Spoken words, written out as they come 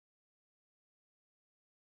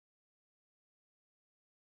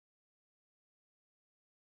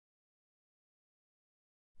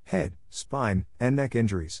Head, spine, and neck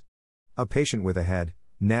injuries. A patient with a head,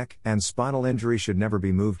 neck, and spinal injury should never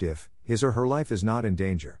be moved if his or her life is not in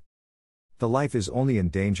danger. The life is only in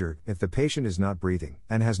danger if the patient is not breathing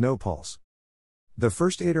and has no pulse. The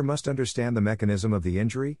first aider must understand the mechanism of the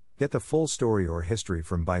injury, get the full story or history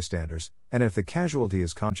from bystanders, and if the casualty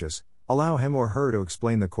is conscious, allow him or her to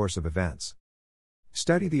explain the course of events.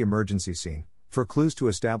 Study the emergency scene for clues to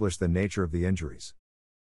establish the nature of the injuries.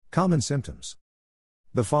 Common symptoms.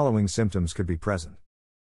 The following symptoms could be present: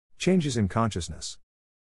 changes in consciousness,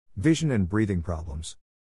 vision and breathing problems,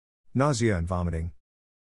 nausea and vomiting,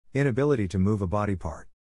 inability to move a body part,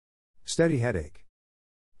 steady headache,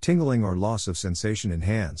 tingling or loss of sensation in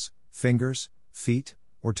hands, fingers, feet,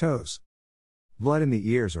 or toes, blood in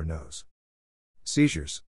the ears or nose,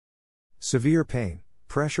 seizures, severe pain,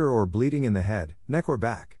 pressure or bleeding in the head, neck or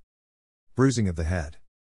back, bruising of the head,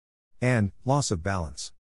 and loss of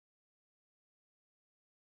balance.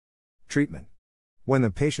 Treatment. When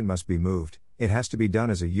the patient must be moved, it has to be done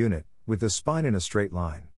as a unit, with the spine in a straight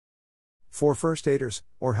line. 4 first aiders,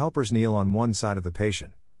 or helpers, kneel on one side of the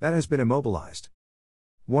patient that has been immobilized.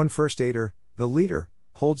 1 first aider, the leader,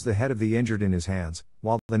 holds the head of the injured in his hands,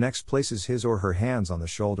 while the next places his or her hands on the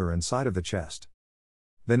shoulder and side of the chest.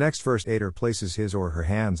 The next first aider places his or her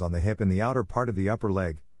hands on the hip and the outer part of the upper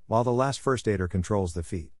leg, while the last first aider controls the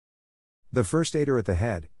feet. The first aider at the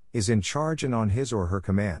head is in charge and on his or her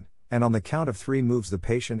command, and on the count of 3 moves the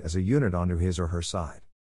patient as a unit onto his or her side.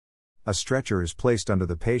 A stretcher is placed under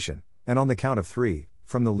the patient, and on the count of 3,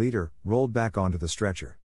 from the leader, rolled back onto the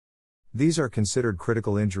stretcher. These are considered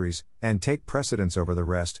critical injuries, and take precedence over the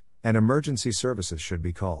rest, and emergency services should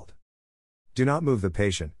be called. Do not move the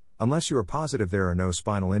patient, unless you are positive there are no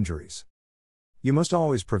spinal injuries. You must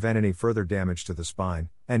always prevent any further damage to the spine,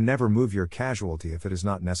 and never move your casualty if it is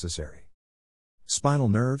not necessary. Spinal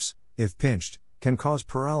nerves, if pinched, can cause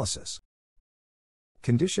paralysis.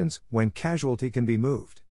 Conditions when casualty can be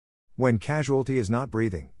moved. When casualty is not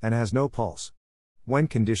breathing and has no pulse. When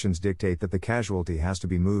conditions dictate that the casualty has to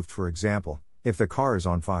be moved, for example, if the car is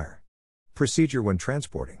on fire. Procedure when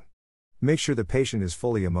transporting. Make sure the patient is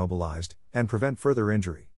fully immobilized and prevent further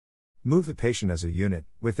injury. Move the patient as a unit,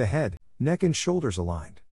 with the head, neck and shoulders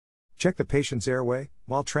aligned. Check the patient's airway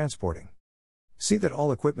while transporting. See that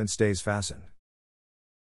all equipment stays fastened.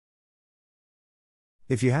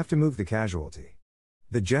 If you have to move the casualty,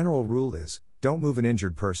 the general rule is, don't move an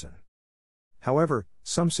injured person. However,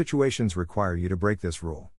 some situations require you to break this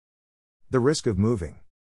rule. The risk of moving.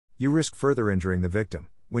 You risk further injuring the victim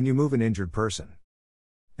when you move an injured person.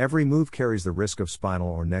 Every move carries the risk of spinal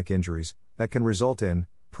or neck injuries that can result in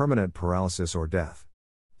permanent paralysis or death.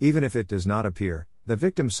 Even if it does not appear, the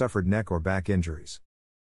victim suffered neck or back injuries.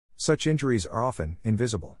 Such injuries are often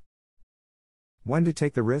invisible. When to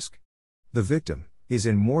take the risk? The victim is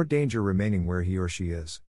in more danger remaining where he or she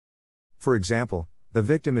is. For example, the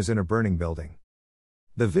victim is in a burning building.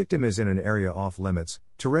 The victim is in an area off limits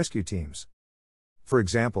to rescue teams. For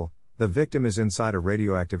example, the victim is inside a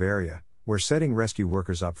radioactive area, where setting rescue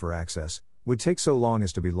workers up for access would take so long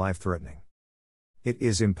as to be life-threatening. It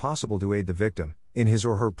is impossible to aid the victim in his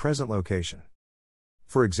or her present location.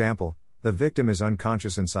 For example, the victim is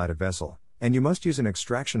unconscious inside a vessel, and you must use an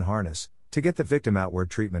extraction harness to get the victim out where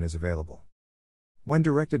treatment is available. When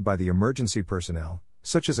directed by the emergency personnel,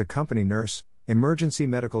 such as a company nurse, emergency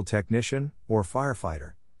medical technician, or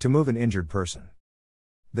firefighter, to move an injured person.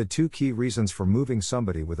 The 2 key reasons for moving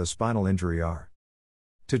somebody with a spinal injury are: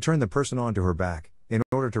 to turn the person onto her back, in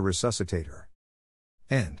order to resuscitate her,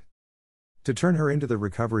 and to turn her into the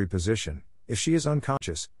recovery position, if she is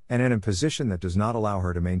unconscious, and in a position that does not allow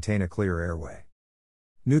her to maintain a clear airway.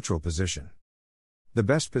 Neutral position. The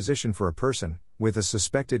best position for a person with a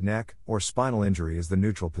suspected neck or spinal injury is the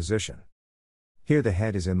neutral position. Here the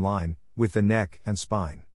head is in line with the neck and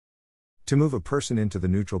spine. To move a person into the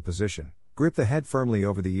neutral position, grip the head firmly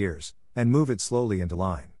over the ears, and move it slowly into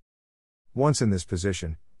line. Once in this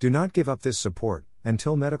position, do not give up this support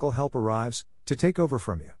until medical help arrives to take over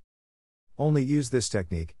from you. Only use this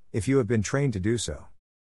technique if you have been trained to do so.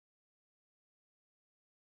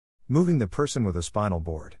 Moving the person with a spinal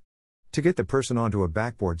board. To get the person onto a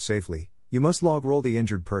backboard safely, you must log roll the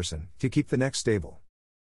injured person to keep the neck stable.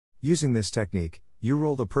 Using this technique, you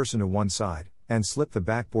roll the person to one side and slip the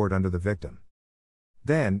backboard under the victim.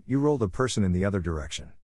 Then, you roll the person in the other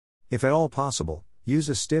direction. If at all possible, use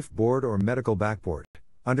a stiff board or medical backboard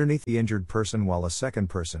underneath the injured person while a second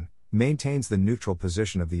person maintains the neutral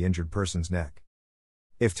position of the injured person's neck.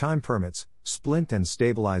 If time permits, splint and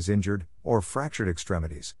stabilize injured or fractured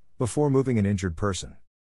extremities before moving an injured person.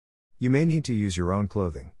 You may need to use your own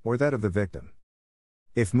clothing or that of the victim.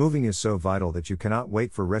 If moving is so vital that you cannot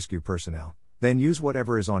wait for rescue personnel, then use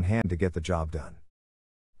whatever is on hand to get the job done.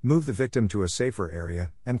 Move the victim to a safer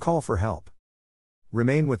area, and call for help.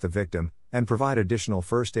 Remain with the victim, and provide additional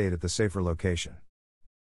first aid at the safer location.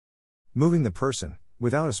 Moving the person,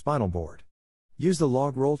 without a spinal board. Use the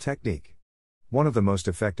log roll technique. One of the most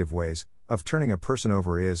effective ways of turning a person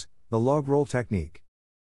over is the log roll technique.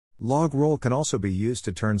 Log roll can also be used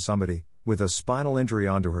to turn somebody with a spinal injury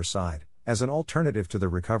onto her side, as an alternative to the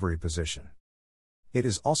recovery position. It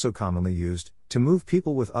is also commonly used to move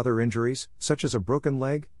people with other injuries, such as a broken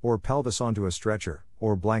leg or pelvis, onto a stretcher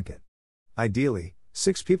or blanket. Ideally,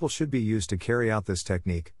 6 people should be used to carry out this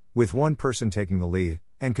technique, with one person taking the lead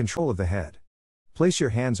and control of the head. Place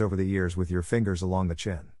your hands over the ears with your fingers along the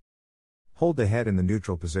chin. Hold the head in the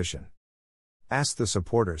neutral position. Ask the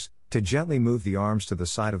supporters to gently move the arms to the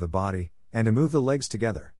side of the body and to move the legs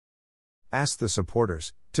together. Ask the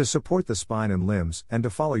supporters to support the spine and limbs and to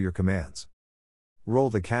follow your commands. Roll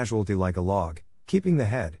the casualty like a log, keeping the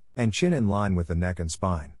head and chin in line with the neck and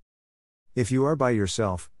spine. If you are by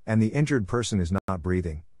yourself and the injured person is not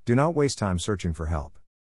breathing, do not waste time searching for help.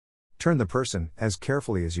 Turn the person as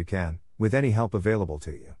carefully as you can, with any help available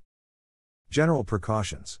to you. General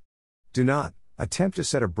precautions. Do not attempt to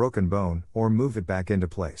set a broken bone or move it back into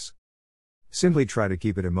place. Simply try to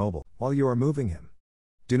keep it immobile while you are moving him.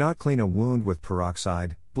 Do not clean a wound with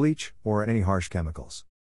peroxide, bleach, or any harsh chemicals.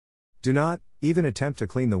 Do not even attempt to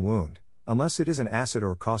clean the wound, unless it is an acid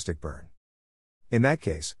or caustic burn. In that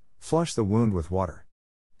case, flush the wound with water.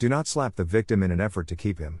 Do not slap the victim in an effort to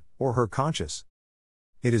keep him or her conscious.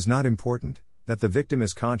 It is not important that the victim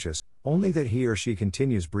is conscious, only that he or she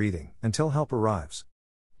continues breathing until help arrives.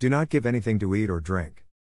 Do not give anything to eat or drink.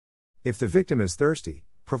 If the victim is thirsty,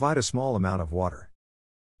 provide a small amount of water.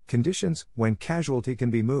 Conditions when casualty can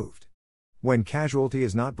be moved. When casualty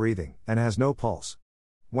is not breathing and has no pulse.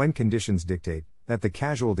 When conditions dictate that the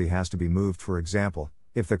casualty has to be moved, for example,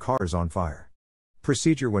 if the car is on fire.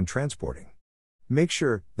 Procedure when transporting. Make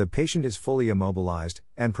sure the patient is fully immobilized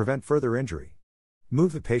and prevent further injury.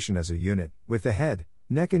 Move the patient as a unit, with the head,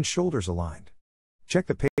 neck and shoulders aligned. Check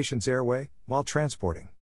the patient's airway while transporting.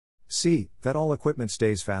 See that all equipment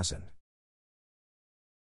stays fastened.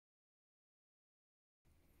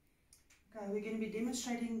 Okay, we're going to be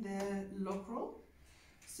demonstrating the lock roll.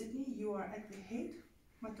 Sydney, you are at the head.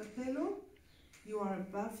 Matapelo, you are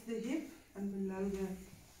above the hip and below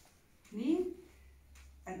the knee.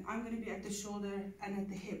 And I'm going to be at the shoulder and at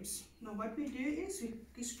the hips. Now what we do is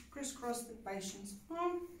we crisscross the patient's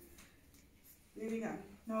arm. There we go.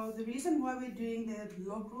 Now the reason why we're doing the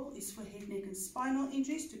lock roll is for head, neck and spinal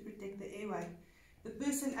injuries, to protect the airway. The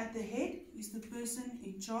person at the head is the person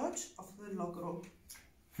in charge of the lock roll.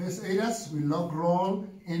 First aiders, we lock roll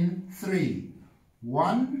in 3.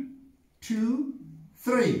 1, 2,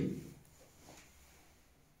 3.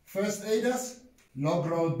 First aiders, log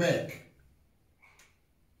roll back.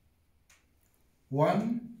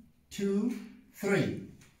 1, 2, 3.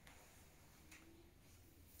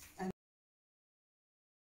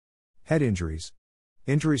 Head injuries.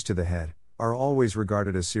 Injuries to the head are always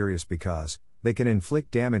regarded as serious because they can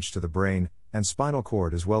inflict damage to the brain and spinal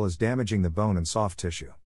cord, as well as damaging the bone and soft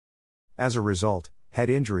tissue. As a result, head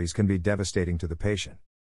injuries can be devastating to the patient.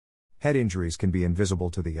 Head injuries can be invisible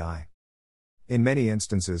to the eye. In many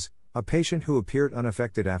instances, a patient who appeared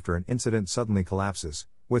unaffected after an incident suddenly collapses,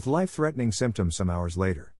 with life-threatening symptoms some hours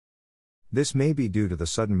later. This may be due to the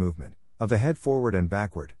sudden movement of the head forward and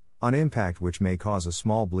backward, on impact, which may cause a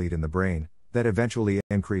small bleed in the brain, that eventually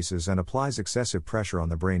increases and applies excessive pressure on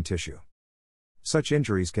the brain tissue. Such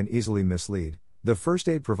injuries can easily mislead the first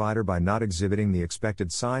aid provider by not exhibiting the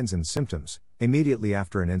expected signs and symptoms immediately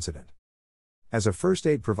after an incident. As a first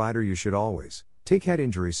aid provider, you should always take head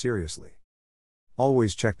injuries seriously.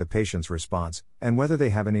 Always check the patient's response and whether they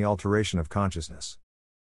have any alteration of consciousness.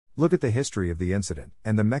 Look at the history of the incident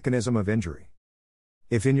and the mechanism of injury.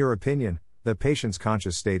 If, in your opinion, the patient's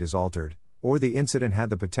conscious state is altered, or the incident had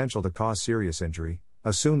the potential to cause serious injury,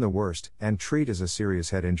 assume the worst and treat as a serious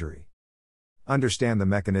head injury. Understand the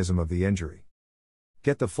mechanism of the injury.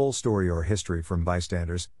 Get the full story or history from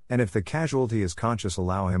bystanders, and if the casualty is conscious,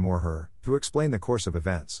 allow him or her to explain the course of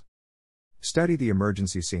events. Study the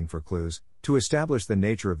emergency scene for clues to establish the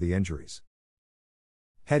nature of the injuries.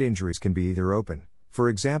 Head injuries can be either open, for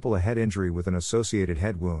example a head injury with an associated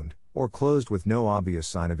head wound, or closed with no obvious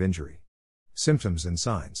sign of injury. Symptoms and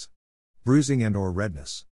signs. Bruising and or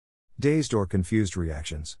redness. Dazed or confused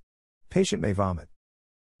reactions. Patient may vomit.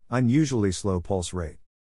 Unusually slow pulse rate.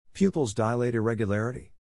 Pupils dilate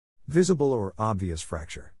irregularity. Visible or obvious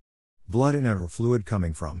fracture. Blood in or fluid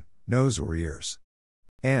coming from nose or ears.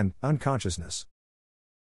 And unconsciousness.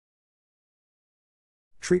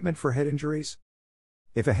 Treatment for head injuries?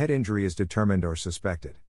 If a head injury is determined or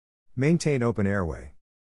suspected, maintain open airway.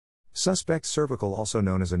 Suspect cervical, also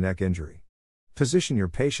known as a neck injury. Position your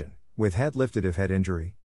patient, with head lifted if head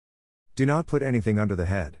injury. Do not put anything under the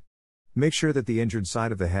head. Make sure that the injured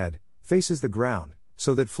side of the head faces the ground,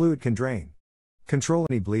 so that fluid can drain. Control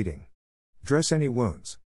any bleeding. Dress any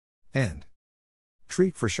wounds. And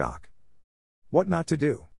treat for shock. What not to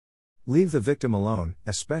do? Leave the victim alone,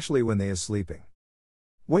 especially when they is sleeping.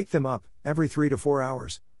 Wake them up, every 3 to 4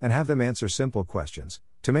 hours, and have them answer simple questions,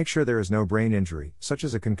 to make sure there is no brain injury, such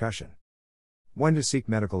as a concussion. When to seek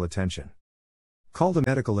medical attention? Call the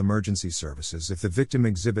medical emergency services if the victim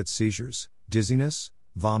exhibits seizures, dizziness,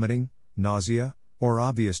 vomiting, nausea, or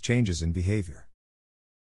obvious changes in behavior.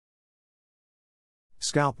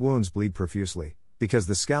 Scalp wounds bleed profusely, because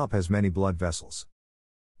the scalp has many blood vessels.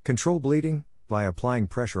 Control bleeding by applying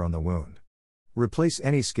pressure on the wound. Replace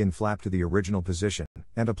any skin flap to the original position,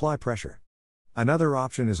 and apply pressure. Another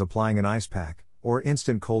option is applying an ice pack, or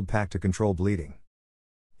instant cold pack to control bleeding.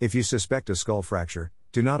 If you suspect a skull fracture,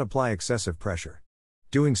 do not apply excessive pressure.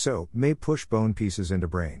 Doing so may push bone pieces into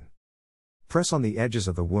brain. Press on the edges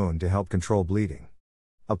of the wound to help control bleeding.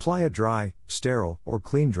 Apply a dry, sterile, or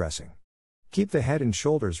clean dressing. Keep the head and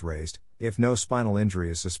shoulders raised, if no spinal injury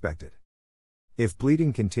is suspected. If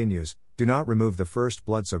bleeding continues, do not remove the first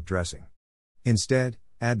blood-soaked dressing. Instead,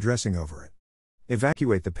 add dressing over it.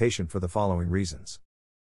 Evacuate the patient for the following reasons.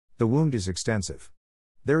 The wound is extensive.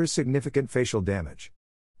 There is significant facial damage.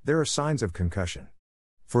 There are signs of concussion.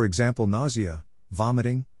 For example, nausea,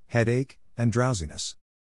 vomiting, headache, and drowsiness.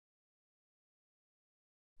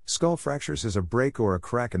 Skull fractures is a break or a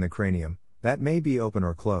crack in the cranium, that may be open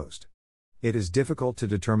or closed. It is difficult to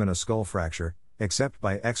determine a skull fracture, except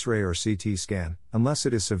by X-ray or CT scan, unless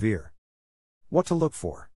it is severe. What to look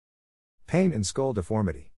for? Pain and skull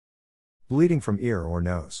deformity. Bleeding from ear or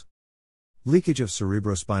nose. Leakage of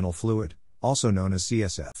cerebrospinal fluid, also known as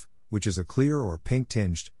CSF, which is a clear or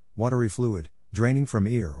pink-tinged, watery fluid, draining from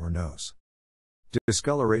ear or nose.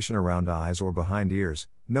 Discoloration around eyes or behind ears,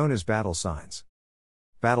 known as battle signs.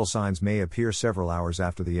 Battle signs may appear several hours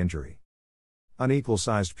after the injury.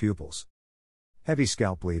 Unequal-sized pupils. Heavy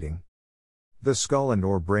scalp bleeding. The skull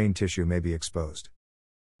and/or brain tissue may be exposed.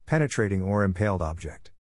 Penetrating or impaled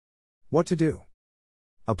object. What to do?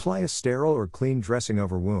 Apply a sterile or clean dressing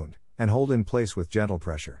over wound, and hold in place with gentle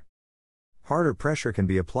pressure. Harder pressure can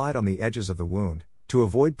be applied on the edges of the wound, to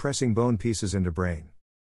avoid pressing bone pieces into brain.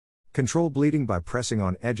 Control bleeding by pressing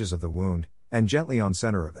on edges of the wound, and gently on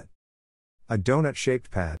center of it. A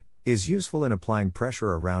donut-shaped pad is useful in applying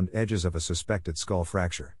pressure around edges of a suspected skull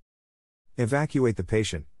fracture. Evacuate the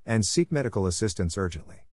patient, and seek medical assistance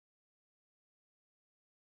urgently.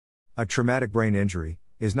 A traumatic brain injury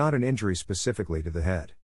is not an injury specifically to the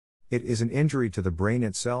head. It is an injury to the brain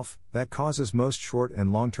itself that causes most short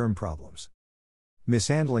and long-term problems.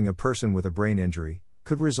 Mishandling a person with a brain injury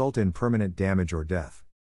could result in permanent damage or death.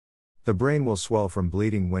 The brain will swell from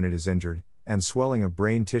bleeding when it is injured, and swelling of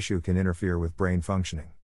brain tissue can interfere with brain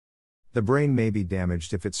functioning. The brain may be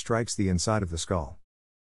damaged if it strikes the inside of the skull.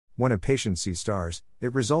 When a patient sees stars,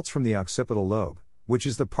 it results from the occipital lobe, which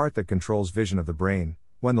is the part that controls vision of the brain,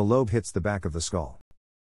 when the lobe hits the back of the skull.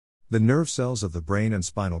 The nerve cells of the brain and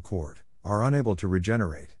spinal cord are unable to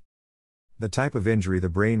regenerate. The type of injury the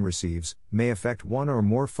brain receives may affect one or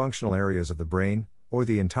more functional areas of the brain, or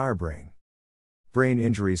the entire brain. Brain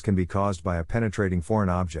injuries can be caused by a penetrating foreign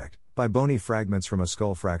object, by bony fragments from a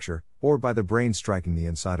skull fracture, or by the brain striking the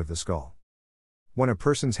inside of the skull. When a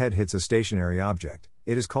person's head hits a stationary object,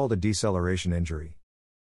 it is called a deceleration injury.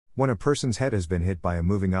 When a person's head has been hit by a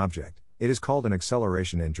moving object, it is called an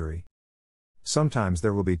acceleration injury. Sometimes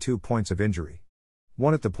there will be 2 points of injury.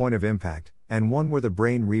 One at the point of impact, and one where the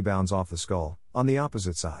brain rebounds off the skull, on the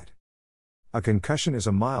opposite side. A concussion is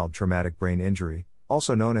a mild traumatic brain injury,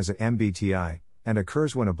 also known as an MBTI, and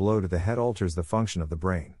occurs when a blow to the head alters the function of the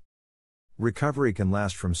brain. Recovery can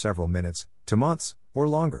last from several minutes to months, or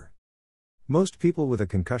longer. Most people with a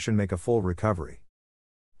concussion make a full recovery.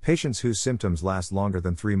 Patients whose symptoms last longer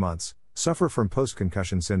than 3 months suffer from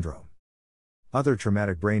post-concussion syndrome. Other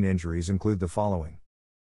traumatic brain injuries include the following: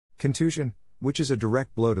 contusion, which is a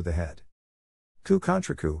direct blow to the head. Coup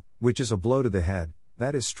contre coup, which is a blow to the head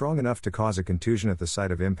that is strong enough to cause a contusion at the site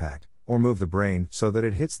of impact, or move the brain so that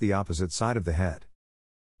it hits the opposite side of the head.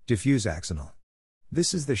 Diffuse axonal.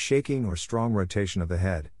 This is the shaking or strong rotation of the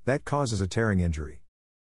head that causes a tearing injury.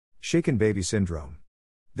 Shaken baby syndrome.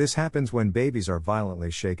 This happens when babies are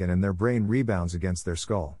violently shaken and their brain rebounds against their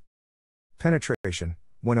skull. Penetration,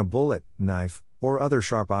 when a bullet, knife, or other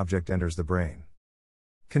sharp object enters the brain.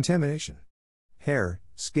 Contamination. Hair,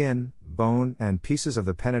 skin, bone, and pieces of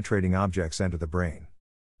the penetrating objects enter the brain.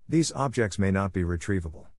 These objects may not be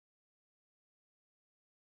retrievable.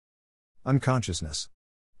 Unconsciousness.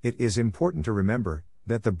 It is important to remember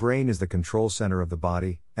that the brain is the control center of the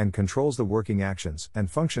body and controls the working actions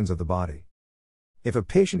and functions of the body. If a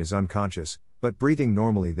patient is unconscious, but breathing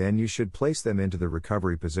normally, then you should place them into the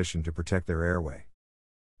recovery position to protect their airway.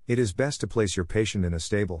 It is best to place your patient in a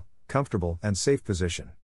stable, comfortable, and safe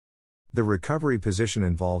position. The recovery position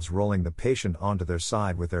involves rolling the patient onto their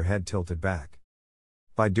side with their head tilted back.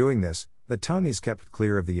 By doing this, the tongue is kept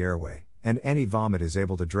clear of the airway, and any vomit is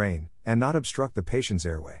able to drain and not obstruct the patient's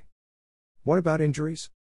airway. What about injuries?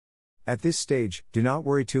 At this stage, do not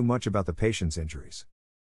worry too much about the patient's injuries.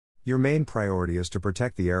 Your main priority is to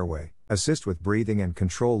protect the airway, assist with breathing, and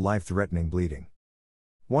control life-threatening bleeding.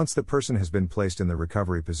 Once the person has been placed in the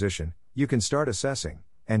recovery position, you can start assessing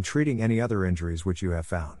and treating any other injuries which you have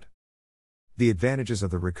found. The advantages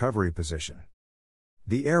of the recovery position.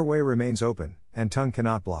 The airway remains open, and tongue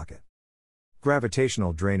cannot block it.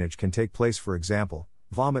 Gravitational drainage can take place, for example,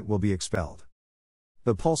 vomit will be expelled.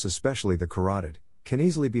 The pulse, especially the carotid, can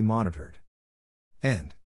easily be monitored.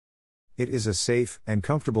 And it is a safe and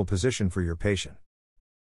comfortable position for your patient.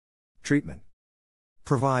 Treatment.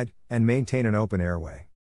 Provide and maintain an open airway.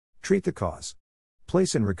 Treat the cause.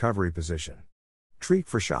 Place in recovery position. Treat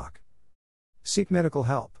for shock. Seek medical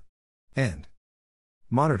help. And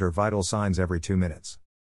monitor vital signs every 2 minutes.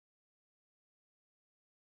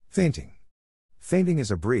 Fainting. Fainting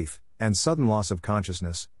is a brief and sudden loss of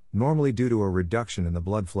consciousness, normally due to a reduction in the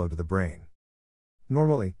blood flow to the brain.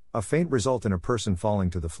 Normally, a faint results in a person falling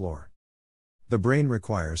to the floor. The brain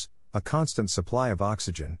requires a constant supply of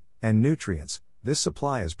oxygen and nutrients. This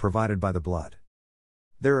supply is provided by the blood.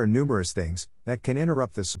 There are numerous things that can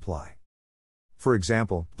interrupt this supply. For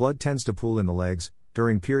example, blood tends to pool in the legs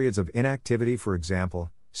during periods of inactivity, for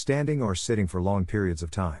example, standing or sitting for long periods of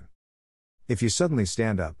time. If you suddenly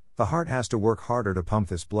stand up, the heart has to work harder to pump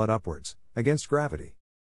this blood upwards, against gravity.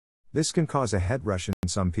 This can cause a head rush in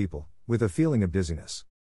some people, with a feeling of dizziness.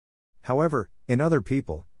 However, in other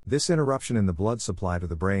people, this interruption in the blood supply to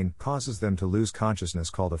the brain causes them to lose consciousness,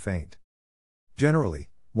 called a faint. Generally,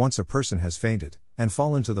 once a person has fainted and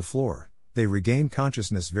fallen to the floor, they regain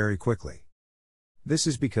consciousness very quickly. This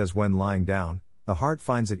is because when lying down, the heart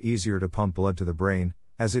finds it easier to pump blood to the brain,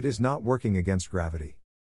 as it is not working against gravity.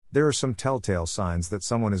 There are some telltale signs that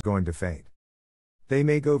someone is going to faint. They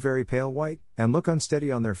may go very pale white and look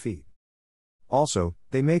unsteady on their feet. Also,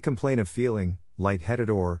 they may complain of feeling lightheaded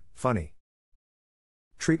or funny.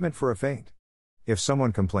 Treatment for a faint. If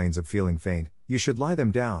someone complains of feeling faint, you should lie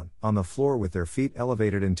them down on the floor with their feet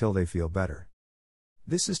elevated until they feel better.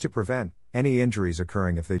 This is to prevent any injuries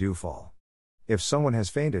occurring if they do fall. If someone has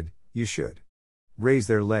fainted, you should raise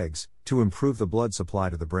their legs to improve the blood supply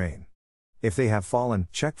to the brain. If they have fallen,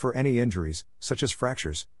 check for any injuries, such as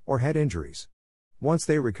fractures or head injuries. Once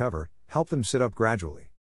they recover, help them sit up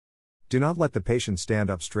gradually. Do not let the patient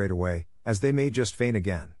stand up straight away, as they may just faint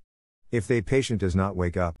again. If the patient does not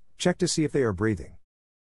wake up, check to see if they are breathing.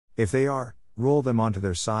 If they are, roll them onto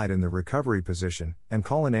their side in the recovery position and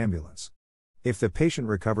call an ambulance. If the patient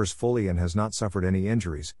recovers fully and has not suffered any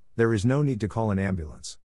injuries, there is no need to call an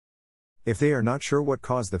ambulance. If they are not sure what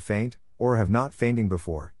caused the faint, or have not fainting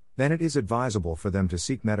before, then it is advisable for them to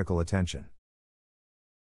seek medical attention.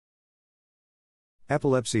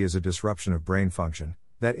 Epilepsy is a disruption of brain function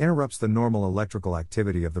that interrupts the normal electrical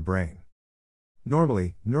activity of the brain.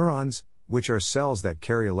 Normally, neurons, which are cells that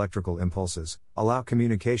carry electrical impulses, allow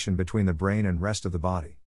communication between the brain and rest of the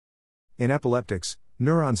body. In epileptics,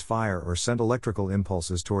 neurons fire or send electrical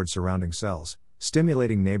impulses towards surrounding cells,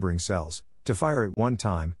 stimulating neighboring cells to fire at one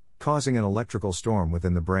time, causing an electrical storm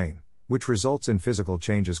within the brain, which results in physical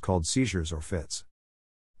changes called seizures or fits.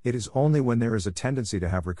 It is only when there is a tendency to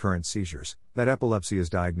have recurrent seizures that epilepsy is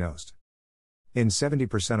diagnosed. In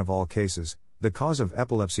 70% of all cases, the cause of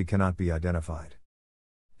epilepsy cannot be identified.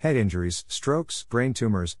 Head injuries, strokes, brain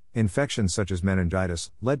tumors, infections such as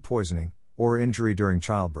meningitis, lead poisoning, or injury during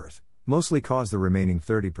childbirth mostly cause the remaining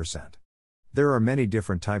 30%. There are many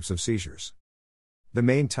different types of seizures. The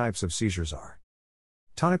main types of seizures are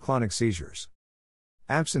tonic-clonic seizures,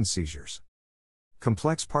 absence seizures,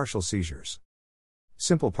 complex partial seizures,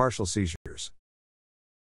 simple partial seizures.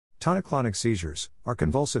 Tonic-clonic seizures are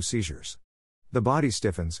convulsive seizures. The body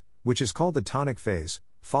stiffens, which is called the tonic phase,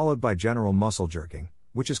 followed by general muscle jerking,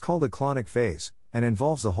 which is called the clonic phase, and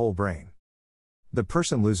involves the whole brain. The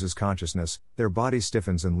person loses consciousness, their body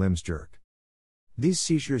stiffens and limbs jerk. These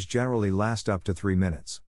seizures generally last up to 3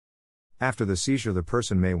 minutes. After the seizure, the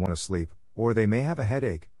person may want to sleep, or they may have a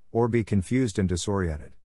headache, or be confused and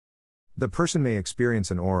disoriented. The person may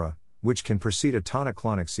experience an aura, which can precede a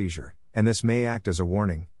tonic-clonic seizure, and this may act as a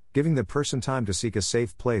warning, giving the person time to seek a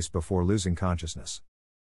safe place before losing consciousness.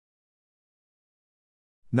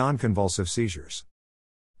 Non-convulsive seizures.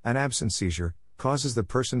 An absence seizure causes the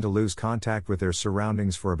person to lose contact with their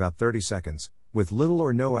surroundings for about 30 seconds, with little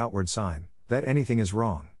or no outward sign that anything is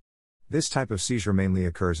wrong. This type of seizure mainly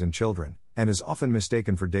occurs in children, and is often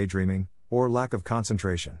mistaken for daydreaming or lack of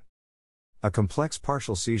concentration. A complex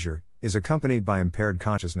partial seizure is accompanied by impaired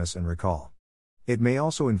consciousness and recall. It may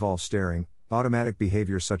also involve staring, automatic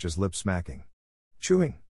behaviors such as lip smacking,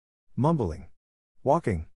 chewing, mumbling,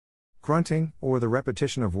 walking, grunting, or the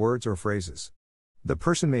repetition of words or phrases. The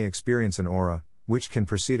person may experience an aura, which can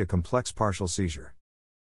precede a complex partial seizure.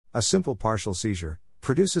 A simple partial seizure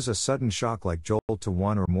produces a sudden shock-like jolt to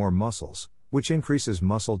one or more muscles, which increases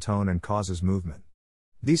muscle tone and causes movement.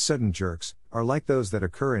 These sudden jerks are like those that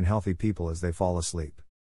occur in healthy people as they fall asleep.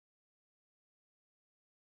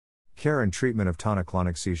 Care and treatment of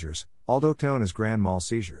tonic-clonic seizures, also known as grand mal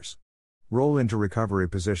seizures. Roll into recovery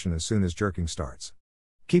position as soon as jerking starts.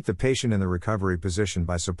 Keep the patient in the recovery position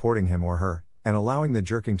by supporting him or her, and allowing the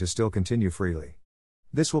jerking to still continue freely.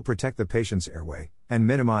 This will protect the patient's airway, and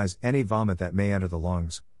minimize any vomit that may enter the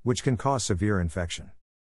lungs, which can cause severe infection.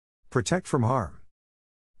 Protect from harm.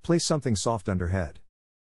 Place something soft under head.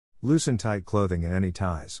 Loosen tight clothing and any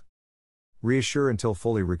ties. Reassure until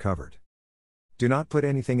fully recovered. Do not put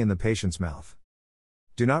anything in the patient's mouth.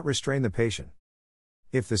 Do not restrain the patient.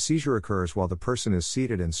 If the seizure occurs while the person is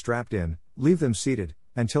seated and strapped in, leave them seated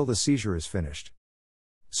until the seizure is finished.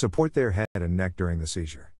 Support their head and neck during the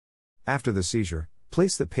seizure. After the seizure,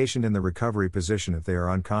 place the patient in the recovery position if they are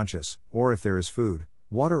unconscious, or if there is food,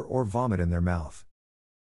 water, or vomit in their mouth.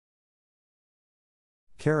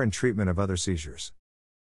 Care and treatment of other seizures.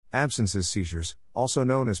 Absences seizures, also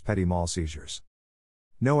known as petit mal seizures.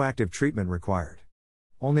 No active treatment required.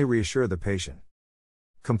 Only reassure the patient.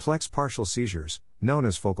 Complex partial seizures, known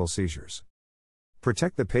as focal seizures.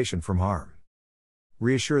 Protect the patient from harm.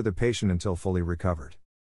 Reassure the patient until fully recovered.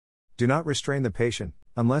 Do not restrain the patient,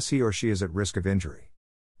 unless he or she is at risk of injury.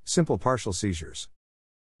 Simple partial seizures.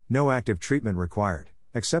 No active treatment required,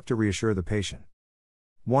 except to reassure the patient.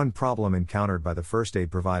 One problem encountered by the first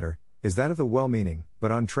aid provider is that of the well-meaning,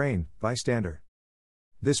 but untrained, bystander.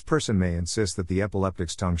 This person may insist that the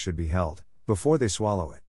epileptic's tongue should be held before they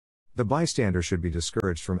swallow it. The bystander should be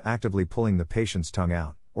discouraged from actively pulling the patient's tongue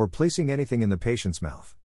out, or placing anything in the patient's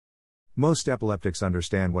mouth. Most epileptics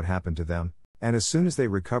understand what happened to them, and as soon as they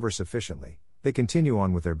recover sufficiently, they continue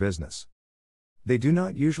on with their business. They do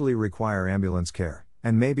not usually require ambulance care,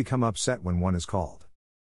 and may become upset when one is called.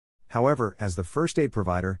 However, as the first aid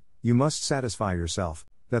provider, you must satisfy yourself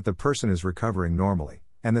that the person is recovering normally,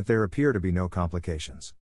 and that there appear to be no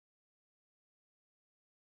complications.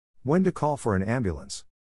 When to call for an ambulance?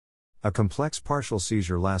 A complex partial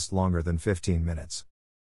seizure lasts longer than 15 minutes.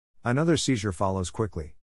 Another seizure follows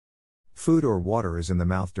quickly. Food or water is in the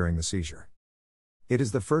mouth during the seizure. It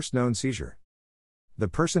is the first known seizure. The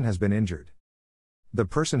person has been injured. The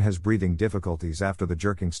person has breathing difficulties after the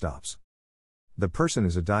jerking stops. The person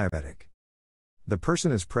is a diabetic. The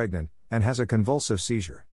person is pregnant and has a convulsive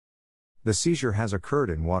seizure. The seizure has occurred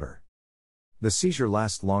in water. The seizure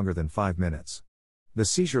lasts longer than 5 minutes. The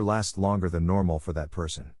seizure lasts longer than normal for that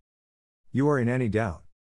person. You are in any doubt.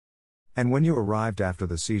 And when you arrived after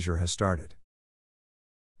the seizure has started.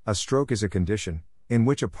 A stroke is a condition in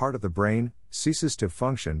which a part of the brain ceases to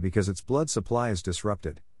function because its blood supply is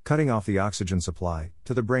disrupted, cutting off the oxygen supply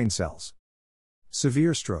to the brain cells.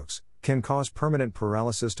 Severe strokes can cause permanent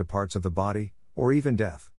paralysis to parts of the body, or even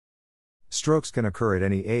death. Strokes can occur at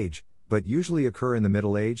any age, but usually occur in the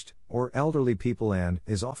middle-aged or elderly people and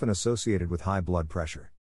is often associated with high blood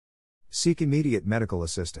pressure. Seek immediate medical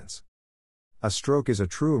assistance. A stroke is a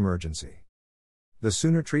true emergency. The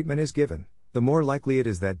sooner treatment is given, the more likely it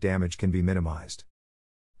is that damage can be minimized.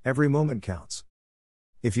 Every moment counts.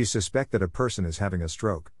 If you suspect that a person is having a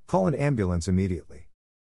stroke, call an ambulance immediately.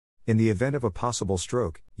 In the event of a possible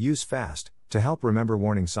stroke, use FAST to help remember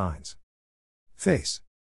warning signs. Face.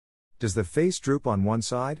 Does the face droop on one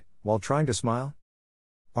side while trying to smile?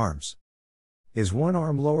 Arms. Is one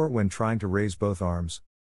arm lower when trying to raise both arms?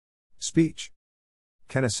 Speech.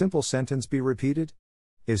 Can a simple sentence be repeated?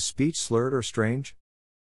 Is speech slurred or strange?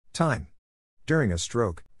 Time. During a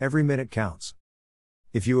stroke, every minute counts.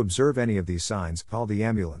 If you observe any of these signs, call the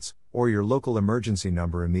ambulance or your local emergency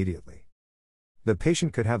number immediately. The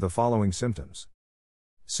patient could have the following symptoms: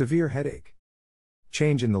 severe headache,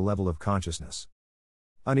 change in the level of consciousness,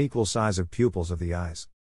 unequal size of pupils of the eyes,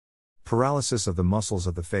 paralysis of the muscles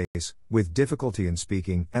of the face, with difficulty in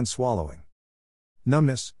speaking and swallowing,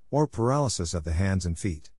 numbness, or paralysis of the hands and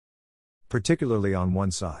feet, particularly on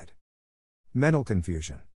one side. Mental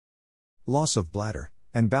confusion, loss of bladder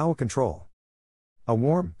and bowel control, a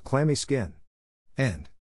warm, clammy skin, and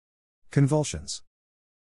convulsions.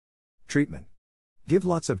 Treatment. Give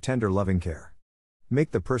lots of tender loving care.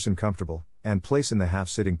 Make the person comfortable, and place in the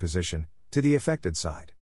half-sitting position, to the affected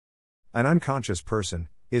side. An unconscious person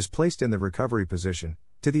is placed in the recovery position,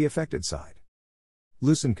 to the affected side.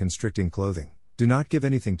 Loosen constricting clothing. Do not give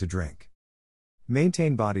anything to drink.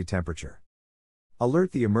 Maintain body temperature.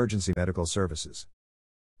 Alert the emergency medical services.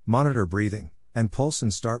 Monitor breathing and pulse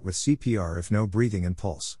and start with CPR if no breathing and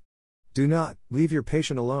pulse. Do not leave your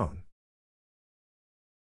patient alone.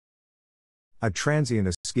 A transient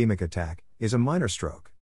ischemic attack is a minor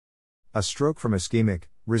stroke. A stroke from ischemic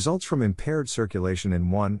results from impaired circulation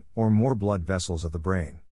in one or more blood vessels of the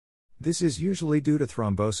brain. This is usually due to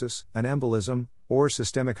thrombosis, an embolism, or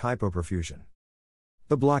systemic hypoperfusion.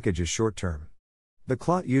 The blockage is short-term. The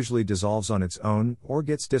clot usually dissolves on its own or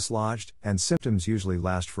gets dislodged, and symptoms usually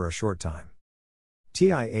last for a short time.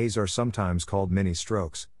 TIAs are sometimes called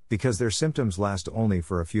mini-strokes because their symptoms last only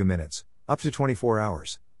for a few minutes, up to 24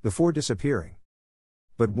 hours, before disappearing.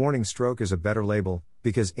 But warning stroke is a better label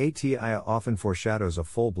because a TIA often foreshadows a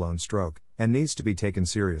full-blown stroke and needs to be taken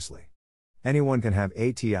seriously. Anyone can have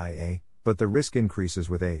a TIA, but the risk increases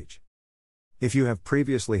with age. If you have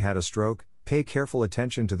previously had a stroke, pay careful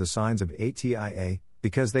attention to the signs of a TIA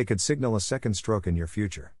because they could signal a second stroke in your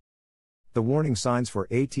future. The warning signs for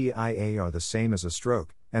a TIA are the same as a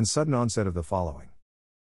stroke and sudden onset of the following: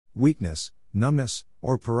 weakness, numbness,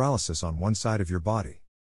 or paralysis on one side of your body,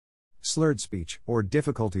 slurred speech or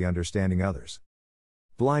difficulty understanding others,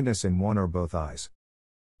 blindness in one or both eyes,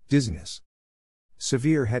 dizziness,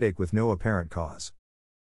 severe headache with no apparent cause.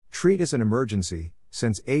 Treat as an emergency,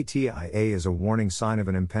 since a TIA is a warning sign of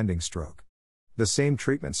an impending stroke. The same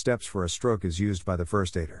treatment steps for a stroke is used by the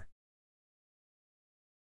first aider.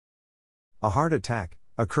 A heart attack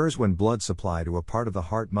occurs when blood supply to a part of the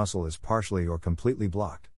heart muscle is partially or completely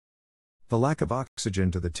blocked. The lack of oxygen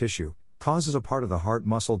to the tissue causes a part of the heart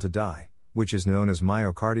muscle to die, which is known as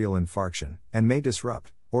myocardial infarction, and may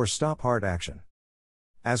disrupt or stop heart action.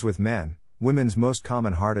 As with men, women's most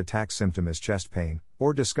common heart attack symptom is chest pain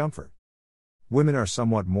or discomfort. Women are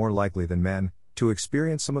somewhat more likely than men to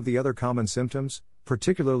experience some of the other common symptoms,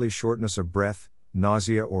 particularly shortness of breath,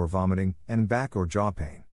 nausea or vomiting, and back or jaw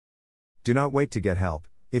pain. Do not wait to get help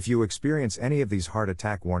if you experience any of these heart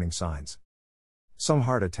attack warning signs. Some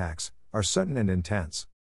heart attacks are sudden and intense,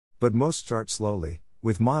 but most start slowly,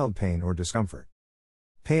 with mild pain or discomfort.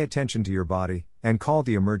 Pay attention to your body and call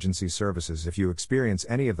the emergency services if you experience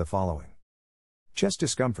any of the following. Chest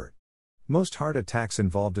discomfort. Most heart attacks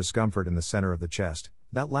involve discomfort in the center of the chest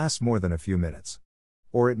that lasts more than a few minutes.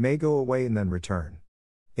 Or it may go away and then return.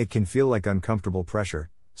 It can feel like uncomfortable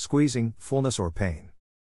pressure, squeezing, fullness or pain.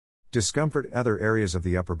 Discomfort in other areas of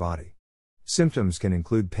the upper body. Symptoms can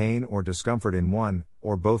include pain or discomfort in one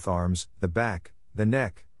or both arms, the back, the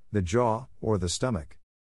neck, the jaw, or the stomach.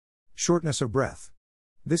 Shortness of breath.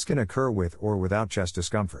 This can occur with or without chest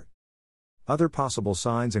discomfort. Other possible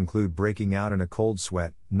signs include breaking out in a cold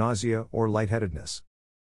sweat, nausea, or lightheadedness.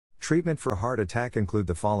 Treatment for a heart attack include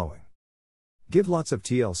the following. Give lots of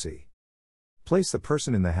TLC. Place the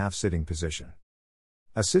person in the half-sitting position.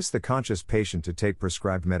 Assist the conscious patient to take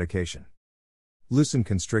prescribed medication. Loosen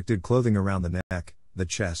constricted clothing around the neck, the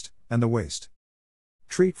chest, and the waist.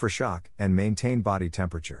 Treat for shock and maintain body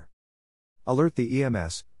temperature. Alert the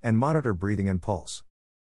EMS and monitor breathing and pulse.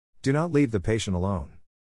 Do not leave the patient alone.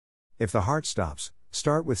 If the heart stops,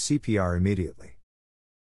 start with CPR immediately.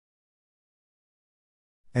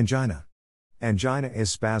 Angina. Angina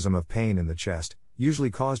is spasm of pain in the chest, usually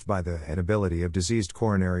caused by the inability of diseased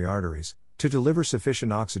coronary arteries to deliver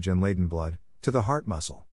sufficient oxygen-laden blood to the heart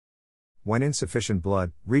muscle. When insufficient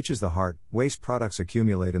blood reaches the heart, waste products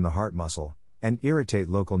accumulate in the heart muscle and irritate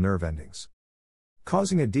local nerve endings,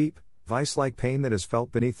 causing a deep, vice-like pain that is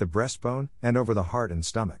felt beneath the breastbone and over the heart and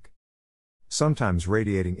stomach, sometimes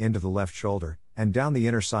radiating into the left shoulder and down the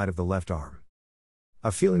inner side of the left arm.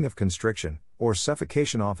 A feeling of constriction or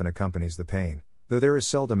suffocation often accompanies the pain, though there is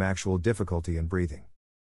seldom actual difficulty in breathing.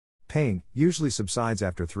 Pain usually subsides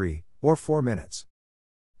after 3 or 4 minutes.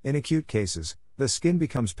 In acute cases, the skin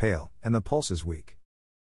becomes pale and the pulse is weak.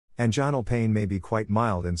 Anginal pain may be quite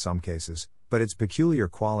mild in some cases, but its peculiar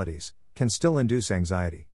qualities can still induce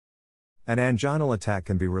anxiety. An anginal attack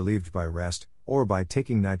can be relieved by rest, or by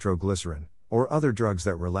taking nitroglycerin, or other drugs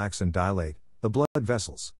that relax and dilate the blood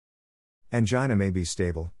vessels. Angina may be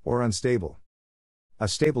stable or unstable. A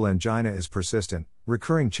stable angina is persistent,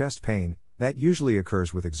 recurring chest pain that usually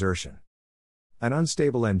occurs with exertion. An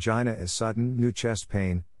unstable angina is sudden, new chest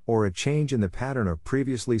pain, or a change in the pattern of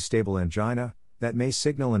previously stable angina that may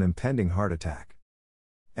signal an impending heart attack.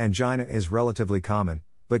 Angina is relatively common,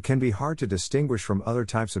 but can be hard to distinguish from other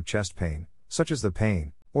types of chest pain, such as the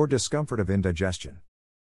pain or discomfort of indigestion.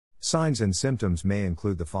 Signs and symptoms may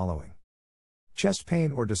include the following: chest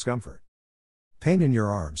pain or discomfort, pain in your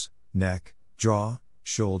arms, neck, jaw,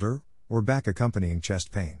 shoulder, or back accompanying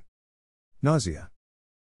chest pain, nausea,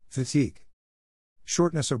 fatigue,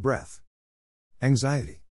 shortness of breath,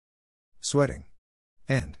 anxiety, sweating,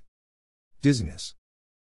 and dizziness.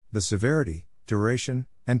 The severity, duration,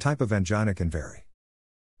 and type of angina can vary.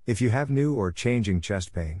 If you have new or changing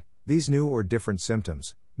chest pain, these new or different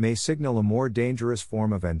symptoms may signal a more dangerous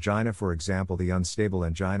form of angina, for example the unstable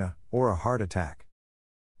angina, or a heart attack.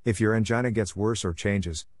 If your angina gets worse or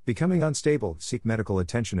changes, becoming unstable, seek medical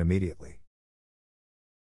attention immediately.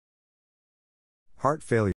 Heart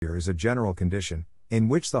failure is a general condition in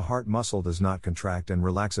which the heart muscle does not contract and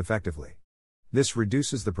relax effectively. This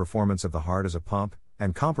reduces the performance of the heart as a pump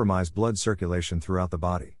and compromises blood circulation throughout the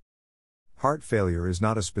body. Heart failure is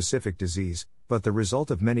not a specific disease, but the result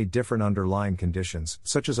of many different underlying conditions,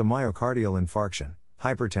 such as a myocardial infarction,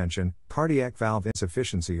 hypertension, cardiac valve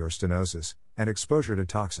insufficiency or stenosis, and exposure to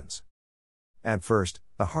toxins. At first,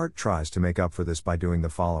 the heart tries to make up for this by doing the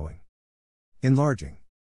following: enlarging.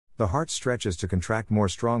 The heart stretches to contract more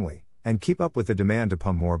strongly and keep up with the demand to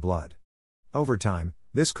pump more blood. Over time,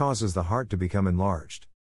 this causes the heart to become enlarged.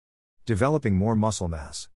 Developing more muscle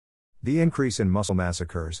mass. The increase in muscle mass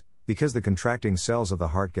occurs because the contracting cells of the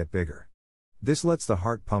heart get bigger. This lets the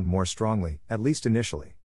heart pump more strongly, at least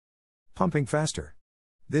initially. Pumping faster.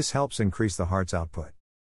 This helps increase the heart's output.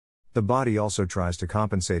 The body also tries to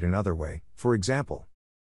compensate another way, for example,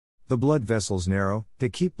 the blood vessels narrow to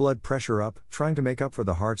keep blood pressure up, trying to make up for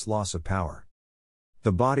the heart's loss of power.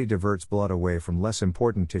 The body diverts blood away from less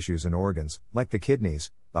important tissues and organs, like the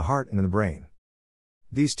kidneys, the heart, and the brain.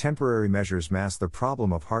 These temporary measures mask the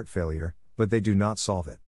problem of heart failure, but they do not solve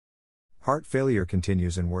it. Heart failure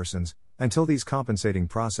continues and worsens until these compensating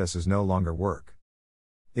processes no longer work.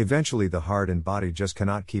 Eventually, the heart and body just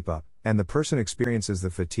cannot keep up, and the person experiences the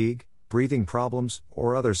fatigue, breathing problems,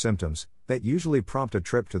 or other symptoms that usually prompt a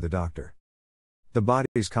trip to the doctor. The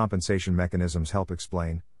body's compensation mechanisms help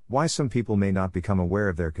explain why some people may not become aware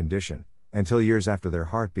of their condition until years after their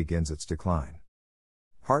heart begins its decline.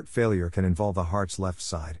 Heart failure can involve the heart's left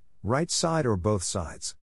side, right side, or both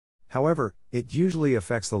sides. However, it usually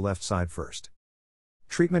affects the left side first.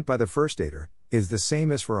 Treatment by the first aider is the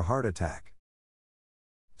same as for a heart attack.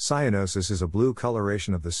 Cyanosis is a blue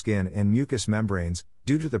coloration of the skin and mucous membranes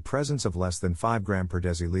due to the presence of less than 5 gram per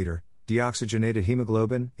deciliter deoxygenated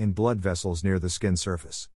hemoglobin in blood vessels near the skin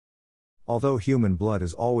surface. Although human blood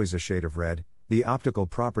is always a shade of red, the optical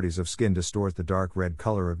properties of skin distort the dark red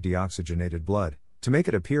color of deoxygenated blood to make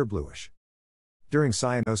it appear bluish. During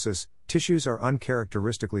cyanosis, tissues are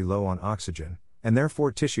uncharacteristically low on oxygen, and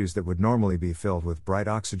therefore tissues that would normally be filled with bright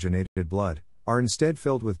oxygenated blood are instead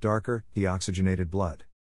filled with darker, deoxygenated blood.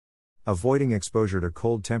 Avoiding exposure to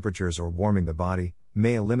cold temperatures or warming the body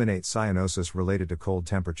may eliminate cyanosis related to cold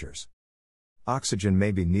temperatures. Oxygen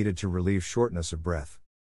may be needed to relieve shortness of breath.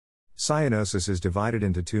 Cyanosis is divided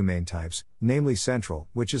into 2 main types, namely central,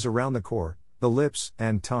 which is around the core, the lips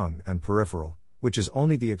and tongue, and peripheral, which is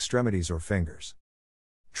only the extremities or fingers.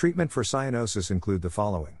 Treatment for cyanosis include the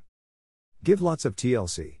following: give lots of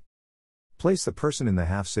TLC. Place the person in the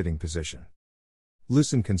half-sitting position.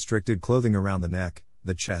 Loosen constricted clothing around the neck,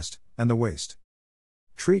 the chest, and the waist.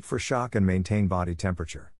 Treat for shock and maintain body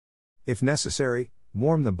temperature. If necessary,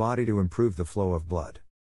 warm the body to improve the flow of blood.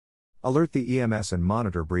 Alert the EMS and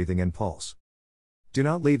monitor breathing and pulse. Do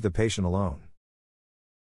not leave the patient alone.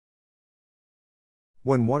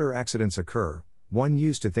 When water accidents occur, one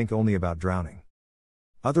used to think only about drowning.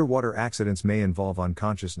 Other water accidents may involve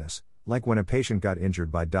unconsciousness, like when a patient got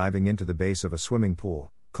injured by diving into the base of a swimming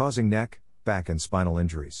pool, causing neck, back, and spinal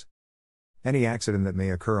injuries. Any accident that may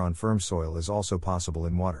occur on firm soil is also possible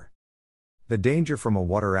in water. The danger from a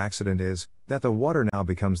water accident is that the water now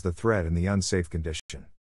becomes the thread in the unsafe condition.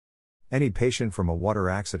 Any patient from a water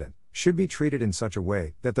accident should be treated in such a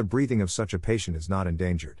way that the breathing of such a patient is not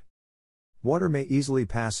endangered. Water may easily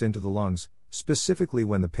pass into the lungs, specifically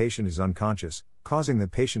when the patient is unconscious, causing the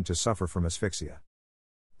patient to suffer from asphyxia.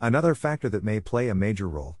 Another factor that may play a major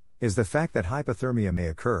role is the fact that hypothermia may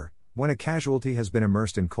occur when a casualty has been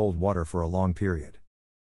immersed in cold water for a long period.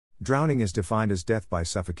 Drowning is defined as death by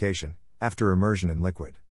suffocation after immersion in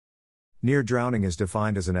liquid. Near drowning is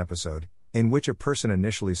defined as an episode in which a person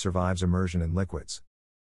initially survives immersion in liquids.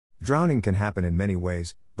 Drowning can happen in many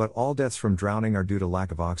ways, but all deaths from drowning are due to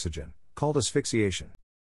lack of oxygen, called asphyxiation.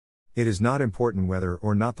 It is not important whether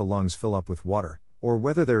or not the lungs fill up with water, or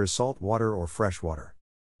whether there is salt water or fresh water.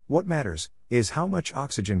 What matters is how much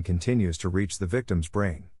oxygen continues to reach the victim's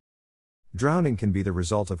brain. Drowning can be the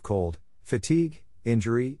result of cold, fatigue,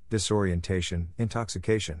 injury, disorientation,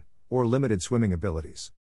 intoxication, or limited swimming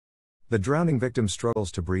abilities. The drowning victim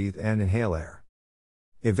struggles to breathe and inhale air.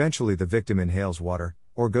 Eventually the victim inhales water,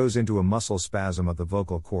 or goes into a muscle spasm of the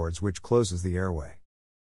vocal cords which closes the airway.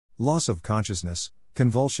 Loss of consciousness,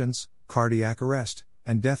 convulsions, cardiac arrest,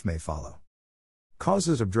 and death may follow.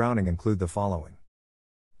 Causes of drowning include the following: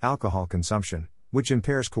 alcohol consumption, which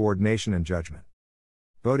impairs coordination and judgment.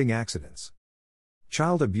 Boating accidents.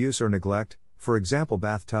 Child abuse or neglect, for example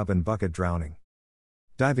bathtub and bucket drowning.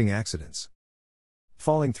 Diving accidents.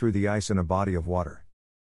 Falling through the ice in a body of water.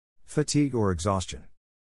 Fatigue or exhaustion.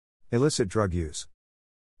 Illicit drug use.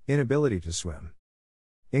 Inability to swim.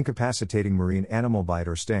 Incapacitating marine animal bite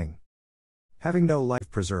or sting. Having no life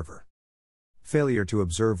preserver. Failure to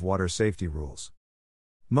observe water safety rules.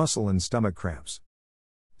 Muscle and stomach cramps.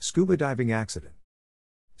 Scuba diving accident.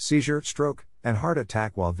 Seizure, stroke, and heart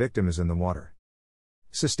attack while victim is in the water.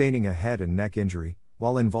 Sustaining a head and neck injury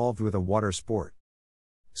while involved with a water sport.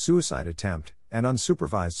 Suicide attempt, and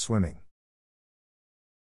unsupervised swimming.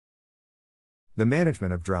 The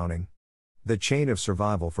management of drowning. The chain of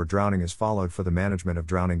survival for drowning is followed for the management of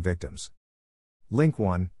drowning victims. Link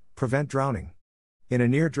 1. Prevent drowning. In a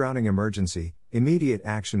near-drowning emergency, immediate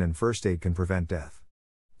action and first aid can prevent death.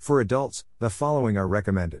 For adults, the following are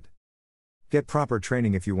recommended. Get proper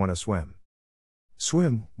training if you want to swim.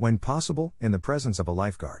 Swim, when possible, in the presence of a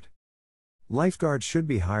lifeguard. Lifeguards should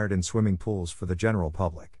be hired in swimming pools for the general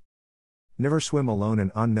public. Never swim alone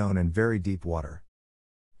in unknown and very deep water.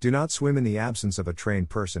 Do not swim in the absence of a trained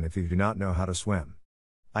person if you do not know how to swim.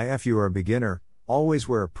 If you are a beginner, always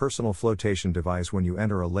wear a personal flotation device when you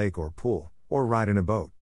enter a lake or pool, or ride in a boat.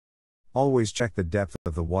 Always check the depth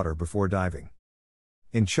of the water before diving.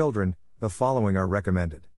 In children, the following are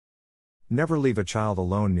recommended. Never leave a child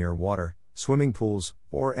alone near water, swimming pools,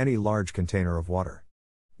 or any large container of water.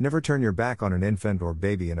 Never turn your back on an infant or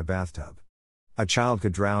baby in a bathtub. A child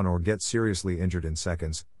could drown or get seriously injured in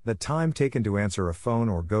seconds, the time taken to answer a phone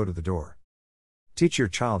or go to the door. Teach your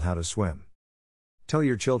child how to swim. Tell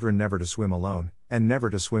your children never to swim alone, and never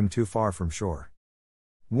to swim too far from shore.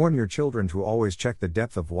 Warn your children to always check the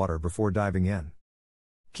depth of water before diving in.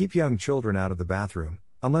 Keep young children out of the bathroom,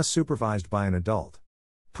 unless supervised by an adult.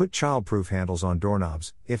 Put child-proof handles on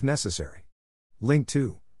doorknobs, if necessary. Link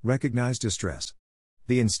 2. Recognize distress.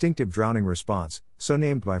 The instinctive drowning response, so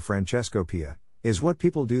named by Francesco Pia, is what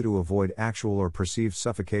people do to avoid actual or perceived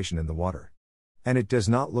suffocation in the water. And it does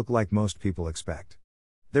not look like most people expect.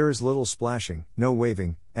 There is little splashing, no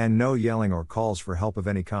waving, and no yelling or calls for help of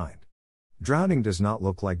any kind. Drowning does not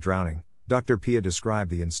look like drowning. Dr. Pia described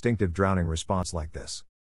the instinctive drowning response like this.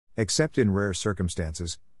 Except in rare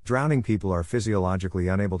circumstances, drowning people are physiologically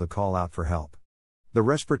unable to call out for help. The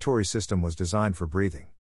respiratory system was designed for breathing.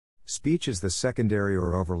 Speech is the secondary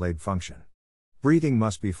or overlaid function. Breathing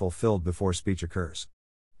must be fulfilled before speech occurs.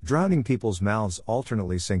 Drowning people's mouths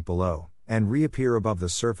alternately sink below and reappear above the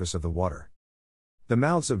surface of the water. The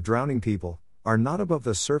mouths of drowning people are not above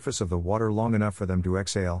the surface of the water long enough for them to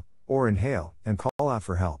exhale or inhale and call out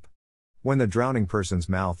for help. When the drowning person's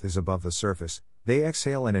mouth is above the surface, they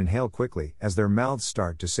exhale and inhale quickly as their mouths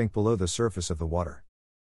start to sink below the surface of the water.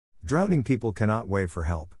 Drowning people cannot wave for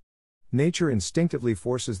help. Nature instinctively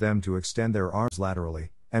forces them to extend their arms laterally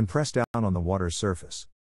and press down on the water's surface.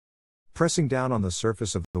 Pressing down on the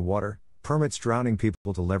surface of the water permits drowning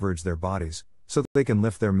people to leverage their bodies so that they can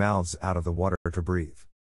lift their mouths out of the water to breathe.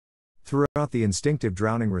 Throughout the instinctive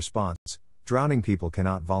drowning response, drowning people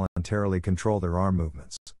cannot voluntarily control their arm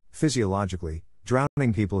movements. Physiologically,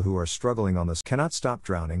 drowning people who are struggling on this cannot stop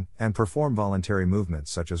drowning and perform voluntary movements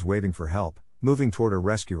such as waving for help, moving toward a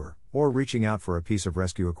rescuer, or reaching out for a piece of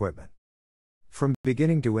rescue equipment. From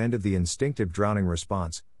beginning to end of the instinctive drowning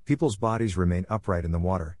response, people's bodies remain upright in the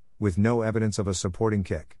water, with no evidence of a supporting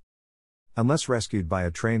kick. Unless rescued by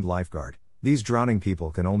a trained lifeguard, these drowning people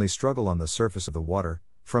can only struggle on the surface of the water,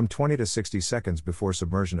 from 20 to 60 seconds before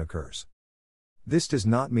submersion occurs. This does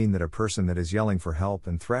not mean that a person that is yelling for help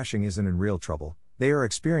and thrashing isn't in real trouble. They are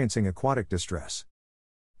experiencing aquatic distress.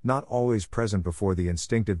 Not always present before the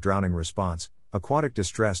instinctive drowning response, aquatic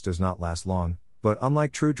distress does not last long, but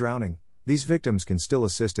unlike true drowning, these victims can still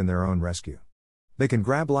assist in their own rescue. They can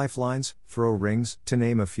grab lifelines, throw rings, to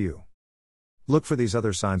name a few. Look for these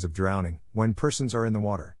other signs of drowning when persons are in the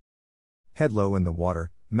water. Head low in the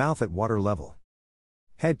water, mouth at water level.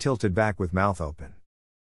 Head tilted back with mouth open.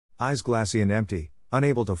 Eyes glassy and empty,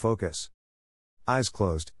 unable to focus. eyes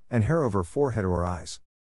closed, and hair over forehead or eyes.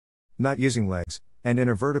 Not using legs, and in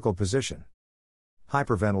a vertical position.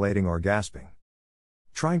 Hyperventilating or gasping.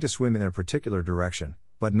 Trying to swim in a particular direction,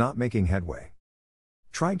 but not making headway.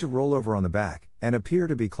 Trying to roll over on the back, and appear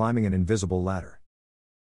to be climbing an invisible ladder.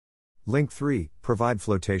 Link 3, provide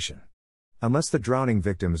flotation. Unless the drowning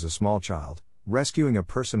victim is a small child, rescuing a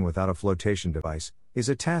person without a flotation device is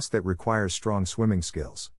a task that requires strong swimming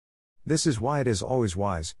skills. This is why it is always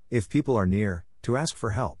wise, if people are near, to ask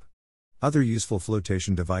for help. Other useful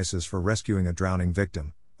flotation devices for rescuing a drowning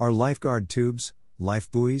victim are lifeguard tubes, life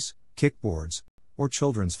buoys, kickboards, or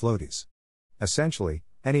children's floaties. Essentially,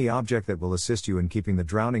 any object that will assist you in keeping the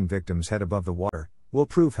drowning victim's head above the water will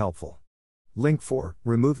prove helpful. Link 4,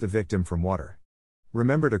 remove the victim from water.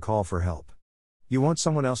 Remember to call for help. You want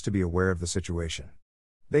someone else to be aware of the situation.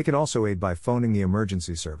 They can also aid by phoning the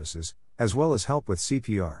emergency services, as well as help with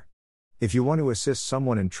CPR. If you want to assist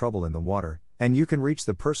someone in trouble in the water, and you can reach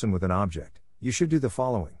the person with an object, you should do the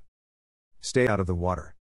following. Stay out of the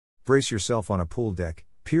water. Brace yourself on a pool deck,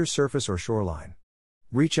 pier surface or shoreline.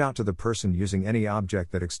 Reach out to the person using any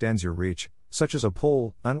object that extends your reach, such as a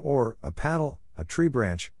pole, an oar, a paddle, a tree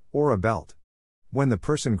branch, or a belt. When the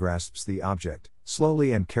person grasps the object,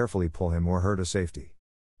 slowly and carefully pull him or her to safety.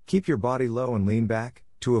 Keep your body low and lean back,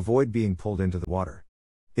 to avoid being pulled into the water.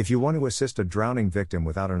 If you want to assist a drowning victim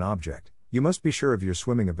without an object, you must be sure of your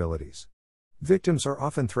swimming abilities. Victims are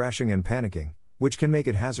often thrashing and panicking, which can make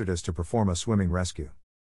it hazardous to perform a swimming rescue.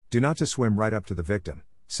 Do not to swim right up to the victim,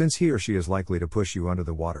 since he or she is likely to push you under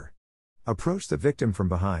the water. Approach the victim from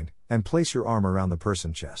behind, and place your arm around the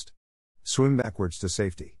person's chest. Swim backwards to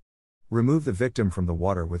safety. Remove the victim from the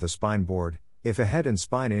water with a spine board, if a head and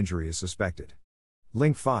spine injury is suspected.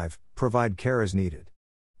 Link 5, provide care as needed.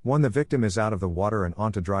 When the victim is out of the water and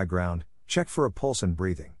onto dry ground, check for a pulse and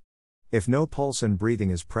breathing. If no pulse and breathing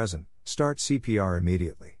is present, start CPR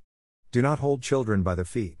immediately. Do not hold children by the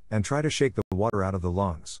feet, and try to shake the water out of the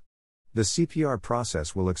lungs. The CPR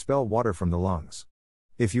process will expel water from the lungs.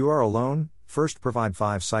 If you are alone, first provide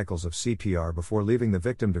 5 cycles of CPR before leaving the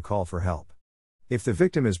victim to call for help. If the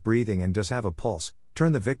victim is breathing and does have a pulse,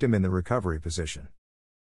 turn the victim in the recovery position.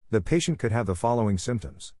 The patient could have the following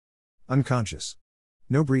symptoms. Unconscious.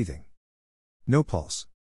 No breathing. No pulse.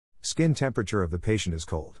 Skin temperature of the patient is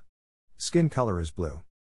cold. Skin color is blue.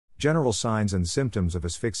 General signs and symptoms of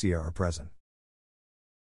asphyxia are present.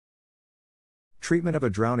 Treatment of a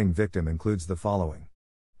drowning victim includes the following.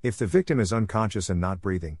 If the victim is unconscious and not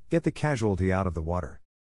breathing, get the casualty out of the water.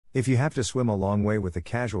 If you have to swim a long way with the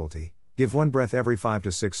casualty, give 1 breath every 5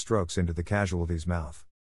 to 6 strokes into the casualty's mouth.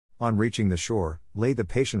 On reaching the shore, lay the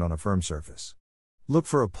patient on a firm surface. Look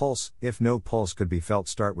for a pulse. If no pulse could be felt,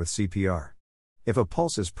 start with CPR. If a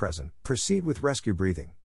pulse is present, proceed with rescue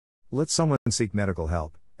breathing. Let someone seek medical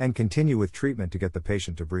help, and continue with treatment to get the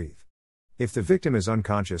patient to breathe. If the victim is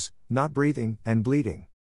unconscious, not breathing, and bleeding,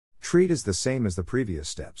 treat as the same as the previous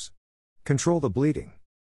steps. Control the bleeding.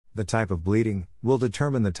 The type of bleeding will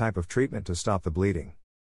determine the type of treatment to stop the bleeding.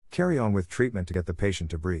 Carry on with treatment to get the patient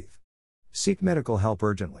to breathe. Seek medical help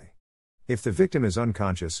urgently. If the victim is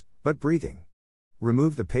unconscious, but breathing,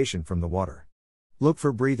 remove the patient from the water. Look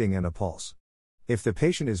for breathing and a pulse. If the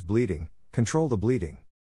patient is bleeding, control the bleeding.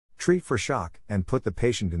 Treat for shock, and put the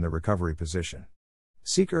patient in the recovery position.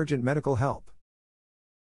 Seek urgent medical help.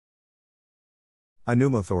 A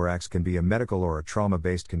pneumothorax can be a medical or a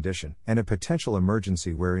trauma-based condition, and a potential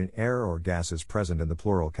emergency wherein air or gas is present in the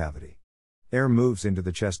pleural cavity. Air moves into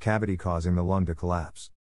the chest cavity, causing the lung to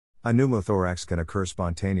collapse. A pneumothorax can occur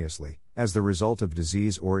spontaneously, as the result of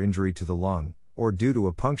disease or injury to the lung, or due to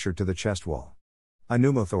a puncture to the chest wall. A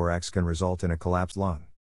pneumothorax can result in a collapsed lung.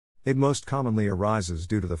 It most commonly arises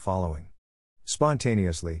due to the following.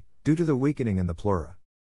 Spontaneously, due to the weakening in the pleura.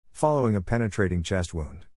 Following a penetrating chest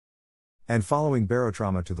wound. And following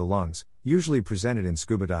barotrauma to the lungs, usually presented in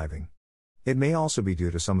scuba diving. It may also be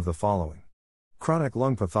due to some of the following. Chronic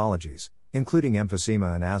lung pathologies, including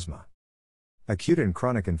emphysema and asthma. Acute and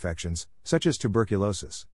chronic infections, such as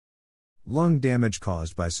tuberculosis. Lung damage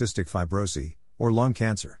caused by cystic fibrosis, or lung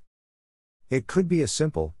cancer. It could be a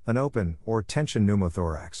simple, an open, or tension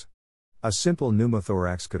pneumothorax. A simple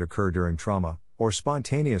pneumothorax could occur during trauma, or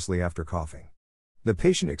spontaneously after coughing. The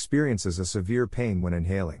patient experiences a severe pain when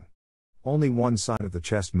inhaling. Only one side of the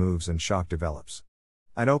chest moves and shock develops.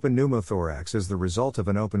 An open pneumothorax is the result of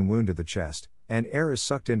an open wound to the chest, and air is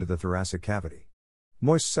sucked into the thoracic cavity.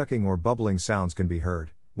 Moist sucking or bubbling sounds can be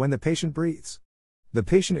heard when the patient breathes. The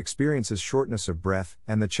patient experiences shortness of breath,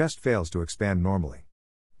 and the chest fails to expand normally.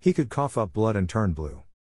 He could cough up blood and turn blue.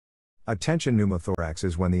 A tension pneumothorax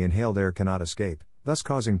is when the inhaled air cannot escape, thus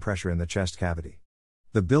causing pressure in the chest cavity.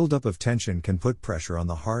 The buildup of tension can put pressure on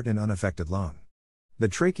the heart and unaffected lung. The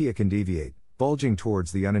trachea can deviate, bulging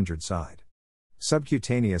towards the uninjured side.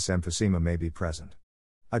 Subcutaneous emphysema may be present.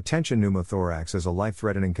 A tension pneumothorax is a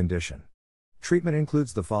life-threatening condition. Treatment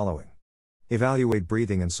includes the following. Evaluate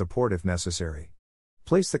breathing and support if necessary.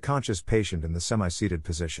 Place the conscious patient in the semi-seated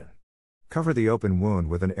position. Cover the open wound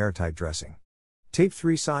with an airtight dressing. Tape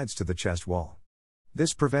 3 sides to the chest wall.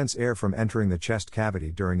 This prevents air from entering the chest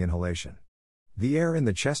cavity during inhalation. The air in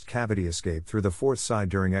the chest cavity escape through the fourth side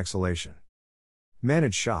during exhalation.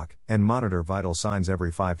 Manage shock and monitor vital signs every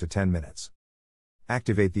 5 to 10 minutes.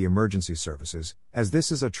 Activate the emergency services, as this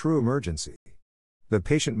is a true emergency. The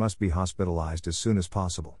patient must be hospitalized as soon as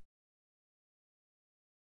possible.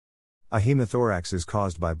 A hemothorax is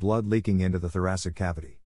caused by blood leaking into the thoracic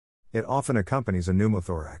cavity. It often accompanies a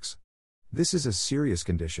pneumothorax. This is a serious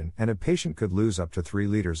condition and a patient could lose up to 3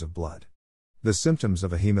 liters of blood. The symptoms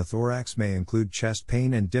of a hemothorax may include chest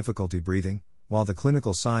pain and difficulty breathing, while the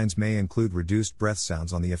clinical signs may include reduced breath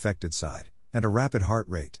sounds on the affected side, and a rapid heart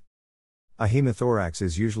rate. A hemothorax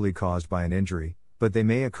is usually caused by an injury, but they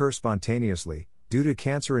may occur spontaneously, due to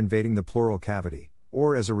cancer invading the pleural cavity,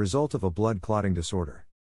 or as a result of a blood clotting disorder.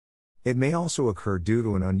 It may also occur due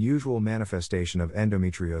to an unusual manifestation of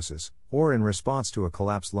endometriosis, or in response to a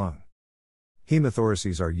collapsed lung.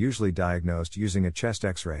 Hemothoraces are usually diagnosed using a chest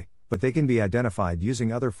X-ray, but they can be identified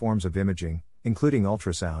using other forms of imaging, including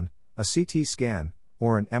ultrasound, a CT scan,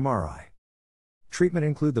 or an MRI. Treatment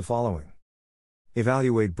include the following.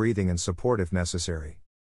 Evaluate breathing and support if necessary.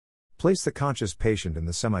 Place the conscious patient in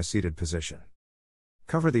the semi-seated position.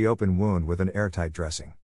 Cover the open wound with an airtight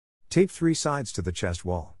dressing. Tape 3 sides to the chest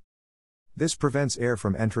wall. This prevents air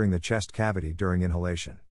from entering the chest cavity during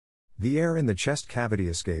inhalation. The air in the chest cavity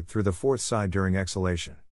escape through the fourth side during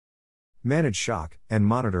exhalation. Manage shock and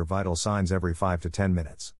monitor vital signs every 5 to 10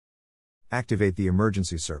 minutes. Activate the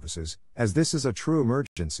emergency services, as this is a true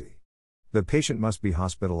emergency. The patient must be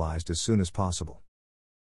hospitalized as soon as possible.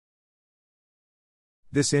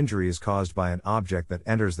 This injury is caused by an object that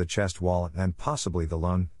enters the chest wall and possibly the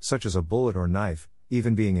lung, such as a bullet or knife,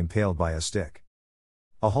 even being impaled by a stick.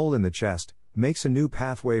 A hole in the chest makes a new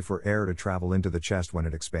pathway for air to travel into the chest when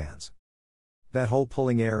it expands. That hole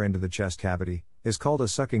pulling air into the chest cavity is called a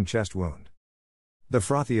sucking chest wound. The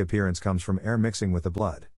frothy appearance comes from air mixing with the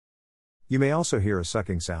blood. You may also hear a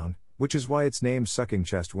sucking sound, which is why it's named sucking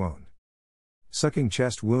chest wound. Sucking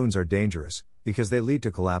chest wounds are dangerous because they lead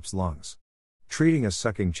to collapsed lungs. Treating a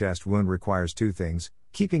sucking chest wound requires 2 things: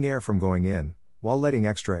 keeping air from going in, while letting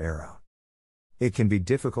extra air out. It can be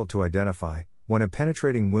difficult to identify when a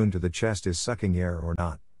penetrating wound to the chest is sucking air or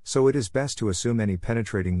not, so it is best to assume any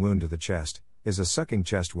penetrating wound to the chest is a sucking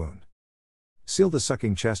chest wound. Seal the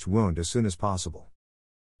sucking chest wound as soon as possible.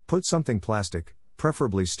 Put something plastic,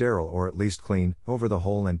 preferably sterile or at least clean, over the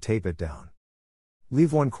hole and tape it down.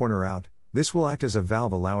 Leave one corner out. This will act as a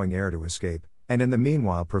valve allowing air to escape, and in the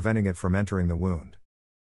meanwhile preventing it from entering the wound.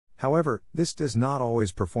 However, this does not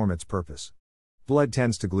always perform its purpose. Blood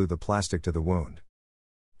tends to glue the plastic to the wound.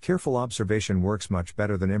 Careful observation works much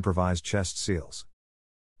better than improvised chest seals.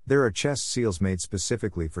 There are chest seals made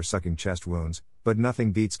specifically for sucking chest wounds, but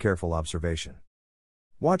nothing beats careful observation.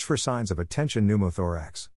 Watch for signs of a tension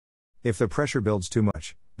pneumothorax. If the pressure builds too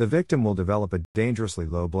much, the victim will develop a dangerously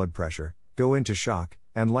low blood pressure, go into shock,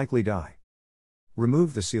 and likely die.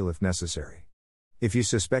 Remove the seal if necessary. If you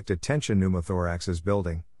suspect a tension pneumothorax is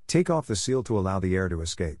building, take off the seal to allow the air to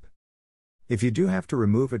escape. If you do have to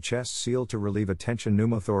remove a chest seal to relieve a tension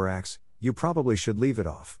pneumothorax, you probably should leave it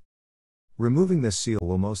off. Removing this seal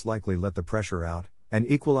will most likely let the pressure out, and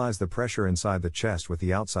equalize the pressure inside the chest with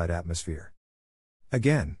the outside atmosphere.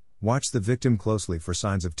 Again, watch the victim closely for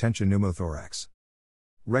signs of tension pneumothorax.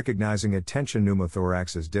 Recognizing a tension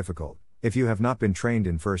pneumothorax is difficult if you have not been trained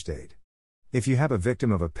in first aid. If you have a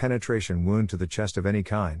victim of a penetration wound to the chest of any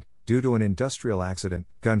kind, due to an industrial accident,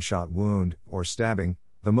 gunshot wound, or stabbing,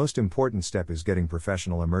 the most important step is getting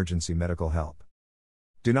professional emergency medical help.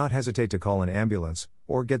 Do not hesitate to call an ambulance,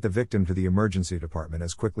 or get the victim to the emergency department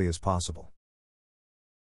as quickly as possible.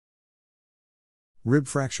 Rib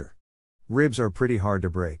fracture. Ribs are pretty hard to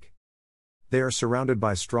break. They are surrounded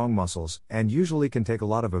by strong muscles, and usually can take a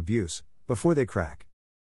lot of abuse before they crack.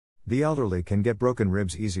 The elderly can get broken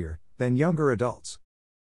ribs easier than younger adults.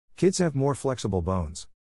 Kids have more flexible bones.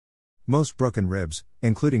 Most broken ribs,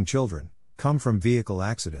 including children, come from vehicle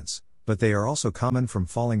accidents, but they are also common from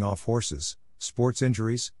falling off horses, sports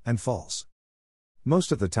injuries, and falls.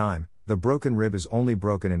 Most of the time, the broken rib is only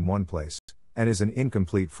broken in one place, and is an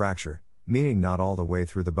incomplete fracture, meaning not all the way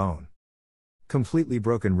through the bone. Completely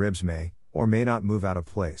broken ribs may, or may not move out of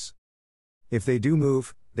place. If they do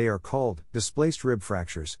move, they are called displaced rib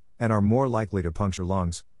fractures, and are more likely to puncture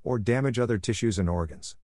lungs, or damage other tissues and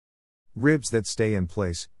organs. Ribs that stay in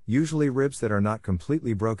place, usually ribs that are not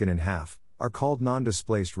completely broken in half, are called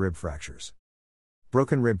non-displaced rib fractures.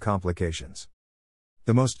 Broken rib complications.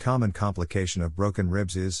 The most common complication of broken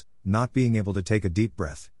ribs is not being able to take a deep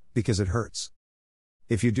breath, because it hurts.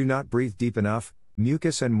 If you do not breathe deep enough,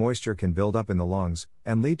 mucus and moisture can build up in the lungs,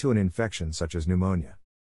 and lead to an infection such as pneumonia.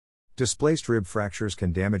 Displaced rib fractures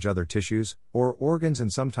can damage other tissues, or organs,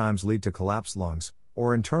 and sometimes lead to collapsed lungs,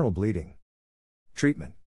 or internal bleeding.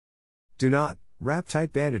 Treatment. Do not wrap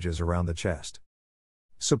tight bandages around the chest.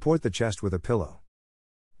 Support the chest with a pillow.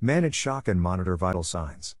 Manage shock and monitor vital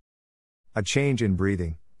signs. A change in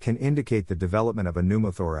breathing can indicate the development of a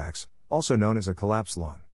pneumothorax, also known as a collapsed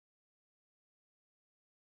lung.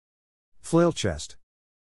 Flail chest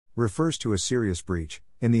refers to a serious breach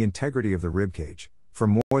in the integrity of the rib cage, for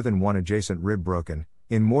more than one adjacent rib broken,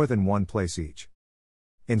 in more than one place each.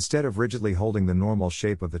 Instead of rigidly holding the normal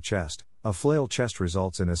shape of the chest, a flail chest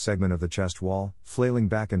results in a segment of the chest wall, flailing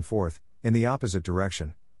back and forth, in the opposite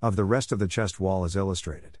direction, of the rest of the chest wall as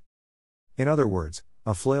illustrated. In other words,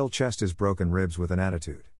 a flail chest is broken ribs with an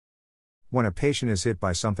attitude. When a patient is hit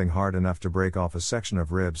by something hard enough to break off a section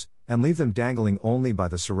of ribs, and leave them dangling only by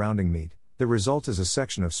the surrounding meat, the result is a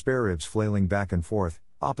section of spare ribs flailing back and forth,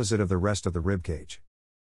 opposite of the rest of the rib cage.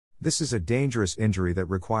 This is a dangerous injury that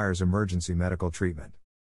requires emergency medical treatment.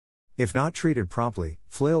 If not treated promptly,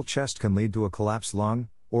 flail chest can lead to a collapsed lung,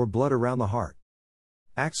 or blood around the heart.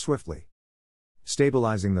 Act swiftly.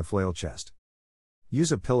 Stabilizing the flail chest.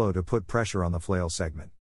 Use a pillow to put pressure on the flail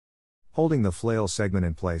segment. Holding the flail segment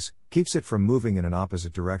in place keeps it from moving in an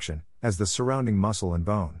opposite direction, as the surrounding muscle and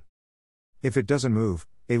bone. If it doesn't move,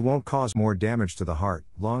 it won't cause more damage to the heart,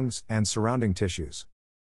 lungs, and surrounding tissues.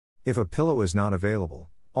 If a pillow is not available,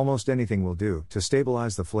 almost anything will do to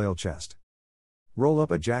stabilize the flail chest. Roll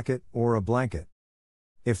up a jacket or a blanket.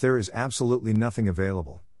 If there is absolutely nothing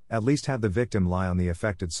available, at least have the victim lie on the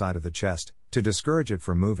affected side of the chest, to discourage it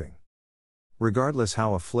from moving. Regardless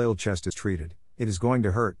how a flail chest is treated, it is going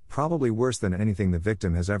to hurt, probably worse than anything the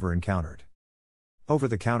victim has ever encountered.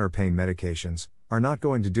 Over-the-counter pain medications are not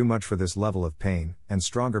going to do much for this level of pain, and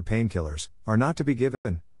stronger painkillers are not to be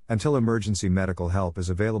given until emergency medical help is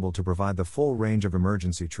available to provide the full range of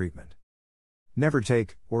emergency treatment. Never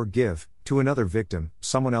take, or give, to another victim,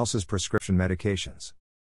 someone else's prescription medications.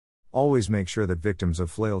 Always make sure that victims of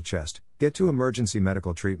flail chest get to emergency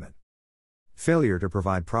medical treatment. Failure to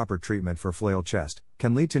provide proper treatment for flail chest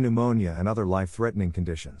can lead to pneumonia and other life-threatening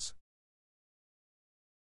conditions.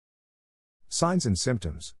 Signs and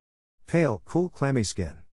symptoms. Pale, cool, clammy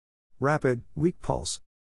skin. Rapid, weak pulse.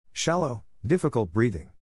 Shallow, difficult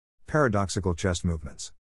breathing. Paradoxical chest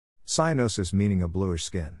movements. Cyanosis, meaning a bluish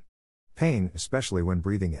skin. Pain, especially when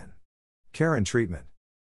breathing in. Care and treatment.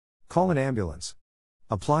 Call an ambulance.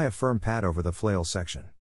 Apply a firm pad over the flail section.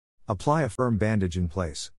 Apply a firm bandage in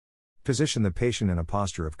place. Position the patient in a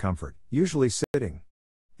posture of comfort, usually sitting.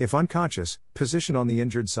 If unconscious, position on the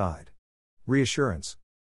injured side. Reassurance.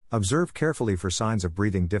 Observe carefully for signs of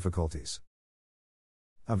breathing difficulties.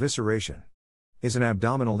 Evisceration is an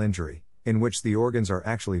abdominal injury, in which the organs are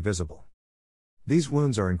actually visible. These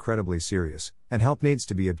wounds are incredibly serious, and help needs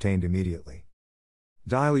to be obtained immediately.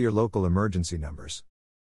 Dial your local emergency numbers.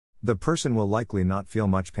 The person will likely not feel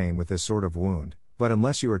much pain with this sort of wound, but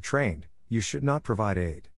unless you are trained, you should not provide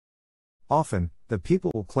aid. Often, the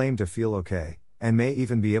people will claim to feel okay, and may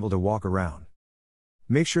even be able to walk around.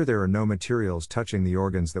 Make sure there are no materials touching the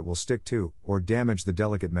organs that will stick to, or damage the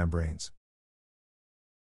delicate membranes.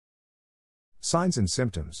 Signs and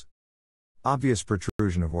symptoms. Obvious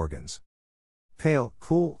protrusion of organs. Pale,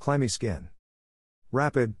 cool, clammy skin.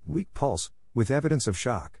 Rapid, weak pulse, with evidence of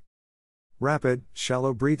shock. Rapid,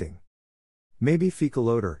 shallow breathing. Maybe fecal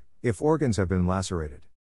odor, if organs have been lacerated.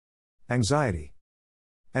 Anxiety.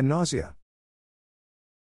 And nausea.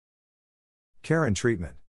 Care and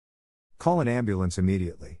treatment. Call an ambulance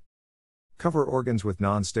immediately. Cover organs with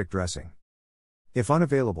non-stick dressing. If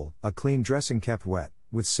unavailable, a clean dressing kept wet,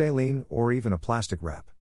 with saline or even a plastic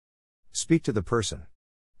wrap. Speak to the person.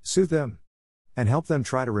 Soothe them. And help them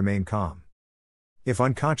try to remain calm. If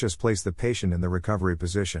unconscious, place the patient in the recovery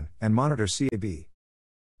position, and monitor CAB.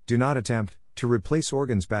 Do not attempt to replace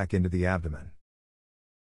organs back into the abdomen.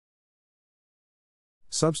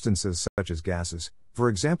 Substances such as gases, for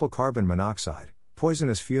example carbon monoxide,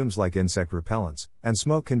 poisonous fumes like insect repellents, and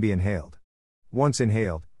smoke can be inhaled. Once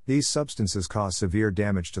inhaled, these substances cause severe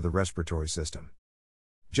damage to the respiratory system.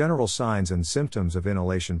 General signs and symptoms of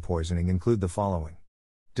inhalation poisoning include the following.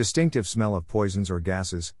 Distinctive smell of poisons or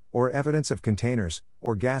gases, or evidence of containers,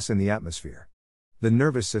 or gas in the atmosphere. The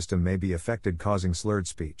nervous system may be affected, causing slurred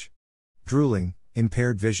speech, drooling,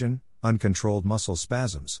 impaired vision, uncontrolled muscle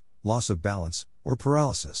spasms, loss of balance, or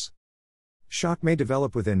paralysis. Shock may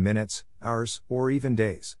develop within minutes, hours, or even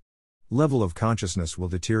days. Level of consciousness will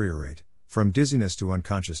deteriorate, from dizziness to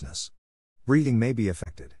unconsciousness. Breathing may be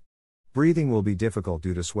affected. Breathing will be difficult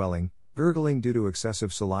due to swelling, gurgling due to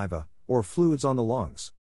excessive saliva, or fluids on the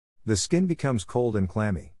lungs. The skin becomes cold and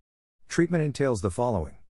clammy. Treatment entails the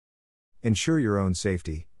following. Ensure your own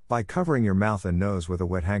safety, by covering your mouth and nose with a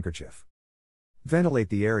wet handkerchief. Ventilate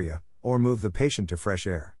the area, or move the patient to fresh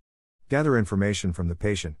air. Gather information from the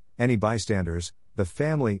patient, any bystanders, the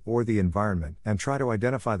family, or the environment, and try to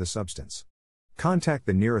identify the substance. Contact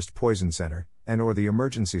the nearest poison center, and/or the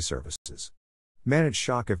emergency services. Manage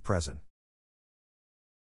shock if present.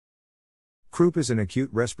 Croup is an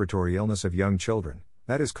acute respiratory illness of young children,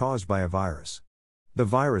 that is caused by a virus. The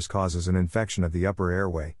virus causes an infection of the upper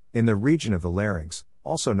airway, in the region of the larynx,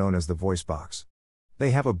 also known as the voice box.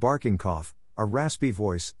 They have a barking cough, a raspy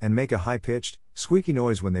voice, and make a high-pitched, squeaky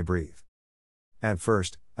noise when they breathe. At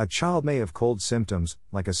first, a child may have cold symptoms,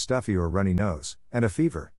 like a stuffy or runny nose, and a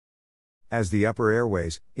fever. As the upper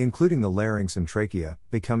airways, including the larynx and trachea,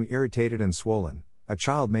 become irritated and swollen, a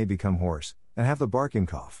child may become hoarse, and have the barking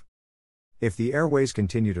cough. If the airways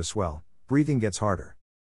continue to swell, breathing gets harder.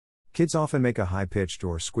 Kids often make a high-pitched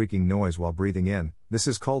or squeaking noise while breathing in, this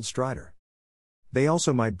is called stridor. They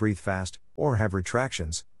also might breathe fast, or have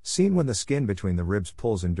retractions, seen when the skin between the ribs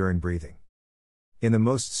pulls in during breathing. In the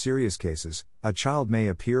most serious cases, a child may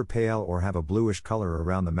appear pale or have a bluish color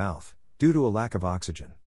around the mouth, due to a lack of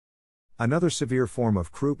oxygen. Another severe form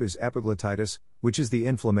of croup is epiglottitis, which is the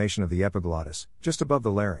inflammation of the epiglottis, just above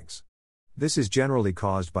the larynx. This is generally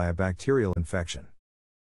caused by a bacterial infection.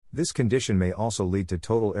 This condition may also lead to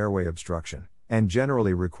total airway obstruction, and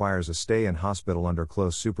generally requires a stay in hospital under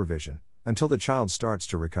close supervision, until the child starts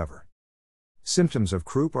to recover. Symptoms of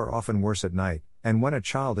croup are often worse at night, and when a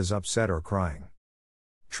child is upset or crying.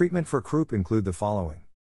 Treatment for croup include the following.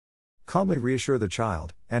 Calmly reassure the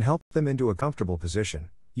child, and help them into a comfortable position,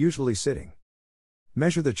 usually sitting.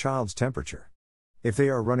 Measure the child's temperature. If they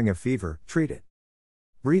are running a fever, treat it.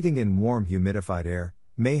 Breathing in warm humidified air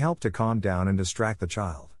may help to calm down and distract the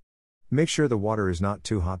child. Make sure the water is not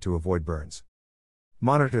too hot to avoid burns.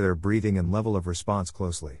 Monitor their breathing and level of response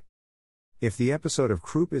closely. If the episode of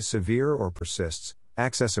croup is severe or persists,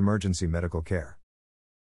 access emergency medical care.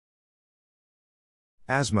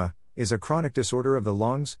 Asthma is a chronic disorder of the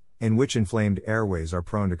lungs, in which inflamed airways are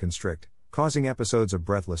prone to constrict, causing episodes of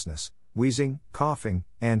breathlessness, wheezing, coughing,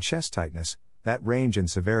 and chest tightness that range in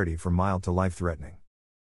severity from mild to life-threatening.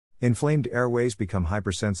 Inflamed airways become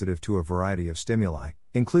hypersensitive to a variety of stimuli,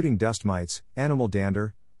 including dust mites, animal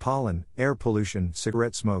dander, pollen, air pollution,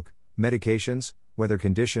 cigarette smoke, medications, weather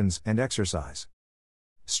conditions, and exercise.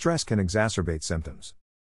 Stress can exacerbate symptoms.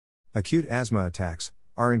 Acute asthma attacks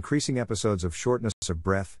are increasing episodes of shortness of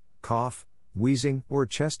breath, cough, wheezing, or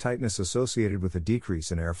chest tightness associated with a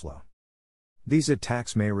decrease in airflow. These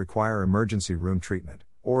attacks may require emergency room treatment,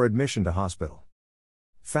 or admission to hospital.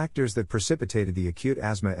 Factors that precipitated the acute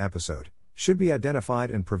asthma episode should be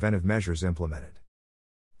identified and preventive measures implemented.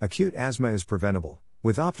 Acute asthma is preventable,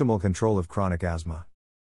 with optimal control of chronic asthma.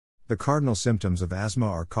 The cardinal symptoms of asthma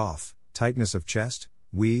are cough, tightness of chest,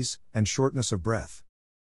 wheeze, and shortness of breath.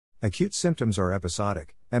 Acute symptoms are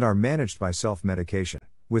episodic, and are managed by self-medication,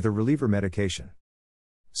 with a reliever medication.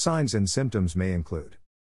 Signs and symptoms may include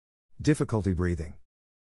difficulty breathing,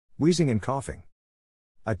 wheezing and coughing,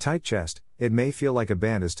 a tight chest, it may feel like a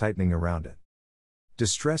band is tightening around it,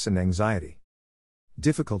 distress and anxiety,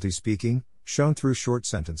 difficulty speaking, shown through short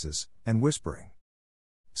sentences, and whispering.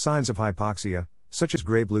 Signs of hypoxia, such as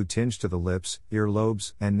gray-blue tinge to the lips,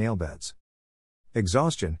 earlobes, and nail beds.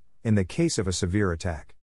 Exhaustion, in the case of a severe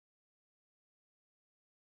attack.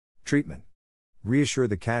 Treatment. Reassure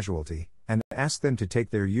the casualty, and ask them to take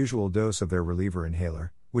their usual dose of their reliever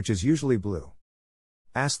inhaler, which is usually blue.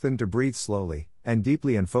 Ask them to breathe slowly, and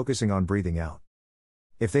deeply, and focusing on breathing out.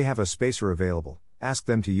 If they have a spacer available, ask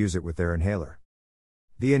them to use it with their inhaler.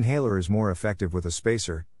 The inhaler is more effective with a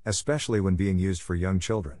spacer, especially when being used for young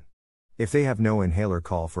children. If they have no inhaler,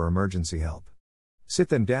 call for emergency help. Sit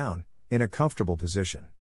them down, in a comfortable position.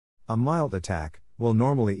 A mild attack will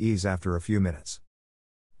normally ease after a few minutes.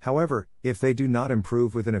 However, if they do not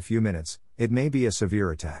improve within a few minutes, it may be a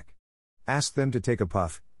severe attack. Ask them to take a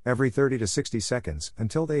puff every 30 to 60 seconds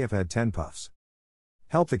until they have had 10 puffs.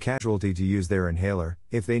 Help the casualty to use their inhaler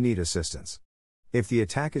if they need assistance. If the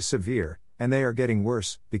attack is severe, and they are getting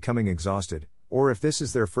worse, becoming exhausted, or if this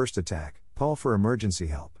is their first attack, call for emergency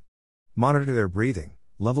help. Monitor their breathing,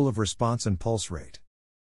 level of response, and pulse rate.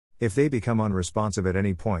 If they become unresponsive at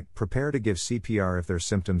any point, prepare to give CPR if their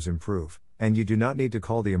symptoms improve, and you do not need to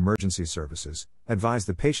call the emergency services. Advise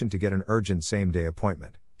the patient to get an urgent same-day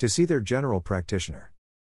appointment to see their general practitioner.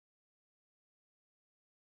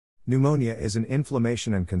 Pneumonia is an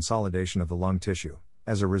inflammation and consolidation of the lung tissue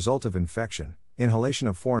as a result of infection, inhalation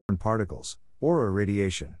of foreign particles, or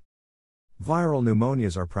irradiation. Viral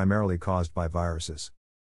pneumonias are primarily caused by viruses.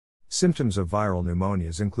 Symptoms of viral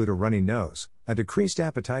pneumonias include a runny nose, a decreased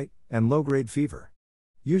appetite, and low-grade fever,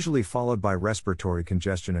 usually followed by respiratory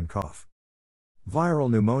congestion and cough. Viral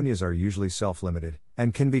pneumonias are usually self-limited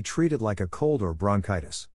and can be treated like a cold or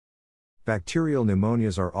bronchitis. Bacterial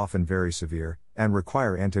pneumonias are often very severe and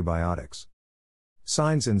require antibiotics.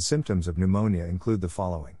 Signs and symptoms of pneumonia include the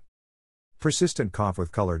following: persistent cough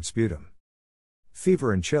with colored sputum,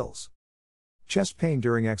 fever and chills, chest pain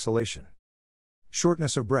during exhalation,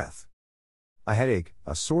 shortness of breath, a headache,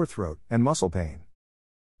 a sore throat, and muscle pain,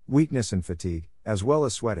 weakness and fatigue, as well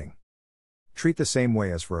as sweating. Treat the same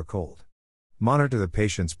way as for a cold. Monitor the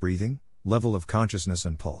patient's breathing, level of consciousness,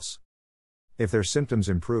 and pulse. If their symptoms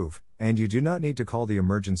improve, and you do not need to call the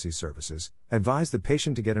emergency services, advise the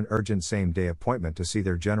patient to get an urgent same-day appointment to see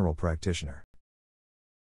their general practitioner.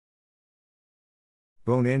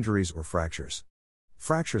 Bone injuries or fractures.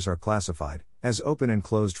 Fractures are classified as open and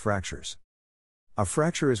closed fractures. A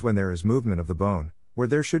fracture is when there is movement of the bone, where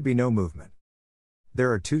there should be no movement.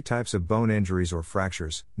 There are two types of bone injuries or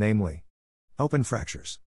fractures, namely, open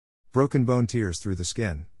fractures. Broken bone tears through the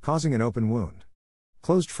skin, causing an open wound.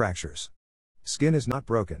 Closed fractures. Skin is not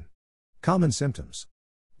broken. Common symptoms.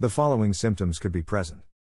 The following symptoms could be present: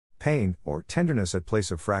 pain or tenderness at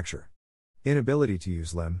place of fracture, inability to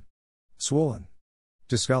use limb, swollen,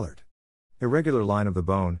 discolored, irregular line of the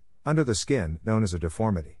bone, under the skin, known as a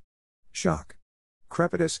deformity, shock,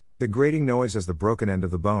 crepitus, the grating noise as the broken end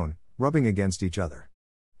of the bone, rubbing against each other,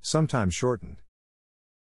 sometimes shortened.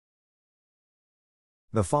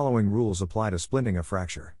 The following rules apply to splinting a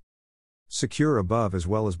fracture. Secure above as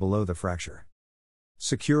well as below the fracture.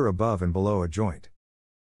 Secure above and below a joint.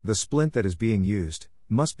 The splint that is being used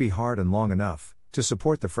must be hard and long enough to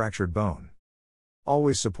support the fractured bone.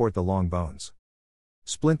 Always support the long bones.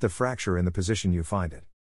 Splint the fracture in the position you find it.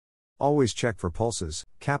 Always check for pulses,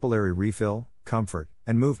 capillary refill, comfort,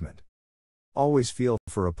 and movement. Always feel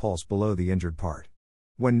for a pulse below the injured part.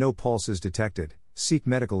 When no pulse is detected, seek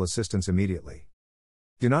medical assistance immediately.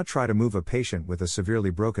 Do not try to move a patient with a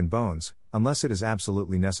severely broken bones, unless it is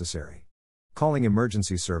absolutely necessary. Calling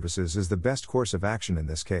emergency services is the best course of action in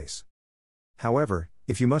this case. However,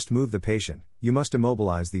 if you must move the patient, you must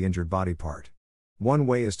immobilize the injured body part. One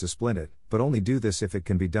way is to splint it, but only do this if it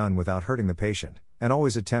can be done without hurting the patient, and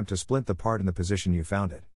always attempt to splint the part in the position you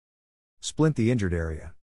found it. Splint the injured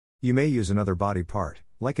area. You may use another body part,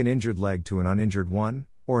 like an injured leg to an uninjured one,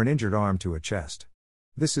 or an injured arm to a chest.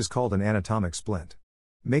 This is called an anatomic splint.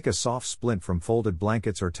 Make a soft splint from folded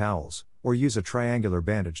blankets or towels, or use a triangular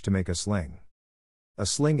bandage to make a sling. A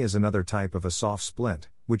sling is another type of a soft splint,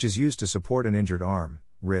 which is used to support an injured arm,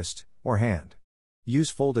 wrist, or hand.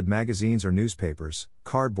 Use folded magazines or newspapers,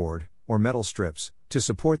 cardboard, or metal strips, to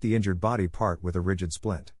support the injured body part with a rigid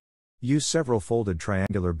splint. Use several folded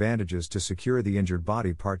triangular bandages to secure the injured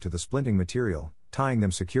body part to the splinting material, tying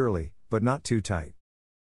them securely, but not too tight.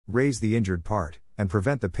 Raise the injured part, and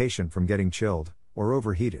prevent the patient from getting chilled or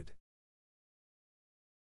overheated.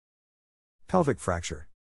 Pelvic fracture.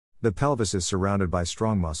 The pelvis is surrounded by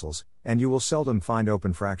strong muscles, and you will seldom find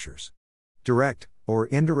open fractures. Direct or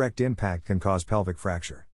indirect impact can cause pelvic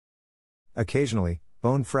fracture. Occasionally,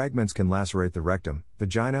 bone fragments can lacerate the rectum,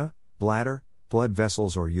 vagina, bladder, blood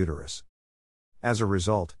vessels, or uterus. As a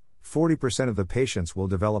result, 40% of the patients will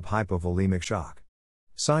develop hypovolemic shock.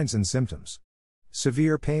 Signs and symptoms: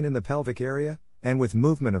 severe pain in the pelvic area, and with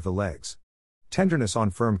movement of the legs. Tenderness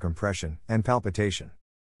on firm compression, and palpitation.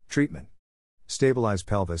 Treatment: stabilize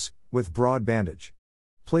pelvis with broad bandage.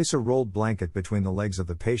 Place a rolled blanket between the legs of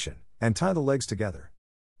the patient, and tie the legs together.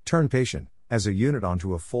 Turn patient, as a unit,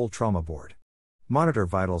 onto a full trauma board. Monitor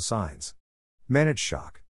vital signs. Manage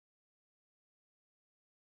shock.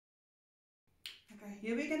 Okay,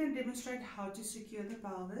 here we're going to demonstrate how to secure the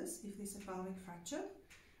pelvis if there's a pelvic fracture.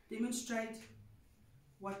 Demonstrate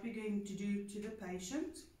what we're going to do to the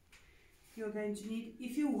patient. You're going to need,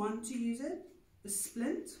 if you want to use it, a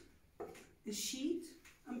splint, a sheet,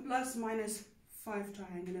 and plus minus 5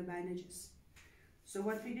 triangular bandages. So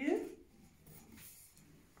what we do,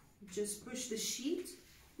 just push the sheet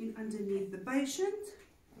in underneath the patient.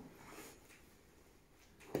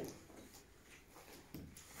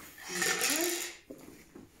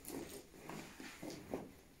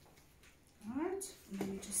 Alright, and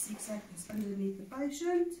then you just zigzag this underneath the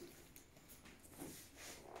patient.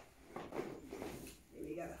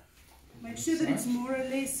 Make sure that it's more or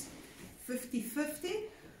less 50-50.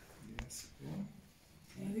 Yes. Cool.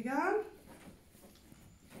 There we go.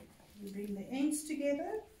 We bring the ends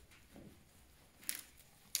together.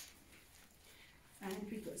 And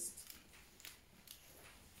we twist.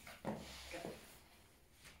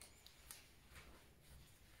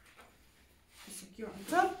 Secure on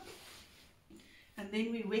top. And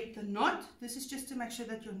then we wet the knot. This is just to make sure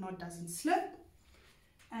that your knot doesn't slip.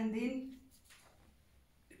 And then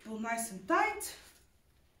we pull nice and tight.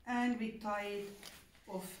 And we tie it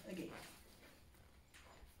off again.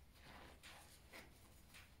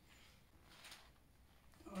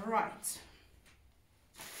 Alright.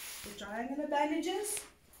 The triangular bandages.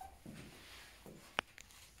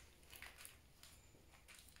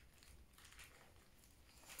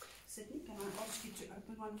 Sydney, can I ask you to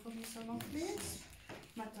open one for me so long, please?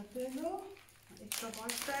 Matapelo, extra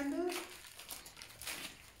bystander.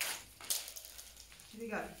 Here we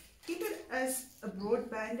go. Keep it as a broad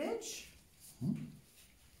bandage.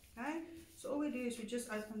 Okay, so all we do is we just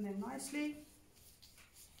open them nicely.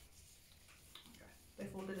 Okay, they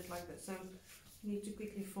folded it like this. So we need to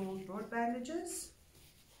quickly fold broad bandages.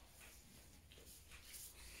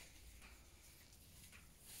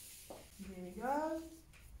 There we go.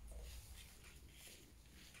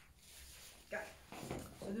 Okay,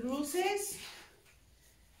 so the rule says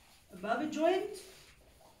above a joint.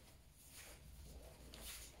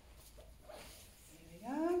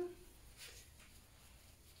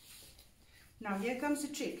 Now here comes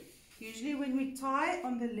the trick. Usually when we tie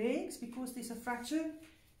on the legs, because there's a fracture,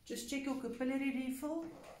 just check your capillary refill,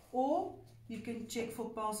 or you can check for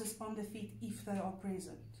pulses on the feet if they are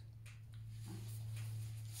present.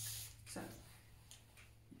 So,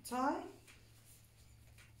 tie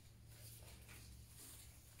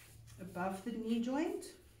above the knee joint.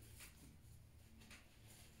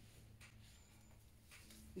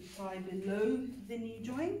 We tie below the knee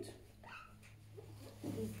joint.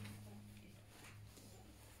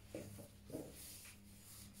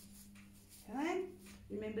 Okay,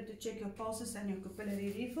 remember to check your pulses and your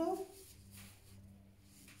capillary refill.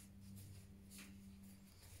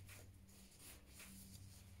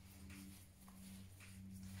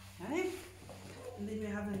 Okay, and then we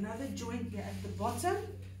have another joint here at the bottom,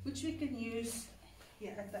 which we can use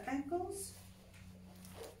here at the ankles.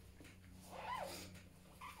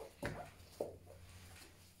 There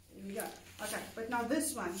we go. Okay, but now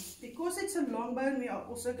this one, because it's a long bone, we are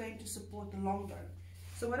also going to support the long bone.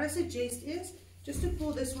 So what I suggest is just to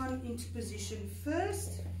pull this one into position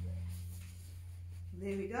first.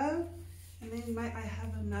 There we go. And then may I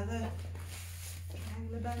have another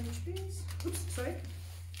triangular bandage, please? Oops, sorry.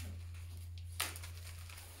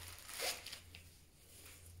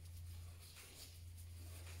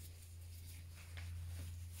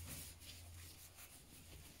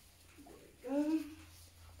 There we go.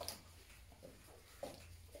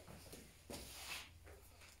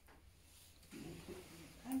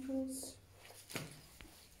 Ankles.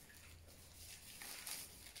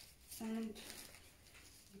 And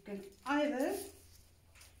you can either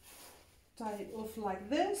tie it off like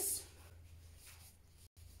this,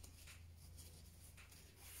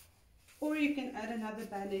 or you can add another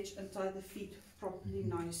bandage and tie the feet properly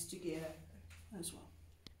nice together as well.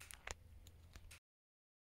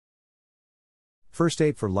 First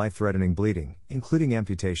aid for life-threatening bleeding, including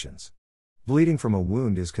amputations. Bleeding from a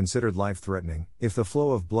wound is considered life-threatening if the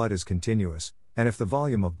flow of blood is continuous, and if the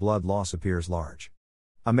volume of blood loss appears large.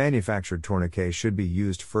 A manufactured tourniquet should be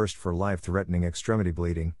used first for life-threatening extremity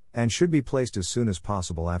bleeding, and should be placed as soon as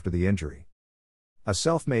possible after the injury. A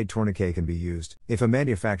self-made tourniquet can be used if a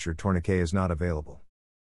manufactured tourniquet is not available.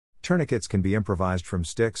 Tourniquets can be improvised from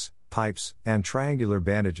sticks, pipes, and triangular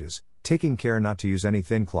bandages, taking care not to use any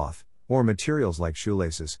thin cloth, or materials like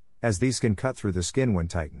shoelaces, as these can cut through the skin when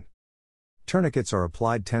tightened. Tourniquets are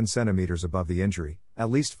applied 10 centimeters above the injury,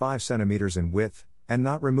 at least 5 centimeters in width, and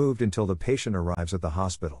not removed until the patient arrives at the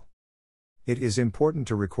hospital. It is important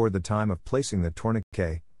to record the time of placing the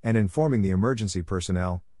tourniquet, and informing the emergency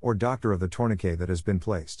personnel, or doctor of the tourniquet that has been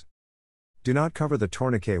placed. Do not cover the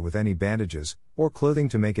tourniquet with any bandages, or clothing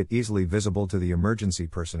to make it easily visible to the emergency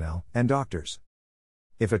personnel, and doctors.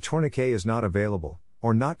 If a tourniquet is not available,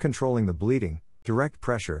 or not controlling the bleeding, direct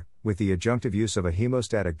pressure, with the adjunctive use of a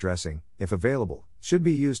hemostatic dressing, if available, should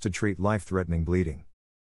be used to treat life-threatening bleeding.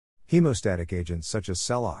 Hemostatic agents such as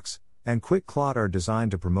Celox and Quick Clot are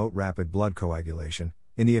designed to promote rapid blood coagulation,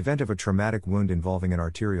 in the event of a traumatic wound involving an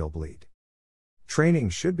arterial bleed. Training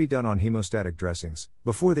should be done on hemostatic dressings,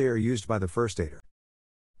 before they are used by the first aider.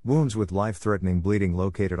 Wounds with life-threatening bleeding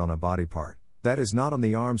located on a body part, that is not on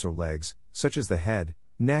the arms or legs, such as the head,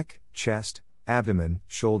 neck, chest, abdomen,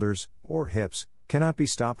 shoulders, or hips, cannot be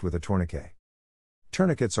stopped with a tourniquet.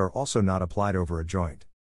 Tourniquets are also not applied over a joint.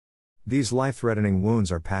 These life-threatening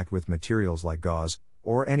wounds are packed with materials like gauze,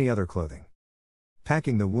 or any other clothing.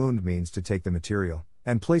 Packing the wound means to take the material,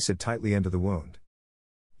 and place it tightly into the wound.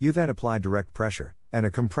 You then apply direct pressure, and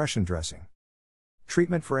a compression dressing.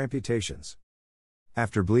 Treatment for amputations.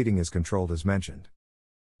 After bleeding is controlled as mentioned.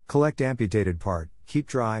 Collect amputated part, keep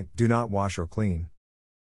dry, do not wash or clean.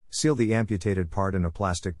 Seal the amputated part in a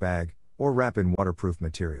plastic bag, or wrap in waterproof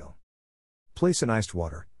material. Place in iced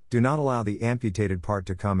water, do not allow the amputated part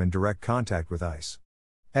to come in direct contact with ice.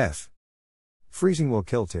 Freezing will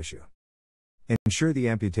kill tissue. Ensure the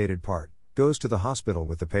amputated part goes to the hospital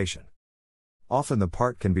with the patient. Often the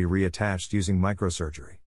part can be reattached using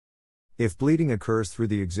microsurgery. If bleeding occurs through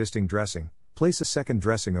the existing dressing, place a second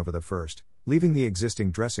dressing over the first, leaving the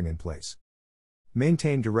existing dressing in place.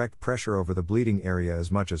 Maintain direct pressure over the bleeding area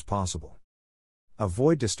as much as possible.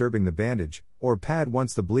 Avoid disturbing the bandage or pad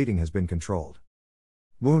once the bleeding has been controlled.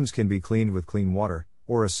 Wounds can be cleaned with clean water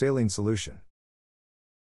or a saline solution.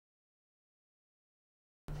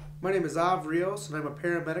 My name is Av Rios, and I'm a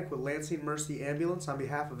paramedic with Lansing Mercy Ambulance on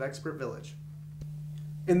behalf of Expert Village.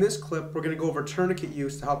 In this clip, we're going to go over tourniquet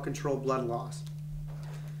use to help control blood loss.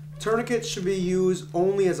 Tourniquets should be used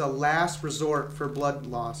only as a last resort for blood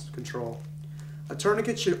loss control. A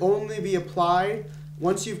tourniquet should only be applied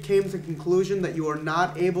once you've came to the conclusion that you are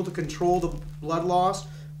not able to control the blood loss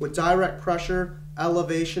with direct pressure,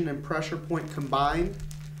 elevation, and pressure point combined.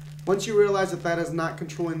 Once you realize that that is not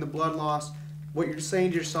controlling the blood loss, what you're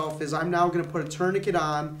saying to yourself is, I'm now going to put a tourniquet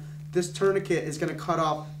on. This tourniquet is going to cut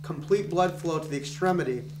off complete blood flow to the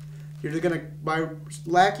extremity. You're going to, by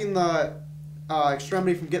lacking the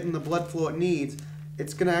extremity from getting the blood flow it needs,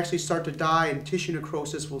 it's going to actually start to die and tissue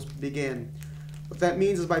necrosis will begin. What that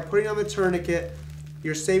means is by putting on the tourniquet,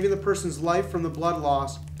 you're saving the person's life from the blood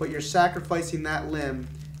loss, but you're sacrificing that limb,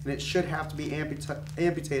 and it should have to be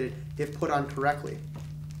amputated if put on correctly.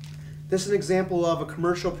 This is an example of a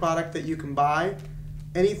commercial product that you can buy.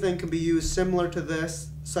 Anything can be used similar to this,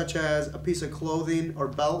 such as a piece of clothing or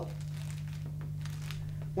belt.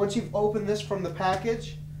 Once you've opened this from the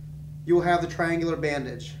package, you will have the triangular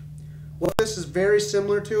bandage. What this is very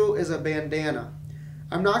similar to is a bandana.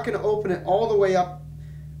 I'm not going to open it all the way up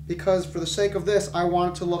because for the sake of this, I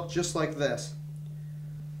want it to look just like this.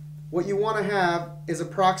 What you want to have is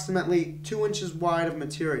approximately 2 inches wide of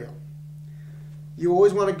material. You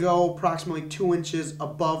always want to go approximately 2 inches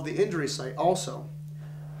above the injury site also.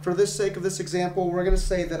 For the sake of this example, we're going to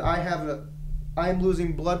say that I am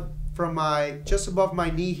losing blood from just above my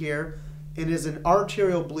knee here. It is an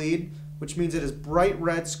arterial bleed, which means it is bright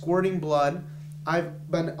red squirting blood. I've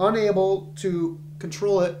been unable to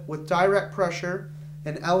control it with direct pressure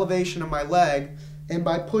and elevation of my leg, and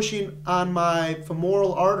by pushing on my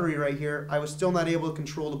femoral artery right here, I was still not able to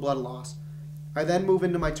control the blood loss. I then move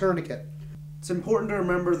into my tourniquet. It's important to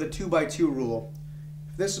remember the 2x2 rule.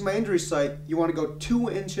 If this is my injury site, you want to go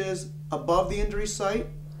 2 inches above the injury site,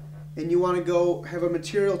 and you want to go have a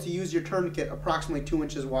material to use your tourniquet approximately 2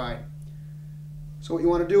 inches wide. So what you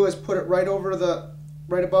want to do is put it right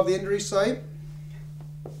above the injury site.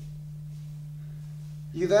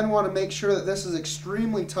 You then want to make sure that this is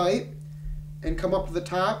extremely tight and come up to the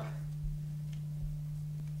top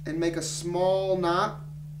and make a small knot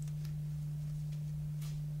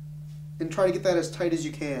and try to get that as tight as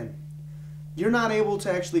you can. You're not able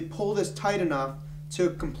to actually pull this tight enough to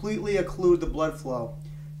completely occlude the blood flow.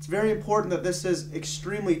 It's very important that this is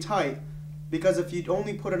extremely tight, because if you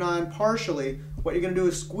only put it on partially, what you're going to do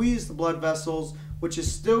is squeeze the blood vessels, which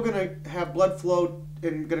is still going to have blood flow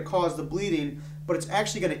and going to cause the bleeding, but it's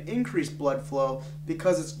actually going to increase blood flow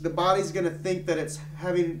because the body's going to think that it's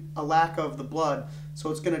having a lack of the blood,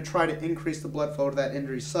 so it's going to try to increase the blood flow to that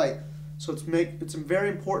injury site. So it's very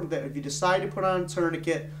important that if you decide to put on a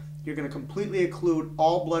tourniquet, you're going to completely occlude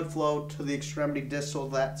all blood flow to the extremity distal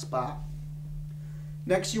of that spot.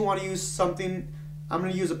 Next, you want to use something. I'm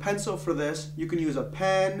going to use a pencil for this. You can use a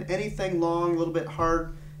pen, anything long, a little bit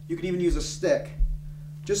hard. You can even use a stick.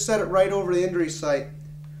 Just set it right over the injury site.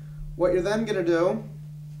 What you're then going to do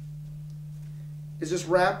is just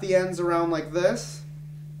wrap the ends around like this.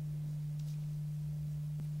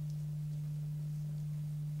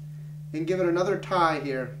 And give it another tie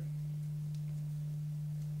here.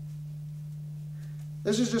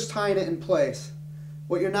 This is just tying it in place.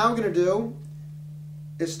 What you're now going to do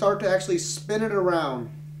is start to actually spin it around.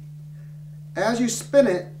 As you spin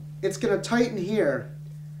it, it's going to tighten here.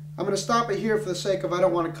 I'm going to stop it here for the sake of I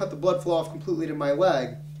don't want to cut the blood flow off completely to my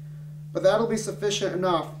leg. But that'll be sufficient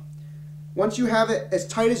enough Once you have it as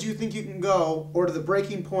tight as you think you can go, or to the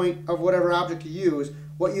breaking point of whatever object you use,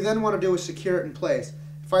 what you then want to do is secure it in place.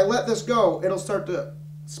 If I let this go, it'll start to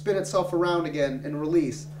spin itself around again and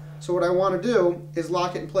release. So what I want to do is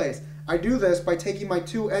lock it in place. I do this by taking my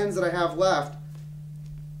two ends that I have left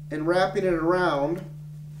and wrapping it around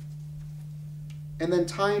and then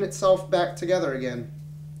tying itself back together again.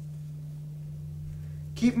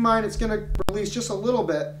 Keep in mind it's going to release just a little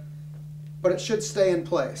bit, but it should stay in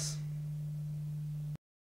place.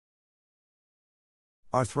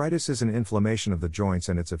 Arthritis is an inflammation of the joints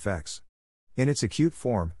and its effects. In its acute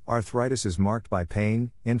form, arthritis is marked by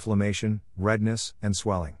pain, inflammation, redness, and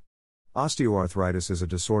swelling. Osteoarthritis is a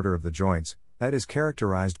disorder of the joints that is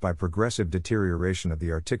characterized by progressive deterioration of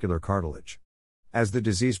the articular cartilage. As the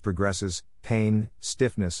disease progresses, pain,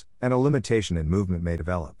 stiffness, and a limitation in movement may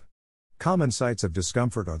develop. Common sites of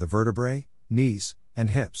discomfort are the vertebrae, knees, and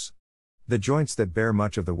hips, the joints that bear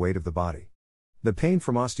much of the weight of the body. The pain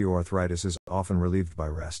from osteoarthritis is often relieved by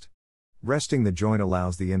rest. Resting the joint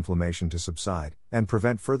allows the inflammation to subside and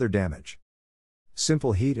prevent further damage.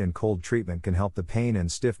 Simple heat and cold treatment can help the pain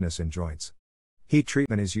and stiffness in joints. Heat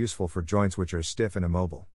treatment is useful for joints which are stiff and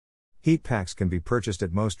immobile. Heat packs can be purchased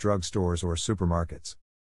at most drugstores or supermarkets.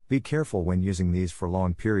 Be careful when using these for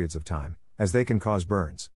long periods of time, as they can cause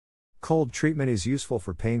burns. Cold treatment is useful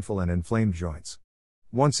for painful and inflamed joints.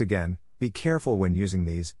 Once again, be careful when using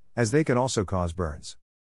these, as they can also cause burns.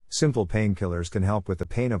 Simple painkillers can help with the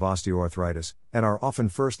pain of osteoarthritis and are often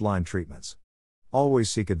first-line treatments. Always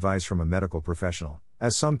seek advice from a medical professional,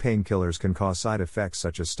 as some painkillers can cause side effects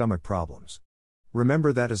such as stomach problems.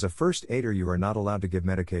 Remember that as a first aider you are not allowed to give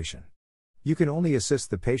medication. You can only assist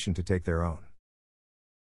the patient to take their own.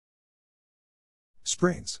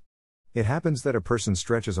 Sprains. It happens that a person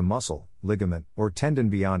stretches a muscle, ligament, or tendon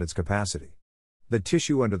beyond its capacity. The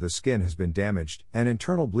tissue under the skin has been damaged, and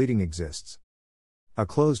internal bleeding exists. A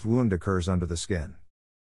closed wound occurs under the skin.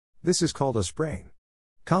 This is called a sprain.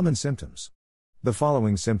 Common symptoms. The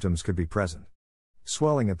following symptoms could be present.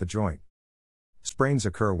 Swelling at the joint. Sprains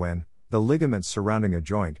occur when the ligaments surrounding a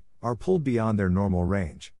joint are pulled beyond their normal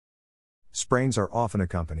range. Sprains are often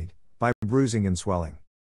accompanied by bruising and swelling.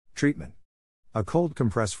 Treatment. A cold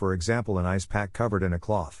compress, for example an ice pack covered in a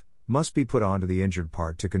cloth, must be put onto the injured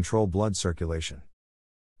part to control blood circulation.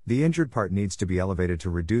 The injured part needs to be elevated to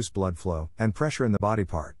reduce blood flow and pressure in the body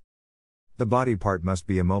part. The body part must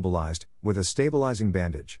be immobilized with a stabilizing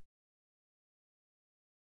bandage.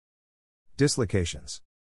 Dislocations.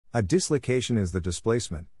 A dislocation is the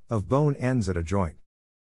displacement of bone ends at a joint.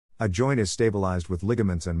 A joint is stabilized with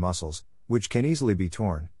ligaments and muscles, which can easily be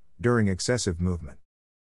torn during excessive movement.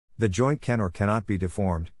 The joint can or cannot be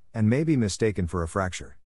deformed, and may be mistaken for a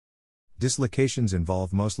fracture. Dislocations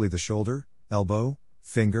involve mostly the shoulder, elbow,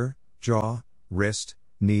 finger, jaw, wrist,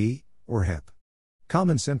 knee, or hip.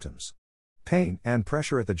 Common symptoms. Pain and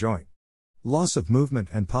pressure at the joint. Loss of movement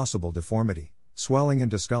and possible deformity, swelling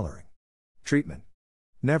and discoloring. Treatment.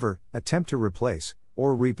 Never attempt to replace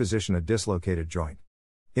or reposition a dislocated joint.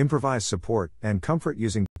 Improvise support and comfort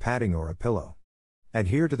using padding or a pillow.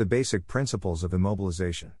 Adhere to the basic principles of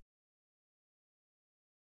immobilization.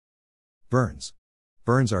 Burns.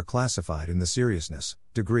 Burns are classified in the seriousness,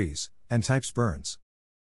 degrees, and types burns.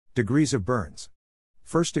 Degrees of burns.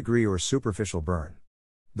 First degree or superficial burn.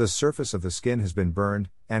 The surface of the skin has been burned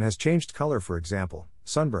and has changed color, for example,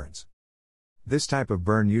 sunburns. This type of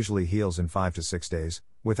burn usually heals in 5 to 6 days,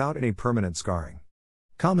 without any permanent scarring.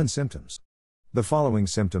 Common symptoms. The following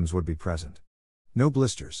symptoms would be present. No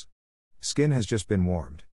blisters. Skin has just been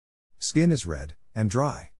warmed. Skin is red and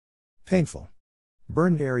dry. Painful.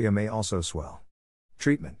 Burned area may also swell.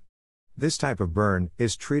 Treatment. This type of burn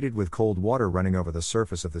is treated with cold water running over the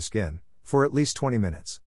surface of the skin for at least 20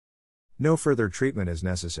 minutes. No further treatment is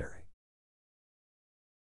necessary.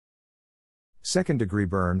 Second degree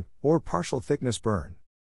burn, or partial thickness burn.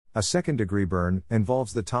 A second degree burn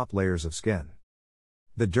involves the top layers of skin.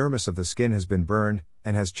 The dermis of the skin has been burned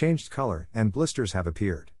and has changed color, and blisters have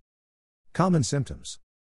appeared. Common symptoms.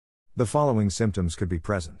 The following symptoms could be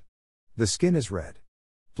present. The skin is red.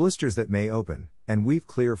 Blisters that may open and weave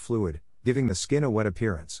clear fluid, giving the skin a wet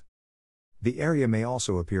appearance. The area may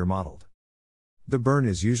also appear mottled. The burn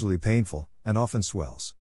is usually painful and often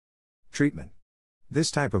swells. Treatment.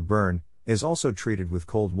 This type of burn is also treated with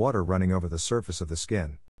cold water running over the surface of the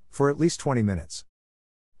skin for at least 20 minutes.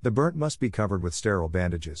 The burn must be covered with sterile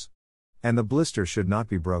bandages, and the blister should not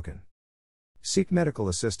be broken. Seek medical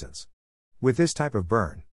assistance with this type of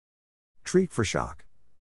burn. Treat for shock.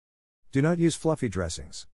 Do not use fluffy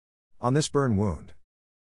dressings on this burn wound.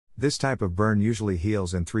 This type of burn usually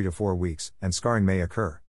heals in 3 to 4 weeks, and scarring may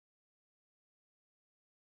occur.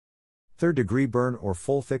 Third-degree burn or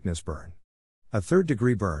full-thickness burn. A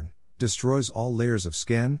third-degree burn destroys all layers of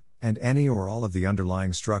skin and any or all of the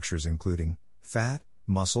underlying structures including fat,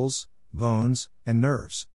 muscles, bones, and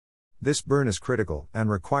nerves. This burn is critical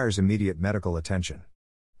and requires immediate medical attention.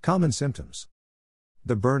 Common symptoms.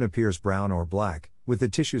 The burn appears brown or black, with the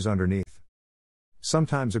tissues underneath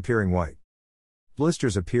sometimes appearing white.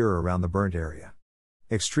 Blisters appear around the burnt area.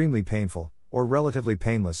 Extremely painful, or relatively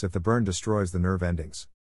painless if the burn destroys the nerve endings.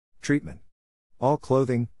 Treatment. All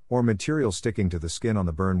clothing, or material sticking to the skin on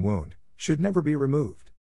the burn wound, should never be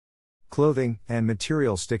removed. Clothing and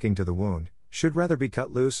material sticking to the wound should rather be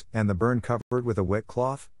cut loose and the burn covered with a wet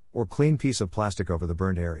cloth, or clean piece of plastic over the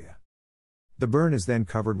burned area. The burn is then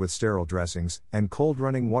covered with sterile dressings and cold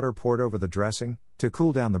running water poured over the dressing to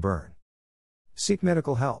cool down the burn. Seek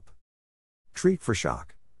medical help. Treat for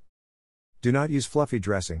shock. Do not use fluffy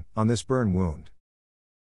dressing on this burn wound.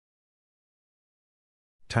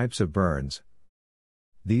 Types of burns.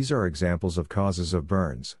 These are examples of causes of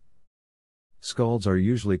burns. Scalds are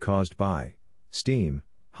usually caused by steam,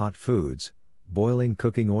 hot foods, boiling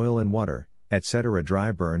cooking oil and water, etc.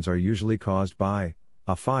 Dry burns are usually caused by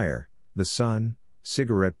a fire, the sun,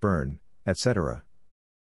 cigarette burn, etc.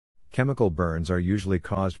 Chemical burns are usually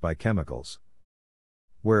caused by chemicals.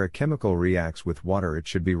 Where a chemical reacts with water, it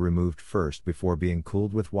should be removed first before being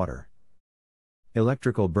cooled with water.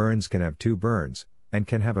 Electrical burns can have two burns, and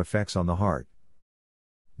can have effects on the heart.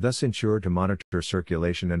 Thus ensure to monitor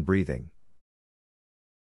circulation and breathing.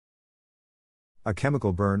 A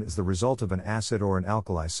chemical burn is the result of an acid or an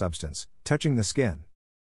alkali substance touching the skin.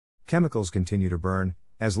 Chemicals continue to burn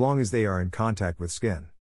as long as they are in contact with skin.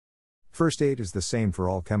 First aid is the same for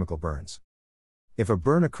all chemical burns. If a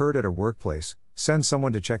burn occurred at a workplace, send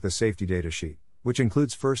someone to check the safety data sheet, which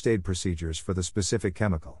includes first aid procedures for the specific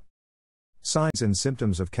chemical. Signs and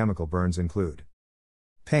symptoms of chemical burns include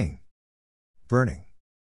pain, burning,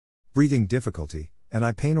 breathing difficulty, and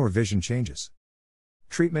eye pain or vision changes.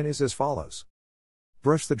 Treatment is as follows.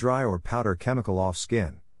 Brush the dry or powder chemical off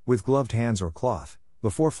skin, with gloved hands or cloth,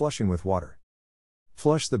 before flushing with water.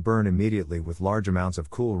 Flush the burn immediately with large amounts of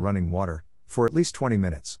cool running water, for at least 20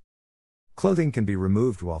 minutes. Clothing can be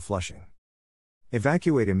removed while flushing.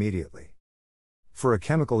 Evacuate immediately. For a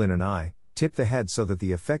chemical in an eye, tip the head so that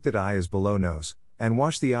the affected eye is below nose, and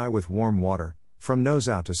wash the eye with warm water, from nose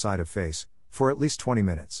out to side of face, for at least 20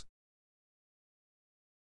 minutes.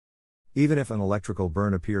 Even if an electrical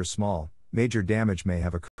burn appears small, major damage may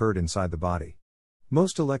have occurred inside the body.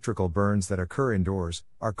 Most electrical burns that occur indoors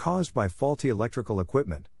are caused by faulty electrical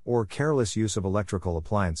equipment or careless use of electrical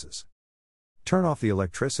appliances. Turn off the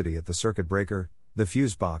electricity at the circuit breaker, the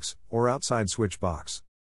fuse box, or outside switch box.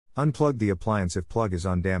 Unplug the appliance if plug is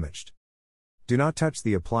undamaged. Do not touch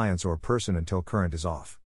the appliance or person until current is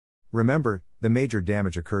off. Remember, the major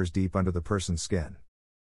damage occurs deep under the person's skin.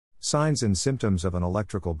 Signs and symptoms of an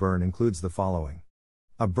electrical burn includes the following.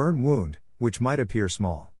 A burn wound, which might appear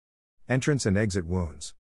small. Entrance and exit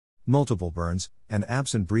wounds. Multiple burns, and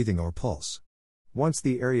absent breathing or pulse. Once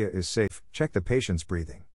the area is safe, check the patient's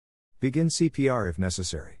breathing. Begin CPR if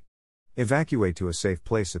necessary. Evacuate to a safe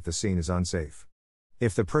place if the scene is unsafe.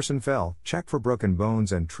 If the person fell, check for broken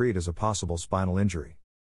bones and treat as a possible spinal injury.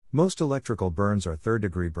 Most electrical burns are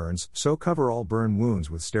third-degree burns, so cover all burn wounds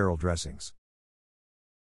with sterile dressings.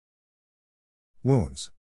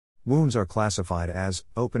 Wounds. Wounds are classified as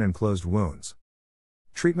open and closed wounds.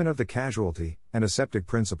 Treatment of the casualty, and aseptic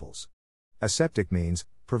principles. Aseptic means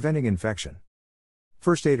preventing infection.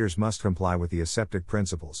 First aiders must comply with the aseptic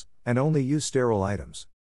principles, and only use sterile items.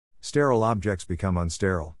 Sterile objects become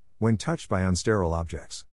unsterile when touched by unsterile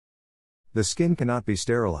objects. The skin cannot be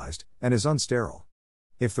sterilized, and is unsterile.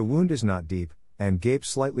 If the wound is not deep, and gapes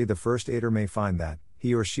slightly, the first aider may find that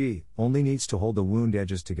he or she only needs to hold the wound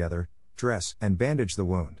edges together, dress, and bandage the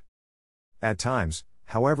wound. At times,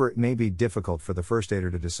 however, it may be difficult for the first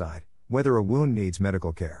aider to decide whether a wound needs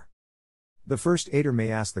medical care. The first aider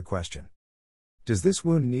may ask the question, does this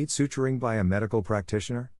wound need suturing by a medical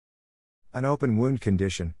practitioner? An open wound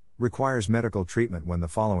condition requires medical treatment when the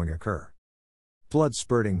following occur. Blood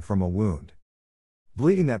spurting from a wound.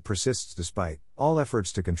 Bleeding that persists despite all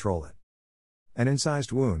efforts to control it. An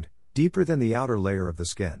incised wound, deeper than the outer layer of the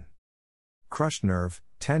skin. Crushed nerve,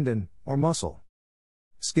 tendon, or muscle.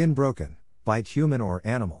 Skin broken, bite human or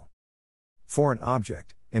animal. Foreign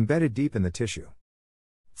object, embedded deep in the tissue.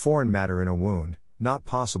 Foreign matter in a wound, not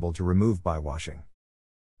possible to remove by washing.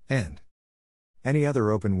 And any other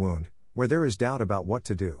open wound, where there is doubt about what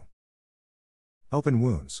to do. Open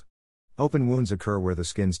wounds. Open wounds occur where the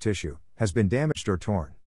skin's tissue has been damaged or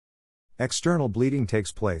torn. External bleeding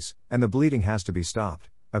takes place, and the bleeding has to be stopped,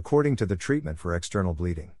 according to the treatment for external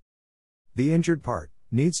bleeding. The injured part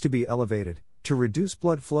needs to be elevated to reduce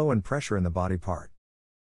blood flow and pressure in the body part.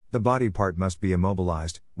 The body part must be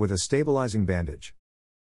immobilized with a stabilizing bandage.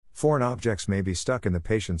 Foreign objects may be stuck in the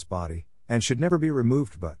patient's body and should never be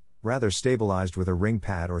removed but rather stabilized with a ring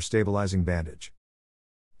pad or stabilizing bandage.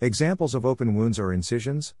 Examples of open wounds are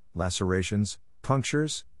incisions, lacerations,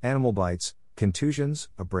 punctures, animal bites, contusions,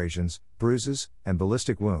 abrasions, bruises, and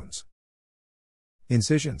ballistic wounds.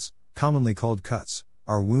 Incisions, commonly called cuts,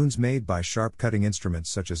 are wounds made by sharp cutting instruments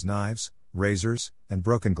such as knives, razors, and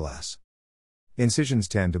broken glass. Incisions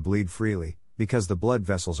tend to bleed freely because the blood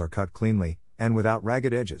vessels are cut cleanly and without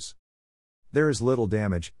ragged edges. There is little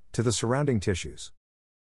damage to the surrounding tissues.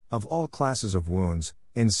 Of all classes of wounds,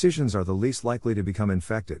 incisions are the least likely to become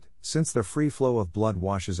infected, since the free flow of blood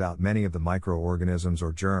washes out many of the microorganisms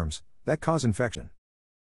or germs that cause infection.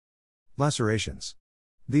 Lacerations.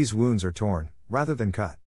 These wounds are torn, rather than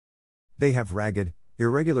cut. They have ragged,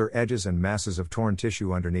 irregular edges and masses of torn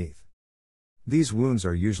tissue underneath. These wounds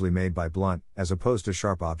are usually made by blunt, as opposed to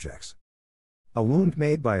sharp objects. A wound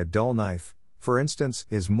made by a dull knife, for instance,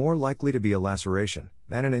 is more likely to be a laceration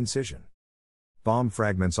than an incision. Bomb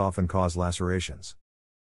fragments often cause lacerations.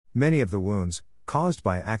 Many of the wounds, caused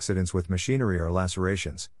by accidents with machinery, are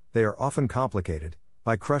lacerations. They are often complicated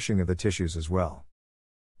by crushing of the tissues as well.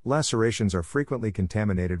 Lacerations are frequently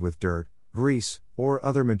contaminated with dirt, grease, or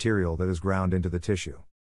other material that is ground into the tissue.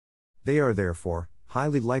 They are therefore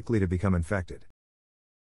highly likely to become infected.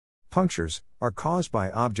 Punctures are caused by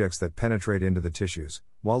objects that penetrate into the tissues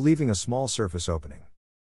while leaving a small surface opening.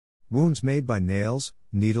 Wounds made by nails,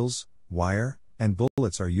 needles, wire, and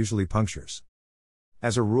bullets are usually punctures.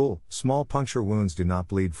 As a rule, small puncture wounds do not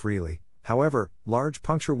bleed freely. However, large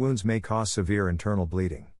puncture wounds may cause severe internal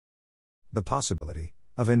bleeding. The possibility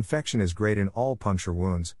of infection is great in all puncture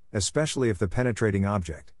wounds, especially if the penetrating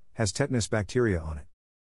object has tetanus bacteria on it.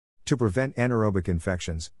 To prevent anaerobic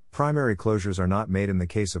infections, primary closures are not made in the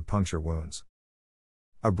case of puncture wounds.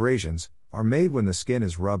 Abrasions are made when the skin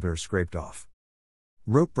is rubbed or scraped off.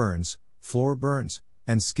 Rope burns, floor burns,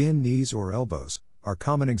 and skin, knees or elbows are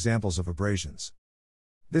common examples of abrasions.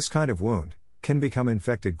 This kind of wound can become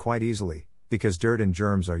infected quite easily because dirt and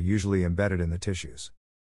germs are usually embedded in the tissues.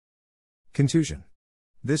 Contusion.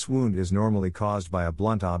 This wound is normally caused by a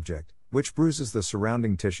blunt object, which bruises the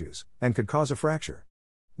surrounding tissues and could cause a fracture.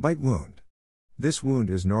 Bite wound. This wound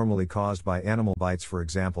is normally caused by animal bites, for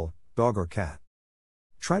example, dog or cat.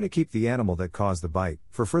 Try to keep the animal that caused the bite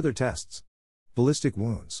for further tests. Ballistic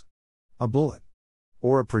wounds. A bullet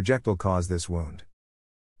or a projectile cause this wound.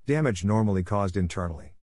 Damage normally caused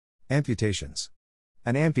internally. Amputations.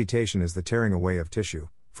 An amputation is the tearing away of tissue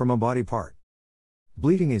from a body part.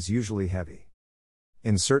 Bleeding is usually heavy.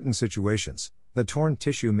 In certain situations, the torn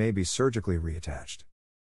tissue may be surgically reattached.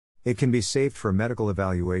 It can be saved for medical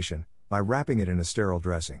evaluation by wrapping it in a sterile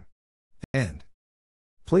dressing and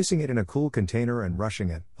placing it in a cool container and rushing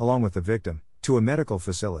it, along with the victim, to a medical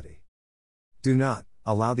facility. Do not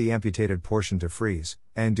allow the amputated portion to freeze,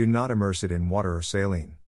 and do not immerse it in water or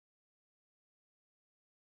saline.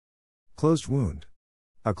 Closed wound.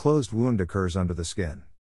 A closed wound occurs under the skin.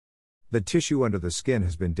 The tissue under the skin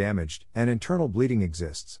has been damaged, and internal bleeding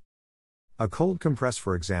exists. A cold compress,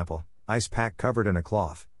 for example, ice pack covered in a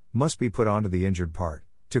cloth, must be put onto the injured part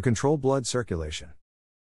to control blood circulation.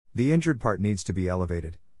 The injured part needs to be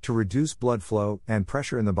elevated to reduce blood flow and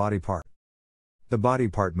pressure in the body part. The body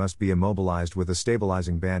part must be immobilized with a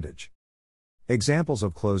stabilizing bandage. Examples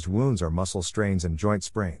of closed wounds are muscle strains and joint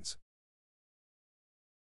sprains.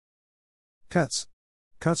 Cuts.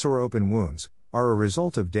 Cuts or open wounds are a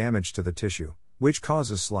result of damage to the tissue, which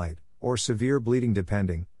causes slight or severe bleeding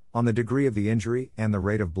depending on the degree of the injury and the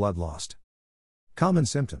rate of blood lost. Common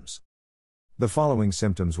symptoms. The following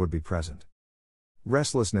symptoms would be present: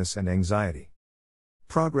 restlessness and anxiety,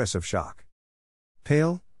 progress of shock,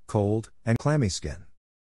 pale, cold, and clammy skin,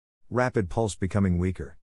 rapid pulse becoming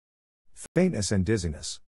weaker, faintness and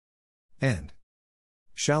dizziness, and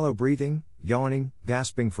shallow breathing, yawning,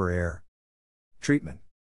 gasping for air. Treatment.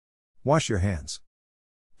 Wash your hands.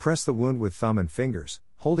 Press the wound with thumb and fingers,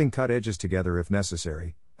 holding cut edges together if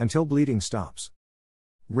necessary, until bleeding stops.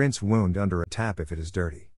 Rinse wound under a tap if it is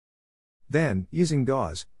dirty. Then, using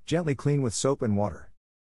gauze, gently clean with soap and water.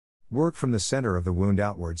 Work from the center of the wound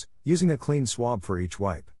outwards, using a clean swab for each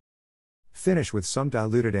wipe. Finish with some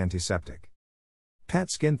diluted antiseptic. Pat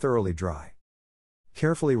skin thoroughly dry.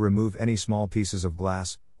 Carefully remove any small pieces of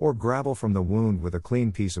glass or gravel from the wound with a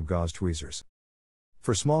clean piece of gauze tweezers.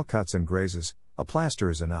 For small cuts and grazes, a plaster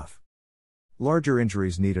is enough. Larger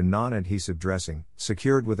injuries need a non-adhesive dressing,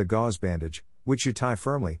 secured with a gauze bandage, which you tie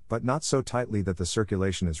firmly but not so tightly that the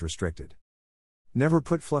circulation is restricted. Never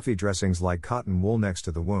put fluffy dressings like cotton wool next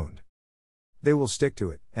to the wound. They will stick to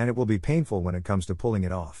it, and it will be painful when it comes to pulling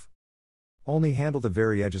it off. Only handle the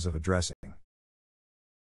very edges of a dressing.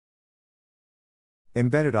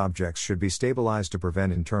 Embedded objects should be stabilized to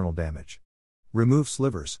prevent internal damage. Remove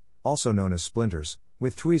slivers, also known as splinters,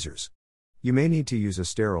 with tweezers. You may need to use a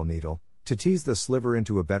sterile needle to tease the sliver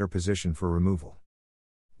into a better position for removal.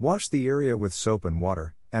 Wash the area with soap and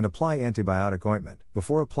water, and apply antibiotic ointment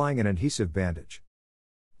before applying an adhesive bandage.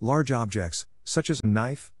 Large objects, such as a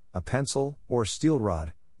knife, a pencil, or steel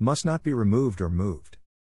rod, must not be removed or moved.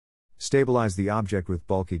 Stabilize the object with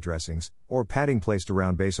bulky dressings, or padding placed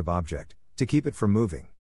around base of object, to keep it from moving.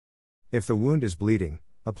 If the wound is bleeding,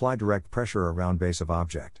 apply direct pressure around base of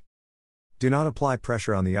object. Do not apply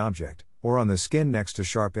pressure on the object, or on the skin next to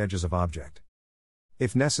sharp edges of object.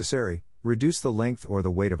 If necessary, reduce the length or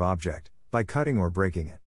the weight of object, by cutting or breaking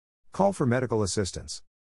it. Call for medical assistance.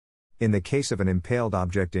 In the case of an impaled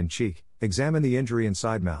object in cheek, examine the injury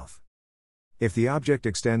inside mouth. If the object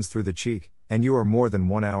extends through the cheek, and you are more than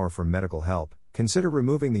 1 hour from medical help, consider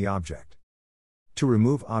removing the object. To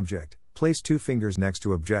remove object, place 2 fingers next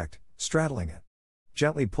to object, straddling it.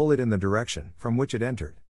 Gently pull it in the direction from which it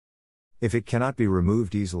entered. If it cannot be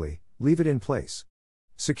removed easily, leave it in place.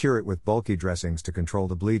 Secure it with bulky dressings to control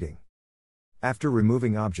the bleeding. After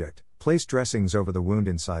removing object, place dressings over the wound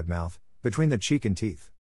inside mouth, between the cheek and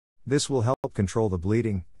teeth. This will help control the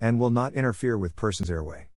bleeding, and will not interfere with person's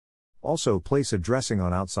airway. Also place a dressing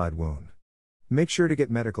on outside wound. Make sure to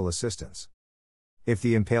get medical assistance. If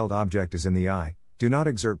the impaled object is in the eye, do not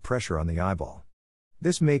exert pressure on the eyeball.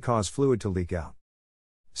 This may cause fluid to leak out.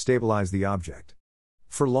 Stabilize the object.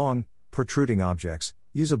 For long, protruding objects,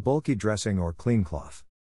 use a bulky dressing or clean cloth.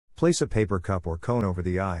 Place a paper cup or cone over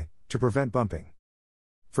the eye, to prevent bumping.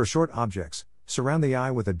 For short objects, surround the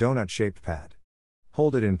eye with a donut-shaped pad.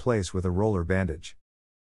 Hold it in place with a roller bandage.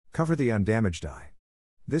 Cover the undamaged eye.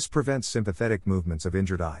 This prevents sympathetic movements of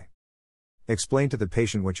injured eye. Explain to the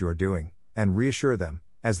patient what you are doing, and reassure them,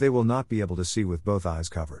 as they will not be able to see with both eyes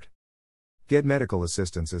covered. Get medical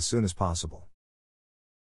assistance as soon as possible.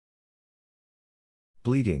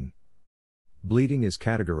 Bleeding. Bleeding is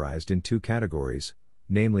categorized in 2 categories,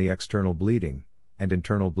 namely external bleeding and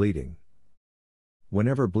internal bleeding.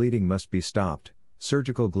 Whenever bleeding must be stopped,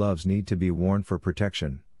 surgical gloves need to be worn for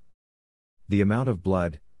protection. The amount of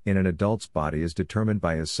blood in an adult's body is determined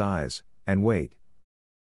by his size and weight.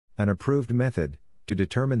 An approved method to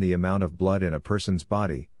determine the amount of blood in a person's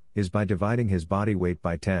body is by dividing his body weight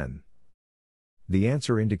by 10. The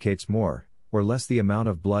answer indicates more or less the amount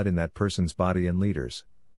of blood in that person's body in liters.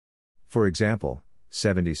 For example,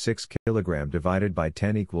 76 kg divided by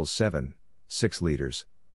 10 equals 6 liters.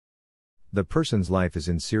 The person's life is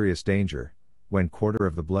in serious danger when quarter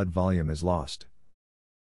of the blood volume is lost.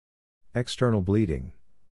 External bleeding.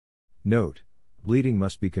 Note: bleeding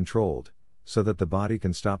must be controlled so that the body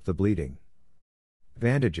can stop the bleeding.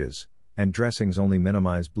 Bandages and dressings only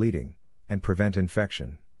minimize bleeding and prevent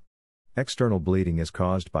infection. External bleeding is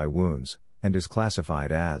caused by wounds and is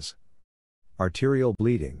classified as arterial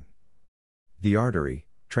bleeding. The artery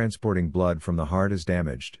transporting blood from the heart is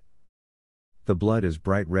damaged. The blood is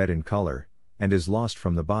bright red in color and is lost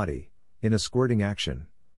from the body in a squirting action.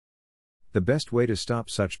 The best way to stop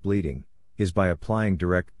such bleeding is by applying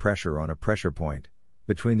direct pressure on a pressure point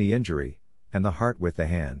between the injury and the heart with the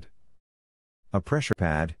hand. A pressure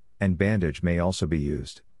pad and bandage may also be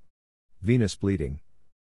used. Venous bleeding.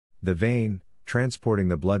 The vein transporting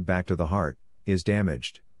the blood back to the heart is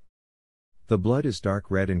damaged. The blood is dark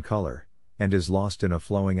red in color and is lost in a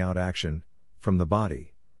flowing out action from the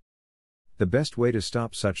body. The best way to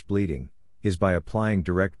stop such bleeding is by applying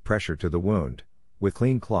direct pressure to the wound with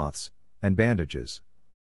clean cloths and bandages.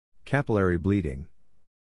 Capillary bleeding.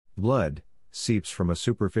 Blood seeps from a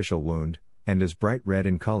superficial wound and is bright red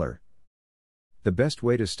in color. The best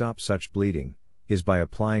way to stop such bleeding is by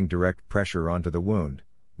applying direct pressure onto the wound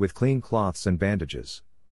with clean cloths and bandages.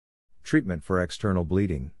 Treatment for external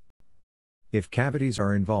bleeding. If cavities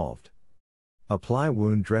are involved, apply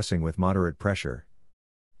wound dressing with moderate pressure.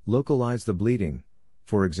 Localize the bleeding,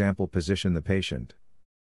 for example, position the patient.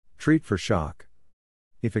 Treat for shock.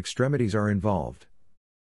 If extremities are involved,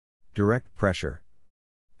 direct pressure.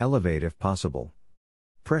 Elevate if possible.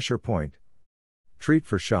 Pressure point. Treat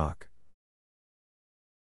for shock.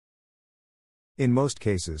 In most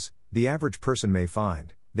cases, the average person may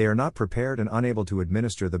find they are not prepared and unable to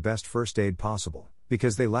administer the best first aid possible,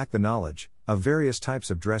 because they lack the knowledge of various types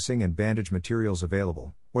of dressing and bandage materials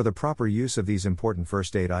available, or the proper use of these important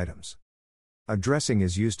first aid items. A dressing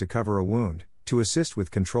is used to cover a wound, to assist with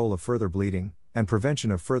control of further bleeding, and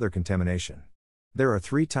prevention of further contamination. There are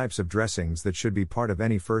three types of dressings that should be part of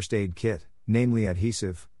any first aid kit, namely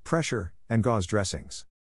adhesive, pressure, and gauze dressings.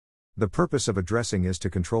 The purpose of a dressing is to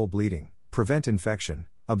control bleeding, prevent infection,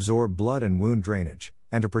 absorb blood and wound drainage,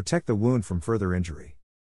 and to protect the wound from further injury.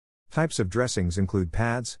 Types of dressings include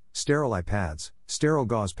pads, sterile eye pads, sterile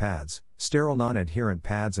gauze pads, sterile non-adherent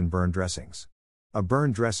pads, and burn dressings. A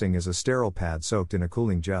burn dressing is a sterile pad soaked in a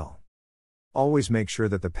cooling gel. Always make sure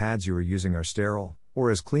that the pads you are using are sterile,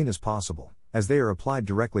 or as clean as possible, as they are applied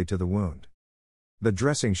directly to the wound. The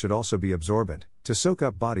dressing should also be absorbent, to soak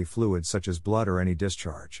up body fluids such as blood or any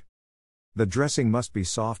discharge. The dressing must be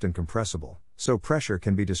soft and compressible, so pressure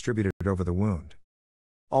can be distributed over the wound.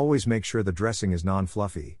 Always make sure the dressing is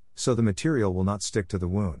non-fluffy, so the material will not stick to the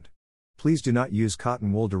wound. Please do not use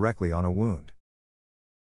cotton wool directly on a wound.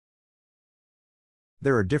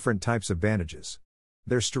 There are different types of bandages.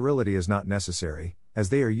 Their sterility is not necessary, as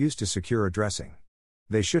they are used to secure a dressing.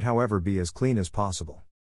 They should, however, be as clean as possible.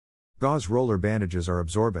 Gauze roller bandages are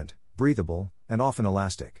absorbent, breathable, and often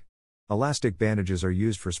elastic. Elastic bandages are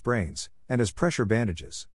used for sprains, and as pressure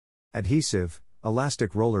bandages. Adhesive,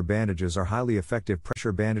 elastic roller bandages are highly effective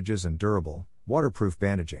pressure bandages and durable, waterproof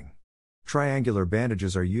bandaging. Triangular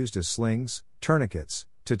bandages are used as slings, tourniquets,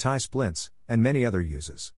 to tie splints, and many other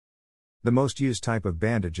uses. The most used type of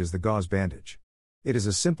bandage is the gauze bandage. It is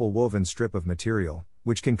a simple woven strip of material,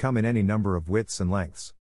 which can come in any number of widths and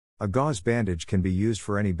lengths. A gauze bandage can be used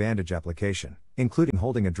for any bandage application, including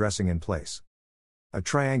holding a dressing in place. A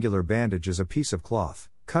triangular bandage is a piece of cloth,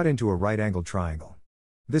 cut into a right-angled triangle.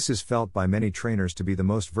 This is felt by many trainers to be the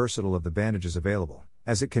most versatile of the bandages available,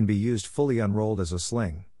 as it can be used fully unrolled as a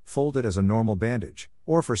sling, folded as a normal bandage,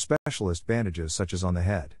 or for specialist bandages such as on the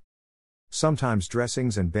head. Sometimes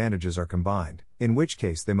dressings and bandages are combined, in which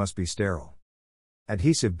case they must be sterile.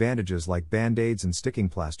 Adhesive bandages like band-aids and sticking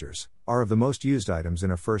plasters are of the most used items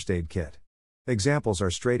in a first aid kit. Examples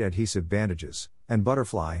are straight adhesive bandages and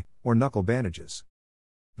butterfly or knuckle bandages.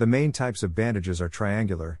 The main types of bandages are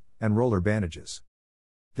triangular and roller bandages.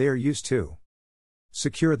 They are used to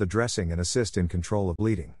secure the dressing and assist in control of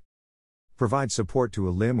bleeding, provide support to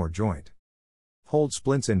a limb or joint, hold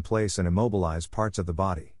splints in place and immobilize parts of the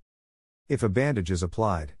body. If a bandage is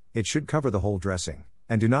applied, it should cover the whole dressing,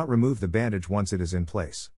 and do not remove the bandage once it is in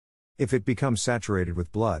place. If it becomes saturated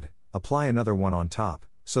with blood, apply another one on top,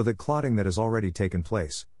 so that clotting that has already taken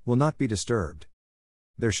place will not be disturbed.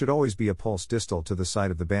 There should always be a pulse distal to the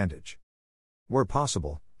side of the bandage. Where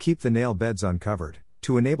possible, keep the nail beds uncovered,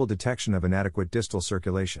 to enable detection of inadequate distal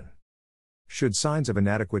circulation. Should signs of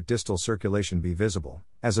inadequate distal circulation be visible,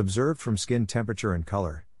 as observed from skin temperature and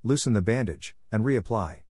color, loosen the bandage, and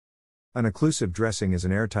reapply. An occlusive dressing is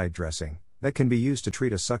an airtight dressing that can be used to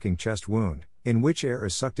treat a sucking chest wound, in which air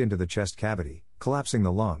is sucked into the chest cavity, collapsing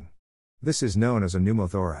the lung. This is known as a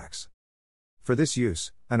pneumothorax. For this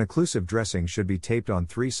use, an occlusive dressing should be taped on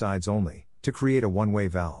 3 sides only, to create a one-way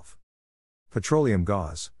valve. Petroleum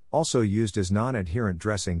gauze, also used as non-adherent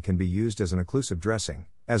dressing, can be used as an occlusive dressing,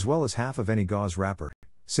 as well as half of any gauze wrapper,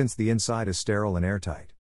 since the inside is sterile and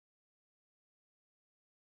airtight.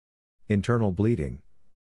 Internal bleeding.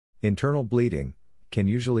 Internal bleeding can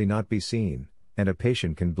usually not be seen, and a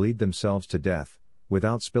patient can bleed themselves to death,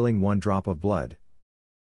 without spilling one drop of blood.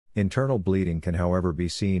 Internal bleeding can, however, be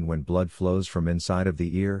seen when blood flows from inside of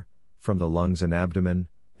the ear, from the lungs and abdomen,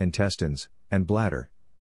 intestines, and bladder.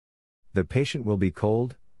 The patient will be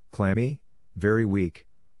cold, clammy, very weak,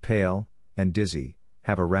 pale, and dizzy,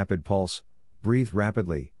 have a rapid pulse, breathe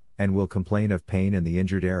rapidly, and will complain of pain in the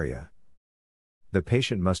injured area. The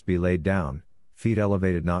patient must be laid down, feet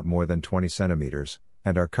elevated not more than 20 centimeters,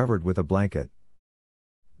 and are covered with a blanket.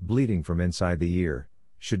 Bleeding from inside the ear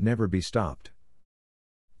should never be stopped.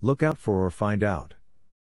 Look out for or find out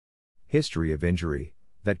history of injury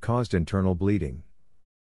that caused internal bleeding.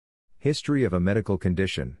 History of a medical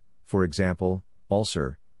condition, for example,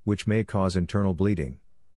 ulcer, which may cause internal bleeding.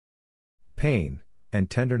 Pain and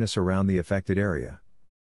tenderness around the affected area.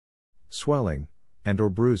 Swelling and/or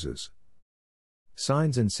bruises.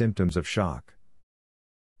 Signs and symptoms of shock.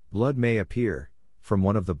 Blood may appear from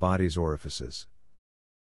one of the body's orifices.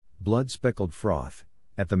 Blood-speckled froth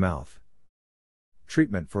at the mouth.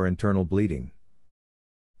 Treatment for internal bleeding.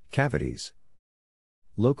 Cavities.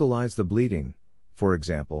 Localize the bleeding, for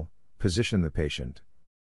example, position the patient.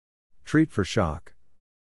 Treat for shock.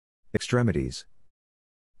 Extremities.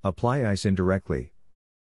 Apply ice indirectly.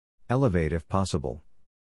 Elevate if possible.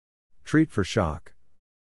 Treat for shock.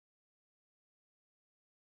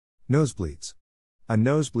 Nosebleeds. A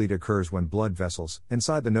nosebleed occurs when blood vessels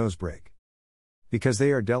inside the nose break. Because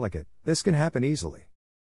they are delicate, this can happen easily.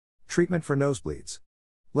 Treatment for nosebleeds.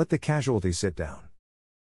 Let the casualty sit down.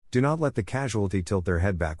 Do not let the casualty tilt their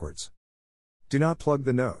head backwards. Do not plug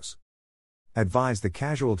the nose. Advise the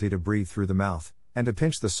casualty to breathe through the mouth, and to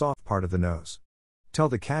pinch the soft part of the nose. Tell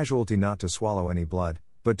the casualty not to swallow any blood,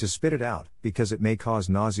 but to spit it out, because it may cause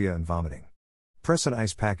nausea and vomiting. Press an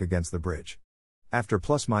ice pack against the bridge. After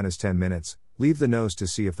 ±10 minutes, leave the nose to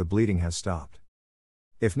see if the bleeding has stopped.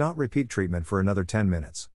 If not, repeat treatment for another 10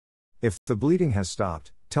 minutes. If the bleeding has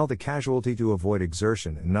stopped, tell the casualty to avoid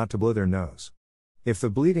exertion and not to blow their nose. If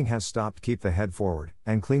the bleeding has stopped, keep the head forward,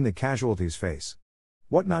 and clean the casualty's face.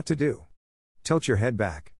 What not to do? Tilt your head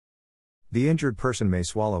back. The injured person may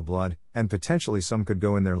swallow blood, and potentially some could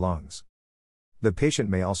go in their lungs. The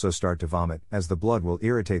patient may also start to vomit, as the blood will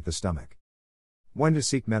irritate the stomach. When to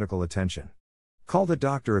seek medical attention? Call the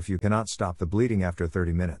doctor if you cannot stop the bleeding after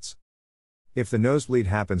 30 minutes. If the nosebleed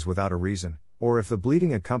happens without a reason, or if the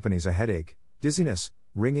bleeding accompanies a headache, dizziness,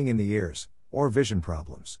 ringing in the ears, or vision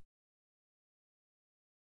problems.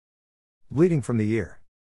 Bleeding from the ear.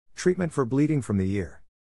 Treatment for bleeding from the ear.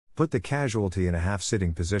 Put the casualty in a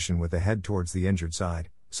half-sitting position with the head towards the injured side,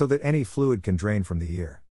 so that any fluid can drain from the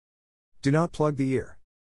ear. Do not plug the ear.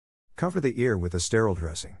 Cover the ear with a sterile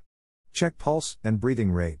dressing. Check pulse and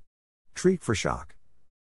breathing rate. Treat for shock.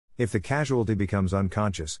 If the casualty becomes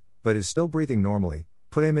unconscious, but is still breathing normally,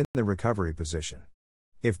 put him in the recovery position.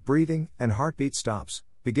 If breathing and heartbeat stops,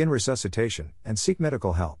 begin resuscitation and seek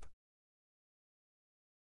medical help.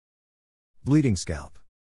 Bleeding scalp.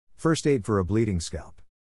 First aid for a bleeding scalp.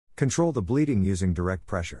 Control the bleeding using direct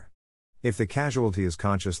pressure. If the casualty is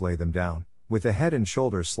conscious, lay them down, with the head and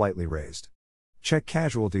shoulders slightly raised. Check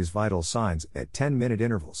casualty's vital signs at 10-minute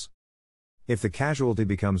intervals. If the casualty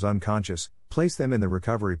becomes unconscious, place them in the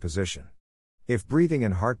recovery position. If breathing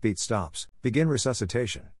and heartbeat stops, begin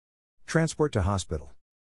resuscitation. Transport to hospital.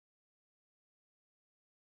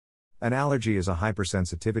 An allergy is a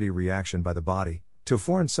hypersensitivity reaction by the body to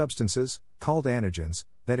foreign substances, called antigens,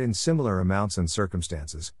 that in similar amounts and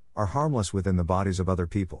circumstances, are harmless within the bodies of other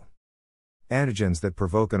people. Antigens that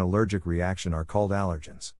provoke an allergic reaction are called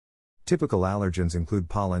allergens. Typical allergens include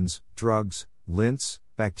pollens, drugs, lintz,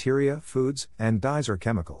 bacteria, foods, and dyes or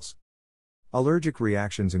chemicals. Allergic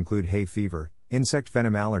reactions include hay fever, insect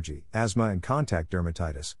venom allergy, asthma, and contact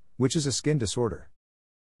dermatitis, which is a skin disorder.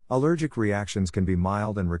 Allergic reactions can be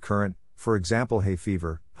mild and recurrent, for example hay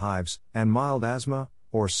fever, hives, and mild asthma,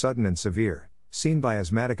 or sudden and severe, seen by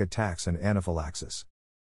asthmatic attacks and anaphylaxis.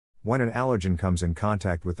 When an allergen comes in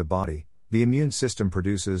contact with the body, the immune system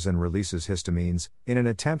produces and releases histamines, in an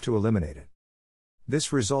attempt to eliminate it.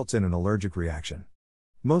 This results in an allergic reaction.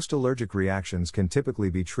 Most allergic reactions can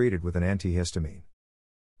typically be treated with an antihistamine.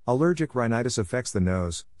 Allergic rhinitis affects the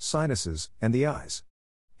nose, sinuses, and the eyes.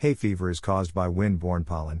 Hay fever is caused by wind-borne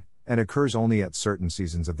pollen, and occurs only at certain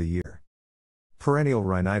seasons of the year. Perennial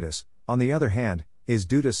rhinitis, on the other hand, is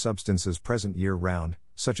due to substances present year-round,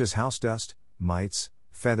 such as house dust, mites,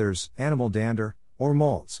 feathers, animal dander, or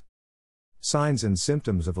molds. Signs and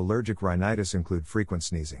symptoms of allergic rhinitis include frequent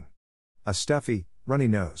sneezing, a stuffy, runny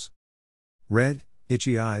nose, red,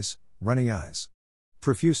 itchy eyes, runny eyes,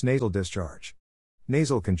 profuse nasal discharge,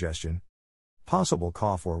 nasal congestion, possible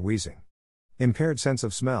cough or wheezing, impaired sense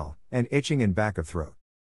of smell, and itching in back of throat.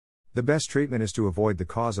 The best treatment is to avoid the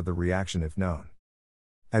cause of the reaction if known.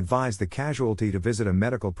 Advise the casualty to visit a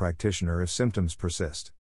medical practitioner if symptoms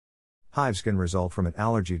persist. Hives can result from an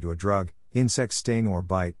allergy to a drug, insect sting or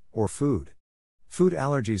bite, or food. Food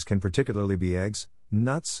allergies can particularly be eggs,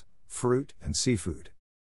 nuts, fruit, and seafood.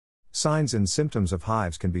 Signs and symptoms of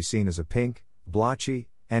hives can be seen as a pink, blotchy,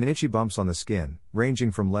 and itchy bumps on the skin,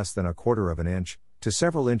 ranging from less than 1/4 of an inch to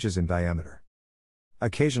several inches in diameter.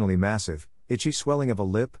 Occasionally massive, itchy swelling of a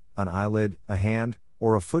lip, an eyelid, a hand,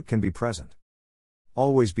 or a foot can be present.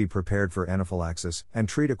 Always be prepared for anaphylaxis and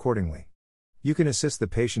treat accordingly. You can assist the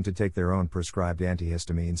patient to take their own prescribed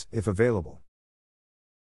antihistamines, if available.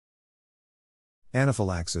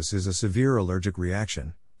 Anaphylaxis is a severe allergic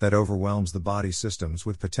reaction that overwhelms the body systems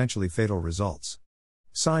with potentially fatal results.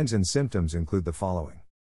 Signs and symptoms include the following: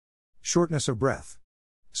 shortness of breath,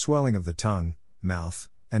 swelling of the tongue, mouth,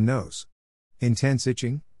 and nose, intense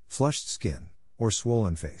itching, flushed skin, or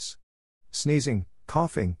swollen face, sneezing,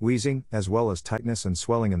 coughing, wheezing, as well as tightness and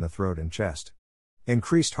swelling in the throat and chest,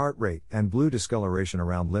 increased heart rate and blue discoloration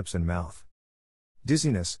around lips and mouth,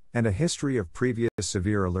 dizziness, and a history of previous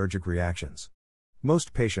severe allergic reactions.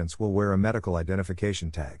 Most patients will wear a medical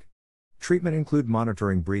identification tag. Treatment include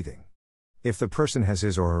monitoring breathing. If the person has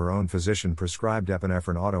his or her own physician prescribed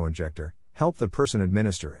epinephrine autoinjector, help the person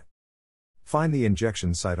administer it. Find the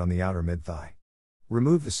injection site on the outer mid-thigh.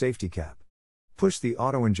 Remove the safety cap. Push the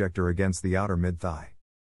autoinjector against the outer mid-thigh.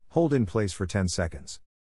 Hold in place for 10 seconds.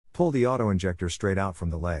 Pull the auto-injector straight out from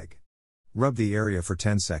the leg. Rub the area for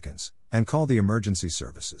 10 seconds, and call the emergency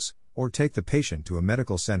services, or take the patient to a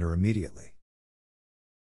medical center immediately.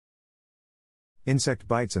 Insect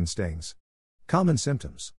bites and stings. Common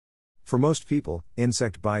symptoms. For most people,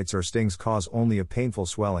 insect bites or stings cause only a painful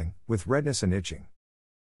swelling, with redness and itching.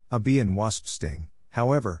 A bee and wasp sting,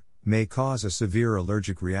 however, may cause a severe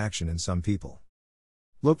allergic reaction in some people.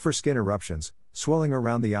 Look for skin eruptions, swelling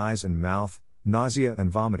around the eyes and mouth, nausea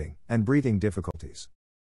and vomiting, and breathing difficulties.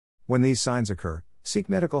 When these signs occur, seek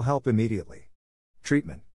medical help immediately.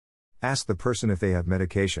 Treatment. Ask the person if they have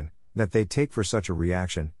medication that they take for such a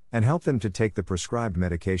reaction, and help them to take the prescribed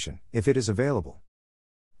medication, if it is available.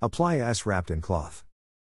 Apply ice wrapped in cloth.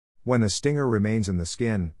 When the stinger remains in the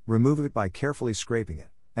skin, remove it by carefully scraping it,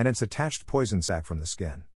 and its attached poison sac from the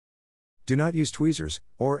skin. Do not use tweezers,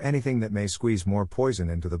 or anything that may squeeze more poison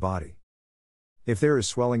into the body. If there is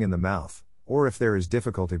swelling in the mouth, or if there is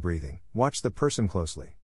difficulty breathing, watch the person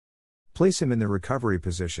closely. Place him in the recovery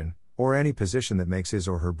position, or any position that makes his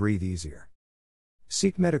or her breathe easier.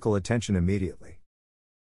 Seek medical attention immediately.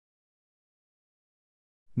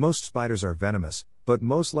 Most spiders are venomous, but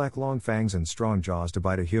most lack long fangs and strong jaws to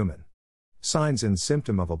bite a human. Signs and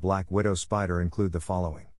symptoms of a black widow spider include the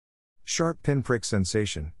following: sharp pinprick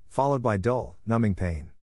sensation, followed by dull, numbing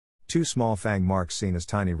pain. 2 small fang marks seen as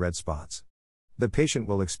tiny red spots. The patient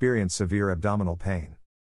will experience severe abdominal pain.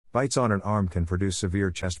 Bites on an arm can produce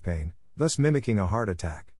severe chest pain, thus mimicking a heart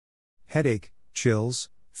attack. Headache, chills,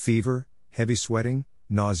 fever, heavy sweating,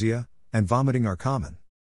 nausea, and vomiting are common.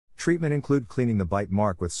 Treatment include cleaning the bite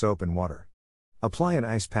mark with soap and water. Apply an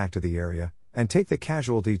ice pack to the area, and take the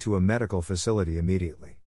casualty to a medical facility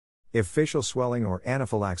immediately. If facial swelling or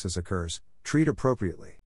anaphylaxis occurs, treat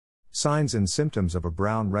appropriately. Signs and symptoms of a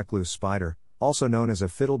brown recluse spider, also known as a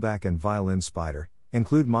fiddleback and violin spider,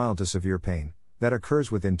 include mild to severe pain that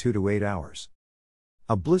occurs within 2 to 8 hours.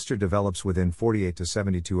 A blister develops within 48 to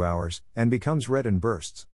 72 hours and becomes red and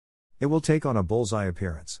bursts. It will take on a bullseye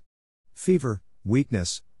appearance. Fever,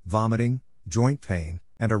 weakness, vomiting, joint pain,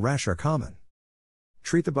 and a rash are common.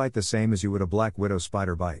 Treat the bite the same as you would a black widow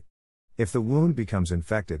spider bite. If the wound becomes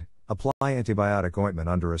infected, apply antibiotic ointment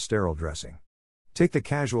under a sterile dressing. Take the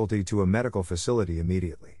casualty to a medical facility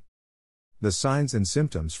immediately. The signs and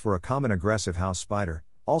symptoms for a common aggressive house spider,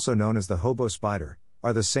 also known as the hobo spider,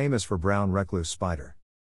 are the same as for brown recluse spider.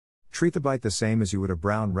 Treat the bite the same as you would a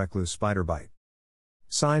brown recluse spider bite.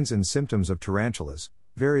 Signs and symptoms of tarantulas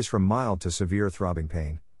varies from mild to severe throbbing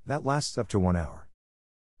pain that lasts up to 1 hour.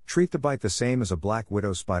 Treat the bite the same as a black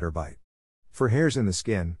widow spider bite. For hairs in the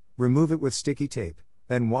skin, remove it with sticky tape,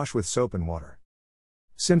 then wash with soap and water.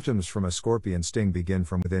 Symptoms from a scorpion sting begin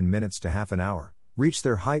from within minutes to half an hour, reach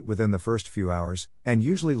their height within the first few hours, and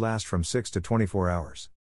usually last from 6 to 24 hours.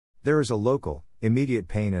 There is a local, immediate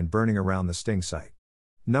pain and burning around the sting site.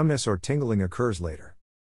 Numbness or tingling occurs later.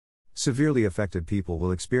 Severely affected people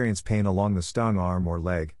will experience pain along the stung arm or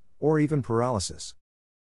leg, or even paralysis.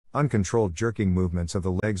 Uncontrolled jerking movements of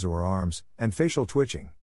the legs or arms, and facial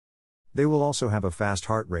twitching. They will also have a fast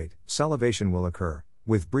heart rate, salivation will occur,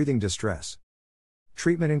 with breathing distress.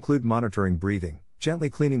 Treatment include monitoring breathing, gently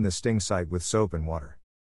cleaning the sting site with soap and water.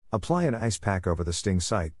 Apply an ice pack over the sting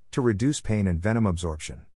site, to reduce pain and venom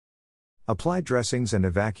absorption. Apply dressings and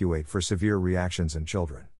evacuate for severe reactions in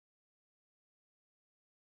children.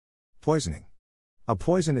 Poisoning. A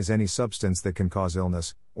poison is any substance that can cause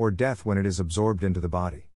illness, or death when it is absorbed into the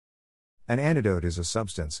body. An antidote is a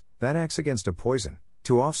substance that acts against a poison,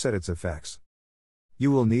 to offset its effects. You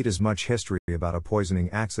will need as much history about a poisoning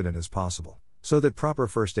accident as possible, so that proper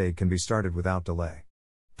first aid can be started without delay.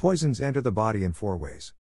 Poisons enter the body in 4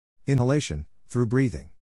 ways. Inhalation, through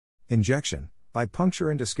breathing. Injection, by puncture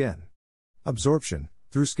into skin. Absorption,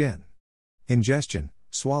 through skin. Ingestion,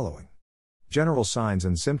 swallowing. General signs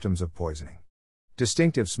and symptoms of poisoning.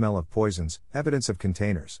 Distinctive smell of poisons, evidence of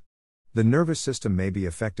containers. The nervous system may be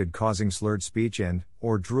affected, causing slurred speech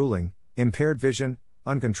or drooling, impaired vision,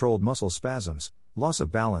 uncontrolled muscle spasms, loss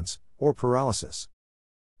of balance, or paralysis.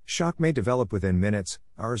 Shock may develop within minutes,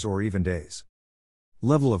 hours, or even days.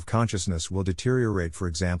 Level of consciousness will deteriorate, for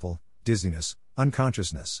example, dizziness,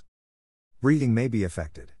 unconsciousness. Breathing may be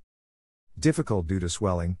affected. Difficult due to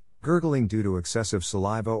swelling, gurgling due to excessive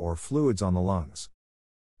saliva or fluids on the lungs.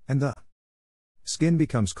 And the skin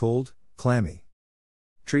becomes cold, clammy.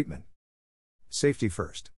 Treatment. Safety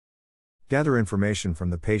first. Gather information from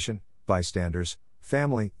the patient, bystanders,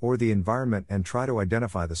 family, or the environment and try to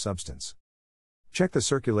identify the substance. Check the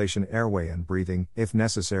circulation, airway and breathing, if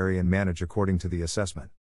necessary, and manage according to the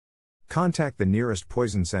assessment. Contact the nearest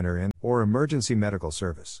poison center or emergency medical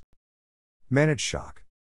service. Manage shock.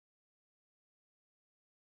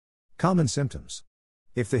 Common symptoms.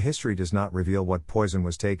 If the history does not reveal what poison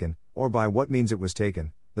was taken, or by what means it was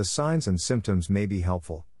taken, the signs and symptoms may be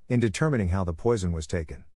helpful in determining how the poison was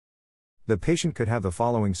taken. The patient could have the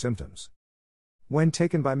following symptoms. When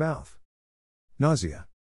taken by mouth: nausea,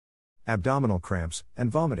 abdominal cramps,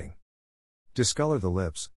 and vomiting. Discolor the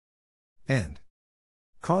lips. And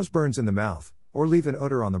cause burns in the mouth, or leave an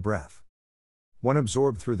odor on the breath. When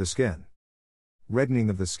absorbed through the skin. Reddening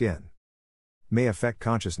of the skin. May affect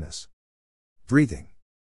consciousness, breathing,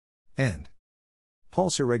 and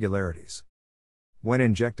pulse irregularities. When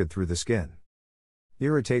injected through the skin.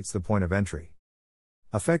 Irritates the point of entry.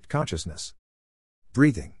 Affect consciousness,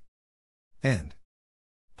 breathing, and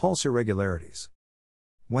pulse irregularities.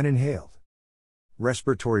 When inhaled.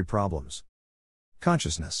 Respiratory problems.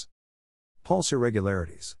 Consciousness. Pulse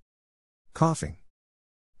irregularities. Coughing.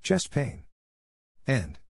 Chest pain.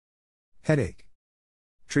 And headache.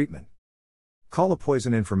 Treatment. Call a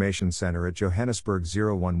Poison Information Center at Johannesburg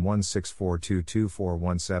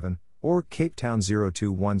 0116422417, or Cape Town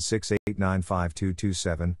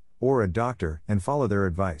 0216895227, or a doctor, and follow their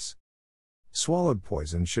advice. Swallowed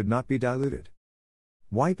poison should not be diluted.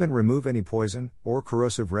 Wipe and remove any poison or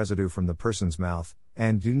corrosive residue from the person's mouth,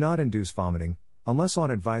 and do not induce vomiting, unless on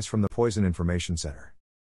advice from the Poison Information Center.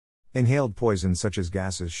 Inhaled poison such as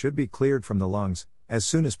gases should be cleared from the lungs as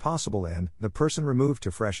soon as possible and the person removed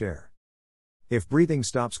to fresh air. If breathing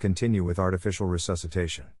stops, continue with artificial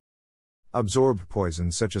resuscitation. Absorbed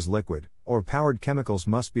poisons such as liquid or powdered chemicals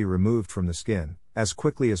must be removed from the skin as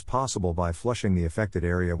quickly as possible by flushing the affected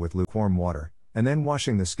area with lukewarm water, and then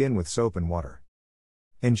washing the skin with soap and water.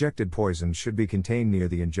 Injected poison should be contained near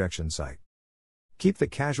the injection site. Keep the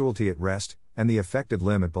casualty at rest and the affected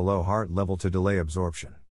limb at below heart level to delay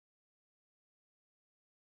absorption.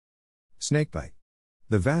 Snakebite.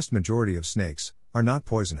 The vast majority of snakes are not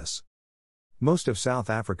poisonous. Most of South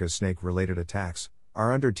Africa's snake-related attacks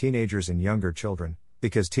are under teenagers and younger children,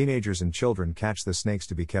 because teenagers and children catch the snakes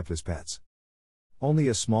to be kept as pets. Only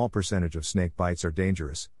a small percentage of snake bites are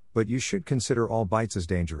dangerous, but you should consider all bites as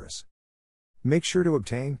dangerous. Make sure to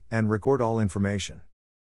obtain and record all information.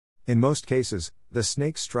 In most cases, the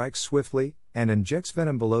snake strikes swiftly and injects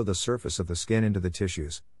venom below the surface of the skin into the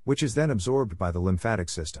tissues, which is then absorbed by the lymphatic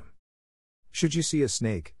system. Should you see a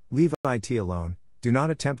snake, leave it alone. Do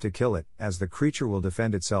not attempt to kill it, as the creature will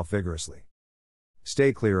defend itself vigorously.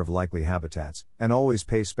 Stay clear of likely habitats, and always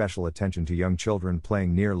pay special attention to young children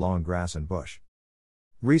playing near long grass and bush.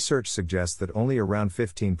 Research suggests that only around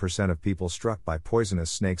 15% of people struck by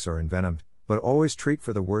poisonous snakes are envenomed, but always treat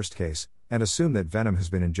for the worst case, and assume that venom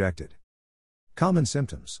has been injected. Common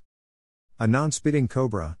symptoms. A non-spitting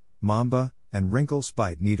cobra, mamba, and wrinkle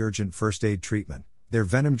spite need urgent first aid treatment. Their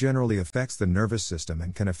venom generally affects the nervous system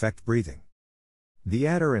and can affect breathing. The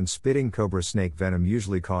adder and spitting cobra snake venom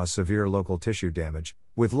usually cause severe local tissue damage,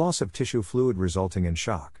 with loss of tissue fluid resulting in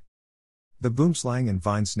shock. The boomslang and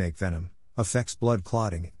vine snake venom affects blood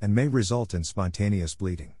clotting and may result in spontaneous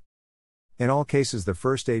bleeding. In all cases, the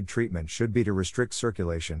first aid treatment should be to restrict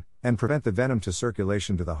circulation and prevent the venom to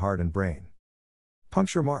circulation to the heart and brain.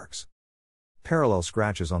 Puncture marks. Parallel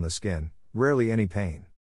scratches on the skin, rarely any pain.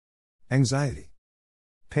 Anxiety.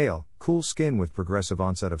 Pale, cool skin with progressive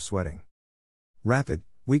onset of sweating. Rapid,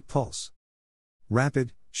 weak pulse.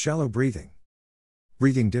 Rapid, shallow breathing.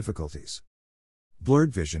 Breathing difficulties.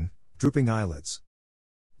 Blurred vision, drooping eyelids.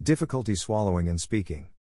 Difficulty swallowing and speaking.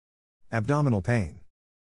 Abdominal pain.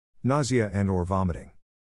 Nausea and/or vomiting.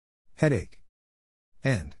 Headache.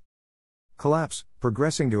 And collapse,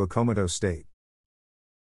 progressing to a comatose state.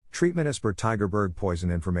 Treatment as per Tygerberg Poison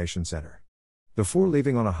Information Center. Before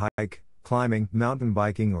leaving on a hike, climbing, mountain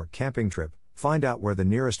biking, or camping trip, find out where the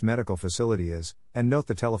nearest medical facility is, and note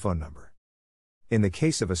the telephone number. In the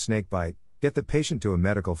case of a snake bite, get the patient to a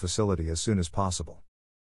medical facility as soon as possible.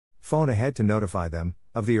 Phone ahead to notify them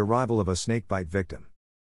of the arrival of a snake bite victim.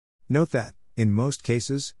 Note that, in most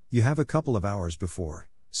cases, you have a couple of hours before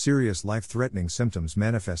serious life-threatening symptoms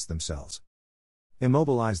manifest themselves.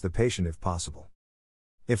 Immobilize the patient if possible.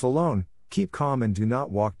 If alone, keep calm and do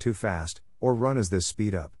not walk too fast, or run as this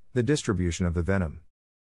speed up the distribution of the venom.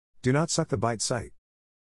 Do not suck the bite site.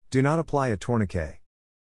 Do not apply a tourniquet.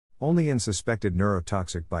 Only in suspected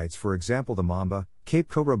neurotoxic bites, for example the mamba, Cape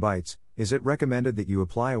cobra bites, is it recommended that you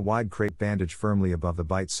apply a wide crepe bandage firmly above the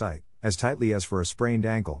bite site, as tightly as for a sprained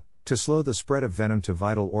ankle, to slow the spread of venom to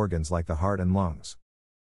vital organs like the heart and lungs.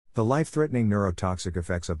 The life-threatening neurotoxic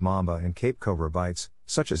effects of mamba and Cape cobra bites,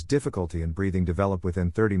 such as difficulty in breathing, develop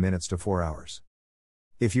within 30 minutes to 4 hours.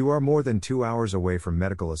 If you are more than 2 hours away from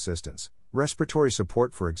medical assistance, respiratory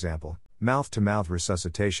support, for example, mouth-to-mouth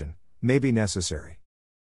resuscitation, may be necessary.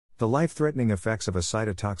 The life-threatening effects of a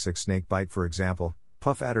cytotoxic snake bite, for example,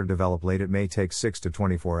 puff adder, develop late. It may take 6 to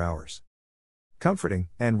 24 hours. Comforting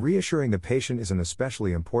and reassuring the patient is an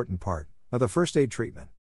especially important part of the first aid treatment.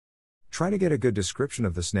 Try to get a good description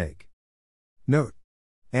of the snake. Note: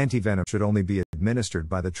 antivenom should only be administered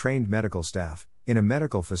by the trained medical staff in a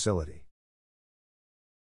medical facility.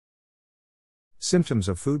 Symptoms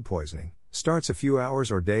of food poisoning starts a few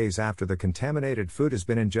hours or days after the contaminated food has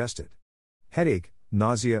been ingested. Headache,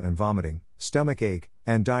 nausea and vomiting, stomach ache,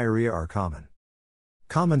 and diarrhea are common.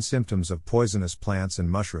 Common symptoms of poisonous plants and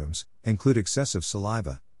mushrooms include excessive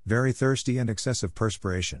saliva, very thirsty, and excessive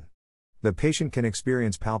perspiration. The patient can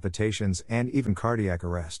experience palpitations and even cardiac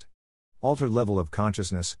arrest. Altered level of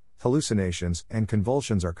consciousness, hallucinations, and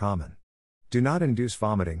convulsions are common. Do not induce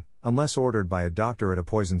vomiting unless ordered by a doctor at a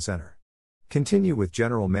poison center. Continue with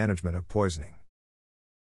general management of poisoning.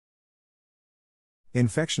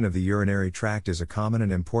 Infection of the urinary tract is a common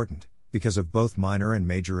and important because of both minor and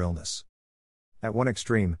major illness. At one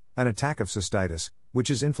extreme, an attack of cystitis, which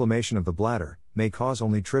is inflammation of the bladder, may cause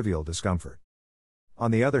only trivial discomfort. On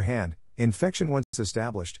the other hand, infection once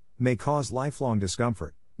established may cause lifelong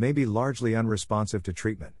discomfort, may be largely unresponsive to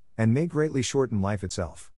treatment, and may greatly shorten life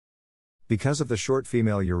itself. Because of the short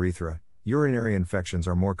female urethra, urinary infections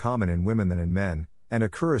are more common in women than in men, and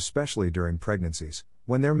occur especially during pregnancies,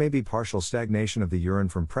 when there may be partial stagnation of the urine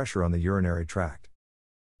from pressure on the urinary tract.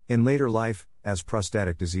 In later life, as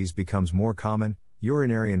prostatic disease becomes more common,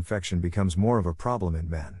 urinary infection becomes more of a problem in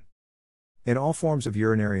men. In all forms of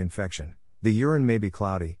urinary infection, the urine may be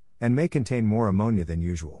cloudy, and may contain more ammonia than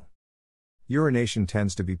usual. Urination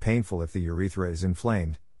tends to be painful if the urethra is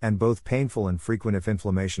inflamed, and both painful and frequent if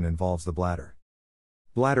inflammation involves the bladder.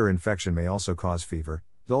 Bladder infection may also cause fever,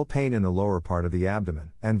 dull pain in the lower part of the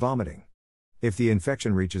abdomen, and vomiting. If the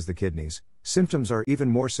infection reaches the kidneys, symptoms are even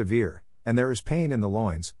more severe, and there is pain in the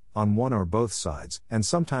loins, on one or both sides, and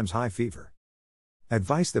sometimes high fever.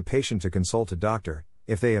 Advise the patient to consult a doctor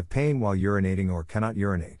if they have pain while urinating or cannot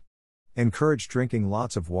urinate. Encourage drinking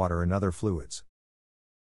lots of water and other fluids.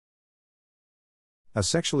 A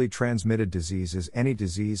sexually transmitted disease is any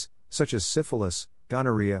disease, such as syphilis,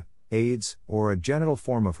 gonorrhea, AIDS, or a genital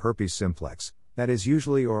form of herpes simplex, that is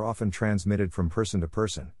usually or often transmitted from person to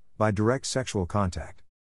person, by direct sexual contact.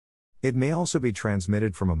 It may also be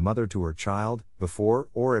transmitted from a mother to her child, before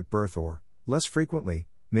or at birth, or, less frequently,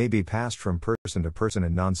 may be passed from person to person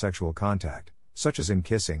in non-sexual contact, such as in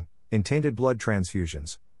kissing, in tainted blood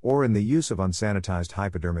transfusions, or in the use of unsanitized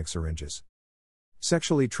hypodermic syringes.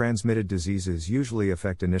 Sexually transmitted diseases usually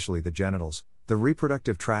affect initially the genitals, the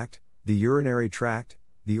reproductive tract, the urinary tract,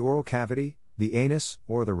 the oral cavity, the anus,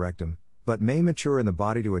 or the rectum, but may mature in the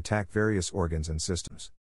body to attack various organs and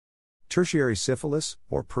systems. Tertiary syphilis,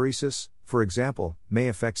 or paresis, for example, may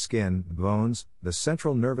affect skin, bones, the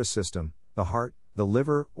central nervous system, the heart, the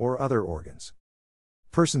liver, or other organs.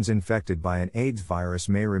 Persons infected by an AIDS virus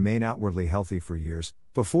may remain outwardly healthy for years,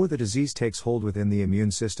 before the disease takes hold within the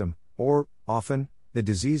immune system, or, often, the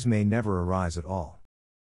disease may never arise at all.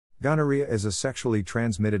 Gonorrhea is a sexually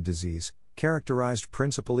transmitted disease, characterized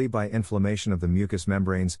principally by inflammation of the mucous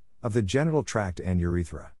membranes, of the genital tract and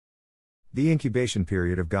urethra. The incubation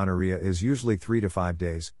period of gonorrhea is usually 3 to 5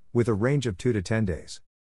 days, with a range of 2 to 10 days.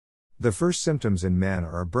 The first symptoms in men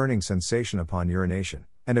are a burning sensation upon urination,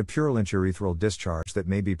 and a purulent urethral discharge that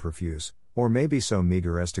may be profuse, or may be so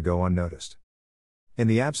meager as to go unnoticed. In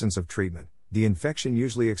the absence of treatment, the infection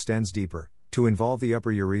usually extends deeper, to involve the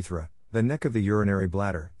upper urethra, the neck of the urinary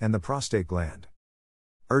bladder, and the prostate gland.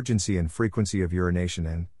 Urgency and frequency of urination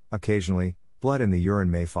and, occasionally, blood in the urine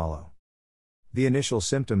may follow. The initial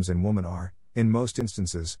symptoms in women are, in most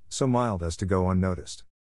instances, so mild as to go unnoticed.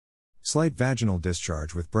 Slight vaginal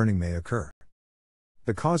discharge with burning may occur.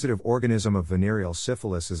 The causative organism of venereal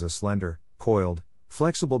syphilis is a slender, coiled,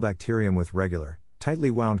 flexible bacterium with regular, tightly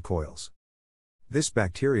wound coils. This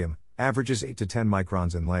bacterium averages 8 to 10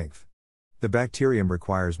 microns in length. The bacterium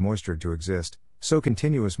requires moisture to exist, so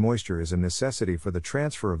continuous moisture is a necessity for the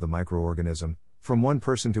transfer of the microorganism from one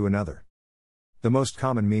person to another. The most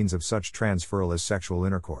common means of such transferal is sexual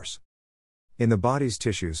intercourse. In the body's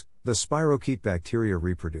tissues, the spirochete bacteria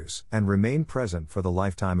reproduce and remain present for the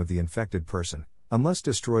lifetime of the infected person, unless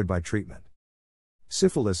destroyed by treatment.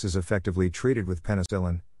 Syphilis is effectively treated with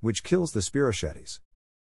penicillin, which kills the spirochetes.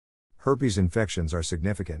 Herpes infections are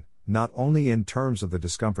significant, not only in terms of the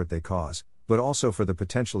discomfort they cause, but also for the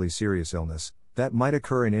potentially serious illness that might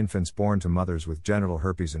occur in infants born to mothers with genital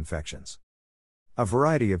herpes infections. A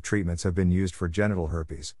variety of treatments have been used for genital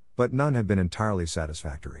herpes, but none have been entirely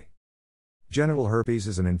satisfactory. Genital herpes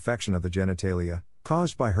is an infection of the genitalia,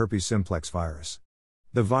 caused by herpes simplex virus.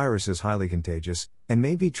 The virus is highly contagious, and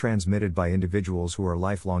may be transmitted by individuals who are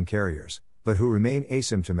lifelong carriers, but who remain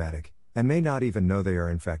asymptomatic, and may not even know they are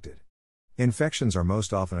infected. Infections are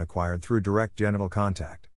most often acquired through direct genital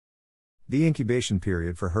contact. The incubation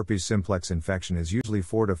period for herpes simplex infection is usually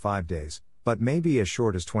 4 to 5 days, but may be as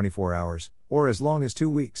short as 24 hours, or as long as 2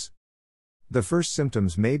 weeks. The first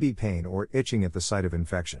symptoms may be pain or itching at the site of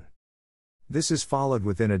infection. This is followed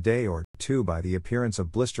within a day or two by the appearance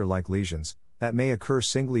of blister-like lesions, that may occur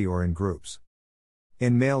singly or in groups.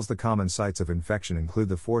 In males, the common sites of infection include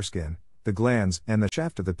the foreskin, the glands, and the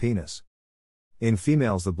shaft of the penis. In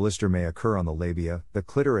females, the blister may occur on the labia, the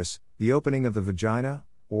clitoris, the opening of the vagina,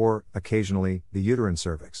 or, occasionally, the uterine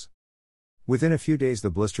cervix. Within a few days,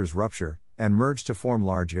 the blisters rupture and merge to form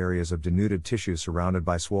large areas of denuded tissue surrounded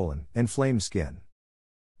by swollen, inflamed skin.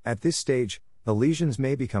 At this stage, the lesions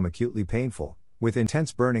may become acutely painful, with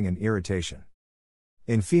intense burning and irritation.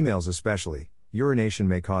 In females especially, urination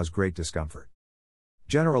may cause great discomfort.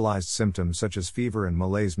 Generalized symptoms such as fever and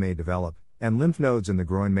malaise may develop, and lymph nodes in the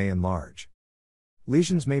groin may enlarge.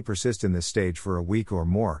 Lesions may persist in this stage for a week or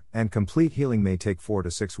more, and complete healing may take 4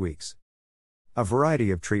 to 6 weeks. A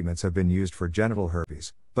variety of treatments have been used for genital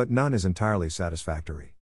herpes, but none is entirely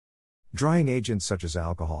satisfactory. Drying agents such as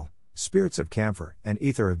alcohol, spirits of camphor, and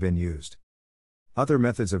ether have been used. Other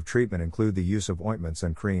methods of treatment include the use of ointments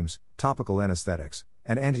and creams, topical anesthetics,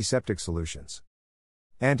 and antiseptic solutions.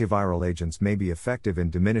 Antiviral agents may be effective in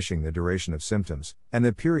diminishing the duration of symptoms, and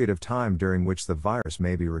the period of time during which the virus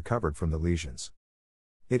may be recovered from the lesions.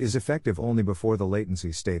 It is effective only before the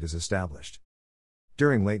latency state is established.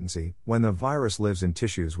 During latency, when the virus lives in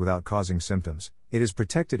tissues without causing symptoms, it is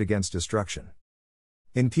protected against destruction.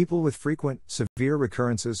 In people with frequent, severe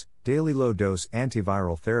recurrences, daily low-dose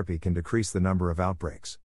antiviral therapy can decrease the number of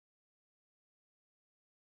outbreaks.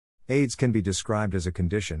 AIDS can be described as a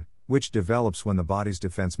condition which develops when the body's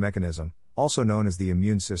defense mechanism, also known as the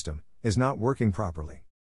immune system, is not working properly.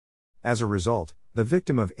 As a result, the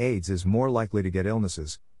victim of AIDS is more likely to get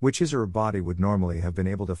illnesses, which his or her body would normally have been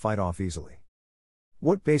able to fight off easily.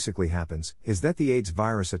 What basically happens is that the AIDS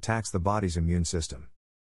virus attacks the body's immune system.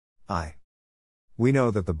 We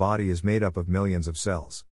know that the body is made up of millions of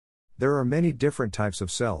cells. There are many different types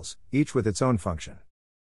of cells, each with its own function.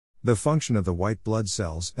 The function of the white blood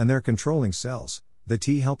cells and their controlling cells, the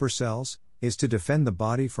T helper cells, is to defend the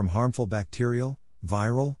body from harmful bacterial,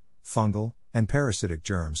 viral, fungal, and parasitic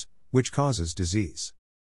germs, which causes disease.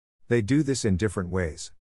 They do this in different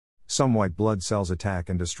ways. Some white blood cells attack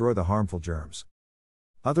and destroy the harmful germs.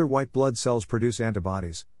 Other white blood cells produce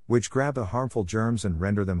antibodies, which grab the harmful germs and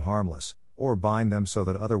render them harmless, or bind them so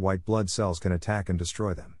that other white blood cells can attack and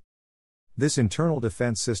destroy them. This internal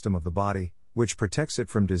defense system of the body, which protects it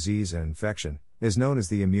from disease and infection, is known as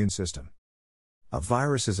the immune system. A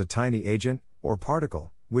virus is a tiny agent, or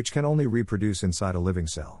particle, which can only reproduce inside a living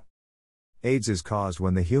cell. AIDS is caused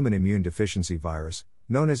when the human immune deficiency virus,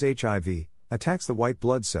 known as HIV, attacks the white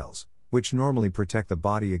blood cells, which normally protect the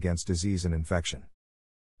body against disease and infection.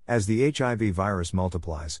 As the HIV virus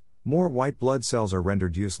multiplies, more white blood cells are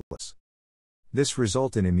rendered useless. This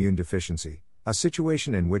results in immune deficiency, a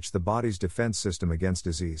situation in which the body's defense system against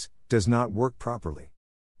disease does not work properly.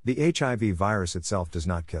 The HIV virus itself does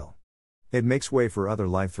not kill. It makes way for other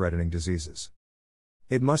life-threatening diseases.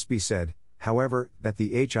 It must be said, however, that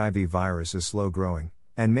the HIV virus is slow-growing,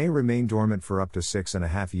 and may remain dormant for up to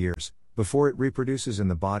 6.5 years, before it reproduces in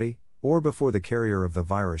the body, or before the carrier of the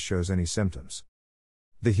virus shows any symptoms.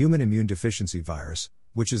 The human immune deficiency virus,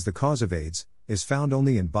 which is the cause of AIDS, is found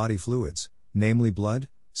only in body fluids, namely blood,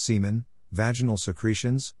 semen, vaginal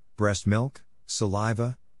secretions, breast milk,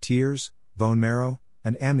 saliva, tears, bone marrow,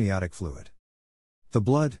 and amniotic fluid. The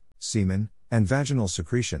blood, semen, and vaginal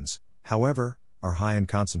secretions, however, are high in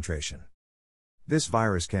concentration. This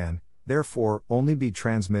virus can, therefore, only be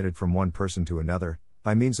transmitted from one person to another,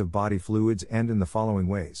 by means of body fluids and in the following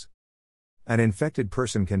ways. An infected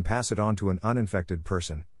person can pass it on to an uninfected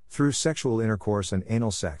person, through sexual intercourse and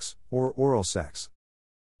anal sex, or oral sex.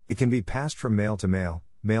 It can be passed from male to male,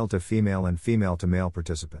 male to female, and female to male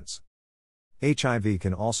participants. HIV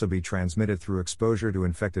can also be transmitted through exposure to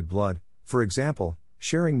infected blood, for example,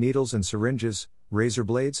 sharing needles and syringes, razor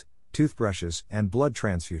blades, toothbrushes, and blood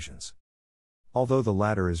transfusions. Although the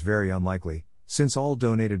latter is very unlikely, since all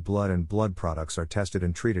donated blood and blood products are tested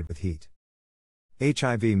and treated with heat.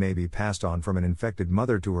 HIV may be passed on from an infected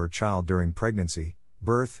mother to her child during pregnancy,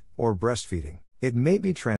 birth, or breastfeeding. It may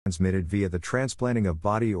be transmitted via the transplanting of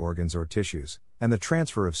body organs or tissues, and the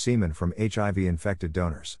transfer of semen from HIV-infected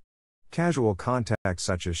donors. Casual contact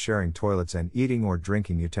such as sharing toilets and eating or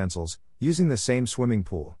drinking utensils, using the same swimming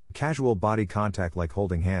pool, casual body contact like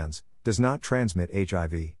holding hands, does not transmit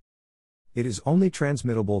HIV. It is only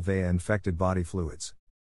transmittable via infected body fluids.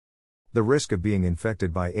 The risk of being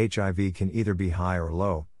infected by HIV can either be high or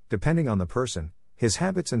low, depending on the person, his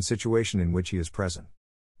habits, and situation in which he is present.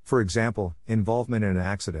 For example, involvement in an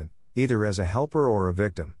accident, either as a helper or a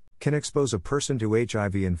victim, can expose a person to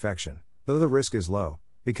HIV infection, though the risk is low,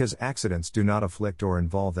 because accidents do not afflict or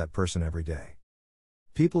involve that person every day.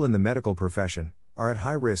 People in the medical profession are at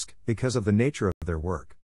high risk because of the nature of their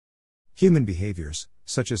work. Human behaviors,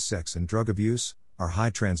 such as sex and drug abuse, are high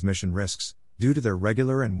transmission risks due to their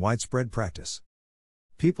regular and widespread practice.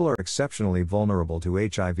 People are exceptionally vulnerable to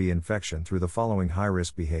HIV infection through the following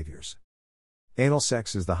high-risk behaviors. Anal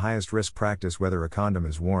sex is the highest risk practice whether a condom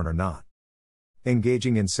is worn or not.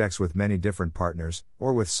 Engaging in sex with many different partners,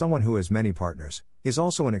 or with someone who has many partners, is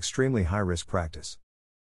also an extremely high-risk practice.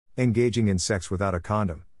 Engaging in sex without a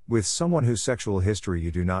condom, with someone whose sexual history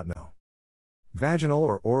you do not know. Vaginal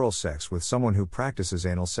or oral sex with someone who practices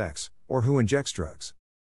anal sex, or who injects drugs.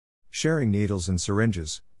 Sharing needles and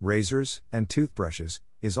syringes, razors, and toothbrushes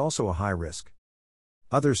is also a high risk.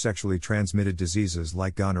 Other sexually transmitted diseases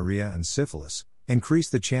like gonorrhea and syphilis increase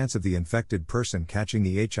the chance of the infected person catching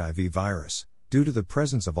the HIV virus, due to the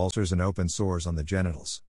presence of ulcers and open sores on the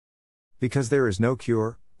genitals. Because there is no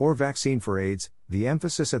cure or vaccine for AIDS, the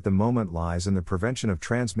emphasis at the moment lies in the prevention of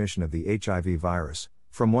transmission of the HIV virus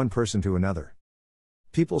from one person to another.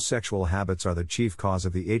 People's sexual habits are the chief cause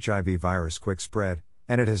of the HIV virus' quick spread,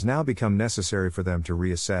 and it has now become necessary for them to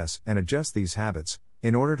reassess and adjust these habits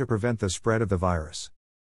in order to prevent the spread of the virus.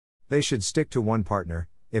 They should stick to one partner.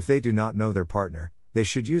 If they do not know their partner, they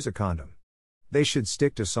should use a condom. They should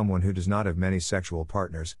stick to someone who does not have many sexual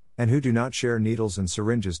partners, and who do not share needles and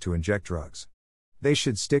syringes to inject drugs. They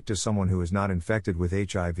should stick to someone who is not infected with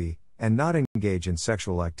HIV, and not engage in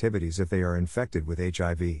sexual activities if they are infected with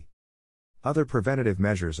HIV. Other preventative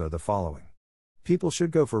measures are the following. People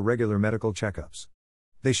should go for regular medical checkups.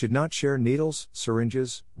 They should not share needles,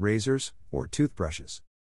 syringes, razors, or toothbrushes.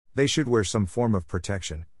 They should wear some form of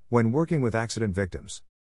protection when working with accident victims.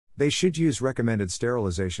 They should use recommended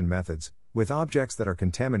sterilization methods with objects that are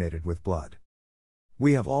contaminated with blood.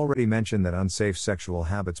 We have already mentioned that unsafe sexual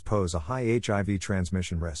habits pose a high HIV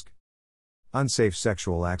transmission risk. Unsafe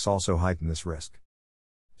sexual acts also heighten this risk.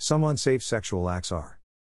 Some unsafe sexual acts are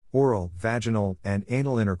oral, vaginal, and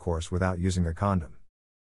anal intercourse without using a condom.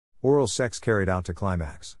 Oral sex carried out to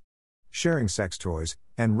climax. Sharing sex toys,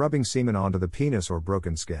 and rubbing semen onto the penis or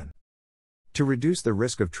broken skin. To reduce the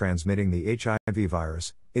risk of transmitting the HIV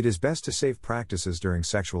virus, it is best to safe practices during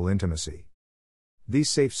sexual intimacy. These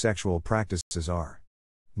safe sexual practices are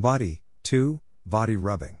body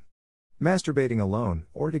rubbing, masturbating alone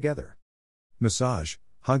or together, massage,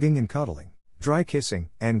 hugging and cuddling, dry kissing,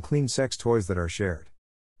 and clean sex toys that are shared.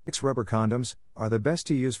 Rubber condoms are the best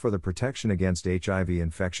to use for the protection against HIV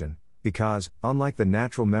infection, because, unlike the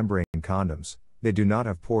natural membrane condoms, they do not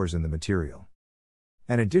have pores in the material.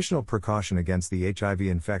 An additional precaution against the HIV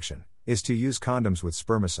infection is to use condoms with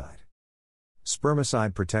spermicide.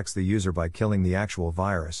 Spermicide protects the user by killing the actual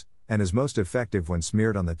virus, and is most effective when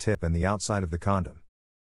smeared on the tip and the outside of the condom.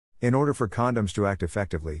 In order for condoms to act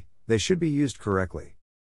effectively, they should be used correctly.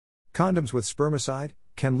 Condoms with spermicide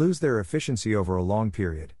can lose their efficiency over a long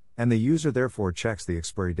period, and the user therefore checks the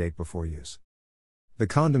expiry date before use. The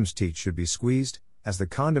condom's teat should be squeezed, as the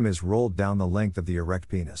condom is rolled down the length of the erect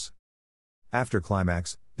penis. After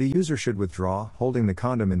climax, the user should withdraw, holding the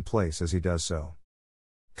condom in place as he does so.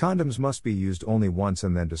 Condoms must be used only once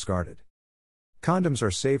and then discarded. Condoms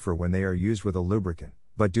are safer when they are used with a lubricant,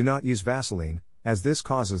 but do not use Vaseline, as this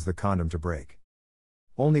causes the condom to break.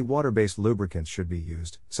 Only water-based lubricants should be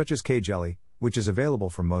used, such as K-Jelly, which is available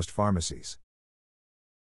from most pharmacies.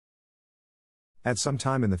 At some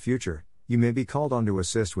time in the future, you may be called on to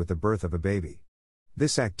assist with the birth of a baby.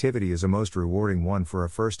 This activity is a most rewarding one for a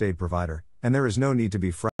first aid provider, and there is no need to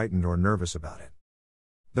be frightened or nervous about it.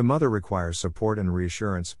 The mother requires support and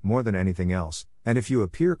reassurance more than anything else, and if you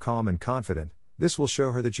appear calm and confident, this will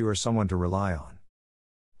show her that you are someone to rely on.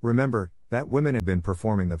 Remember that women have been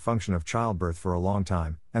performing the function of childbirth for a long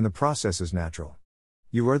time, and the process is natural.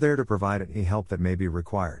 You are there to provide any help that may be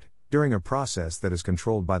required, during a process that is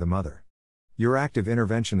controlled by the mother. Your active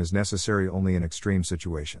intervention is necessary only in extreme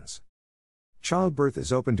situations. Childbirth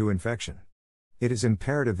is open to infection. It is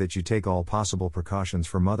imperative that you take all possible precautions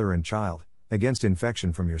for mother and child, against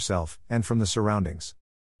infection from yourself and from the surroundings.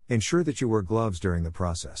 Ensure that you wear gloves during the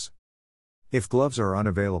process. If gloves are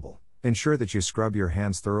unavailable, ensure that you scrub your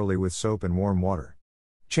hands thoroughly with soap and warm water.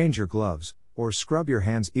 Change your gloves, or scrub your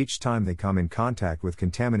hands each time they come in contact with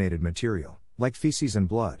contaminated material, like feces and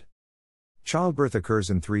blood. Childbirth occurs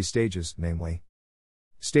in 3 stages, namely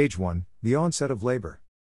Stage 1, the onset of labor.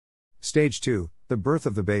 Stage 2, the birth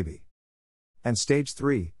of the baby. And Stage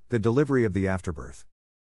 3, the delivery of the afterbirth.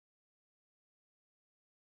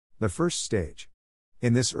 The first stage.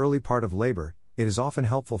 In this early part of labor, it is often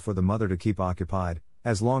helpful for the mother to keep occupied,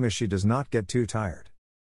 as long as she does not get too tired.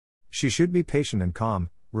 She should be patient and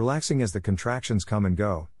calm, relaxing as the contractions come and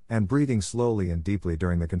go, and breathing slowly and deeply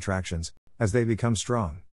during the contractions, as they become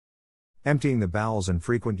strong. Emptying the bowels and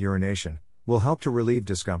frequent urination will help to relieve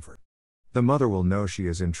discomfort. The mother will know she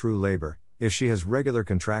is in true labor if she has regular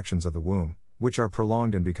contractions of the womb, which are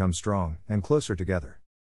prolonged and become strong and closer together.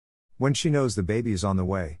 When she knows the baby is on the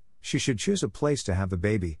way, she should choose a place to have the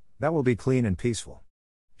baby that will be clean and peaceful.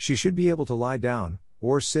 She should be able to lie down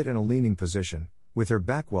or sit in a leaning position, with her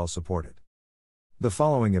back well supported. The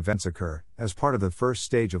following events occur as part of the first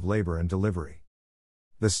stage of labor and delivery.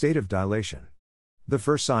 The state of dilation. The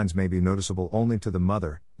first signs may be noticeable only to the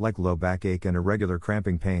mother, like low backache and irregular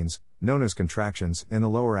cramping pains, known as contractions, in the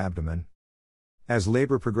lower abdomen. As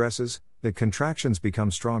labor progresses, the contractions become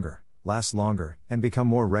stronger, last longer, and become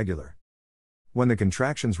more regular. When the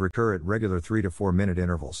contractions recur at regular 3 to 4 minute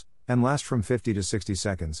intervals, and last from 50 to 60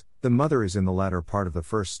 seconds, the mother is in the latter part of the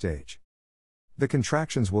first stage. The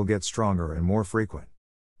contractions will get stronger and more frequent.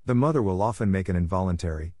 The mother will often make an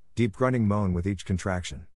involuntary, deep grunting moan with each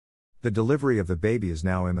contraction. The delivery of the baby is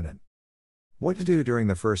now imminent. What to do during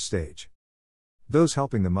the first stage? Those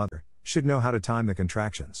helping the mother should know how to time the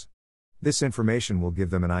contractions. This information will give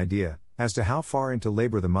them an idea as to how far into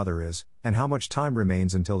labor the mother is, and how much time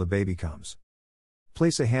remains until the baby comes.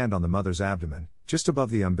 Place a hand on the mother's abdomen, just above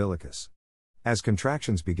the umbilicus. As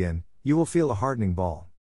contractions begin, you will feel a hardening ball.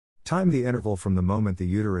 Time the interval from the moment the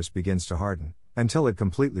uterus begins to harden, until it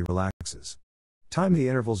completely relaxes. Time the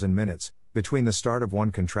intervals in minutes, between the start of one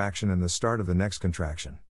contraction and the start of the next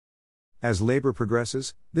contraction. As labor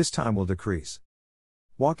progresses, this time will decrease.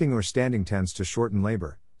 Walking or standing tends to shorten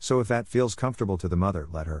labor, so if that feels comfortable to the mother,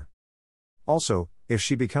 let her. Also, if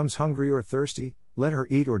she becomes hungry or thirsty, let her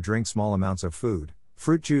eat or drink small amounts of food,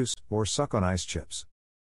 fruit juice, or suck on ice chips.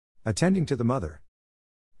 Attending to the mother.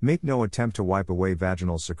 Make no attempt to wipe away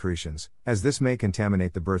vaginal secretions, as this may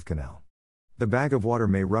contaminate the birth canal. The bag of water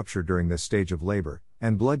may rupture during this stage of labor,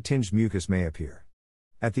 and blood-tinged mucus may appear.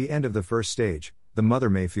 At the end of the first stage, the mother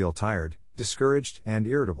may feel tired, discouraged, and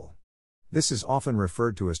irritable. This is often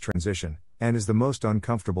referred to as transition, and is the most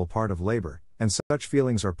uncomfortable part of labor, and such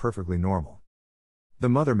feelings are perfectly normal. The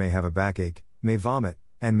mother may have a backache, may vomit,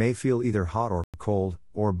 and may feel either hot or cold,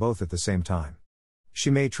 or both at the same time. She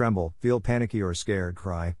may tremble, feel panicky or scared,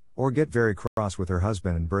 cry, or get very cross with her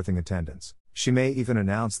husband and birthing attendants. She may even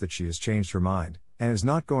announce that she has changed her mind, and is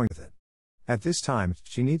not going with it. At this time,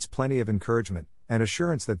 she needs plenty of encouragement, and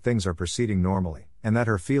assurance that things are proceeding normally, and that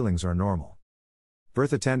her feelings are normal.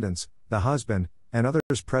 Birth attendants, the husband, and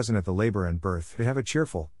others present at the labor and birth should have a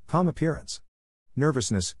cheerful, calm appearance.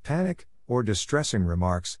 Nervousness, panic, or distressing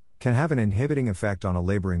remarks can have an inhibiting effect on a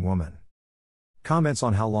laboring woman. Comments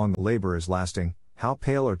on how long the labor is lasting, how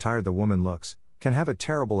pale or tired the woman looks, can have a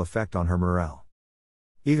terrible effect on her morale.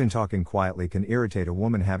 Even talking quietly can irritate a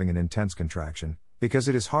woman having an intense contraction, because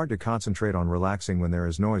it is hard to concentrate on relaxing when there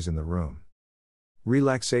is noise in the room.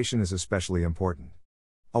 Relaxation is especially important.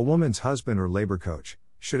 A woman's husband or labor coach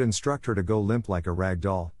should instruct her to go limp like a rag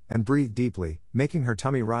doll, and breathe deeply, making her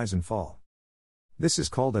tummy rise and fall. This is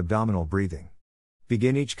called abdominal breathing.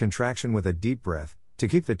 Begin each contraction with a deep breath, to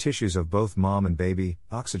keep the tissues of both mom and baby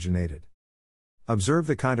oxygenated. Observe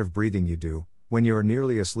the kind of breathing you do when you are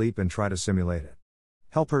nearly asleep and try to simulate it.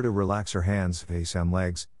 Help her to relax her hands, face, and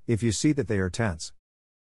legs if you see that they are tense.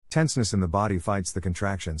 Tenseness in the body fights the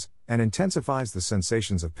contractions and intensifies the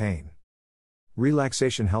sensations of pain.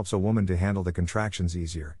 Relaxation helps a woman to handle the contractions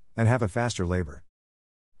easier and have a faster labor.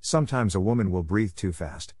 Sometimes a woman will breathe too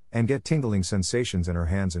fast and get tingling sensations in her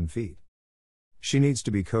hands and feet. She needs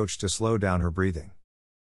to be coached to slow down her breathing.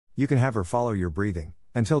 You can have her follow your breathing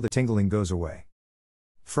until the tingling goes away.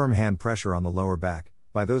 Firm hand pressure on the lower back,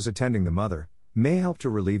 by those attending the mother, may help to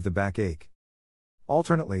relieve the backache.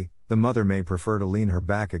 Alternately, the mother may prefer to lean her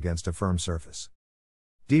back against a firm surface.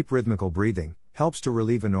 Deep rhythmical breathing helps to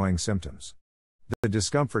relieve annoying symptoms. The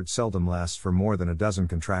discomfort seldom lasts for more than a dozen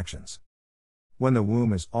contractions. When the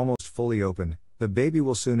womb is almost fully opened, the baby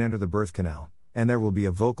will soon enter the birth canal, and there will be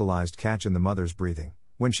a vocalized catch in the mother's breathing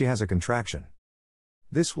when she has a contraction.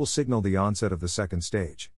 This will signal the onset of the second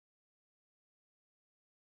stage.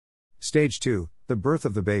 Stage 2, the birth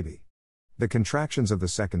of the baby. The contractions of the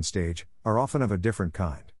second stage are often of a different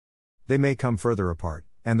kind. They may come further apart,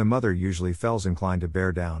 and the mother usually feels inclined to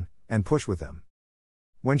bear down and push with them.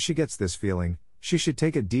 When she gets this feeling, she should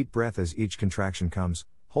take a deep breath as each contraction comes,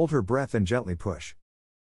 hold her breath and gently push.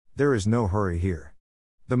 There is no hurry here.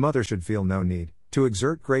 The mother should feel no need to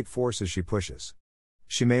exert great force as she pushes.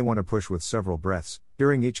 She may want to push with several breaths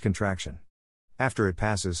during each contraction. After it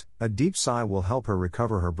passes, a deep sigh will help her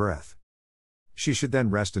recover her breath. She should then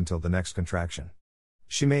rest until the next contraction.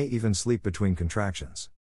 She may even sleep between contractions.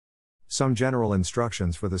 Some general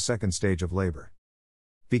instructions for the second stage of labor.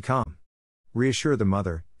 Be calm. Reassure the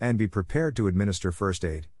mother, and be prepared to administer first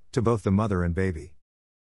aid to both the mother and baby.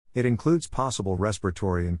 It includes possible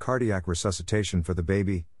respiratory and cardiac resuscitation for the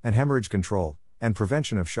baby, and hemorrhage control, and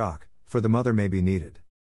prevention of shock, for the mother may be needed.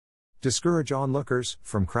 Discourage onlookers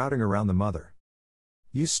from crowding around the mother.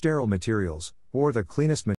 Use sterile materials, or the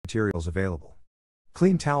cleanest materials available.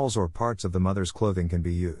 Clean towels or parts of the mother's clothing can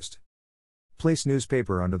be used. Place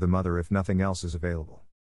newspaper under the mother if nothing else is available.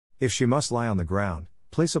 If she must lie on the ground,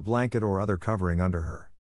 place a blanket or other covering under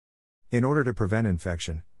her. In order to prevent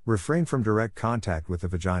infection, refrain from direct contact with the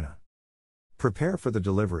vagina. Prepare for the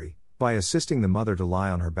delivery by assisting the mother to lie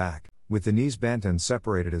on her back, with the knees bent and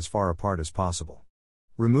separated as far apart as possible.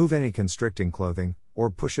 Remove any constricting clothing, or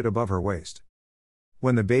push it above her waist.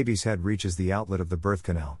 When the baby's head reaches the outlet of the birth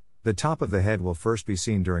canal, the top of the head will first be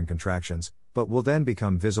seen during contractions, but will then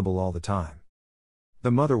become visible all the time.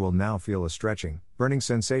 The mother will now feel a stretching, burning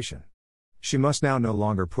sensation. She must now no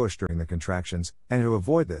longer push during the contractions, and to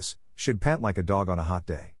avoid this, should pant like a dog on a hot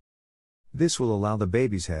day. This will allow the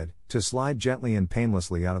baby's head to slide gently and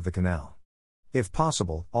painlessly out of the canal. If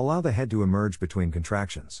possible, allow the head to emerge between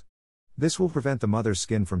contractions. This will prevent the mother's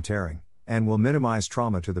skin from tearing, and will minimize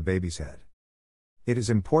trauma to the baby's head. It is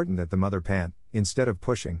important that the mother pant, instead of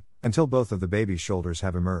pushing, until both of the baby's shoulders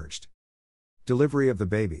have emerged. Delivery of the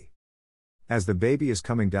baby. As the baby is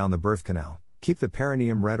coming down the birth canal, keep the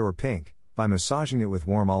perineum red or pink, by massaging it with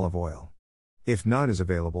warm olive oil. If none is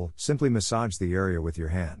available, simply massage the area with your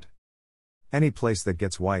hand. Any place that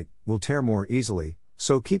gets white will tear more easily,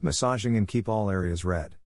 so keep massaging and keep all areas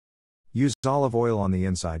red. Use olive oil on the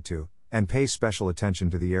inside too, and pay special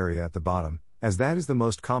attention to the area at the bottom, as that is the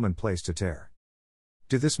most common place to tear.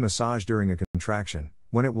 Do this massage during a contraction,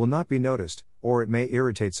 when it will not be noticed, or it may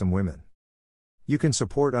irritate some women. You can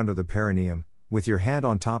support under the perineum, with your hand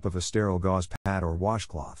on top of a sterile gauze pad or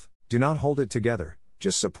washcloth. Do not hold it together,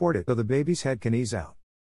 just support it so the baby's head can ease out.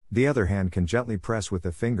 The other hand can gently press with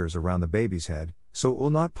the fingers around the baby's head, so it will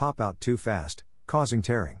not pop out too fast, causing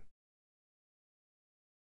tearing.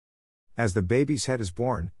 As the baby's head is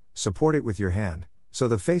born, support it with your hand, so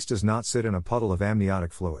the face does not sit in a puddle of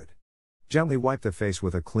amniotic fluid. Gently wipe the face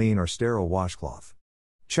with a clean or sterile washcloth.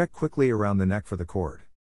 Check quickly around the neck for the cord.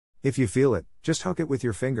 If you feel it, just hook it with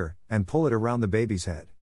your finger, and pull it around the baby's head.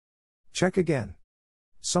 Check again.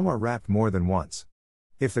 Some are wrapped more than once.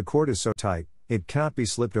 If the cord is so tight, it cannot be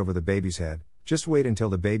slipped over the baby's head, just wait until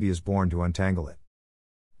the baby is born to untangle it.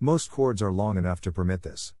 Most cords are long enough to permit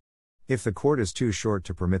this. If the cord is too short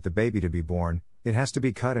to permit the baby to be born, it has to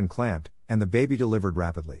be cut and clamped, and the baby delivered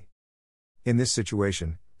rapidly. In this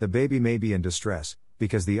situation, the baby may be in distress,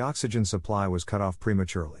 because the oxygen supply was cut off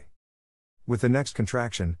prematurely. With the next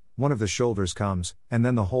contraction, one of the shoulders comes, and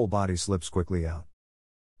then the whole body slips quickly out.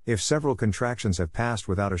 If several contractions have passed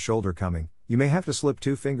without a shoulder coming, you may have to slip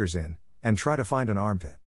 2 fingers in, and try to find an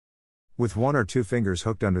armpit. With 1 or 2 fingers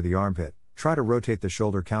hooked under the armpit, try to rotate the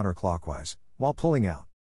shoulder counterclockwise, while pulling out.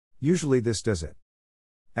 Usually this does it.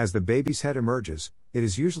 As the baby's head emerges, it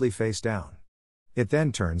is usually face down. It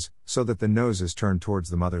then turns, so that the nose is turned towards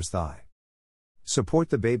the mother's thigh. Support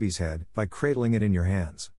the baby's head by cradling it in your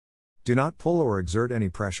hands. Do not pull or exert any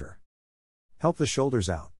pressure. Help the shoulders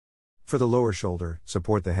out. For the lower shoulder,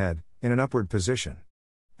 support the head, in an upward position.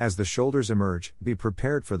 As the shoulders emerge, be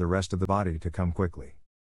prepared for the rest of the body to come quickly.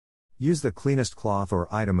 Use the cleanest cloth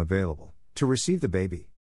or item available, to receive the baby.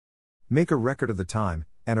 Make a record of the time,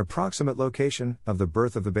 and approximate location, of the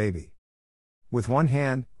birth of the baby. With one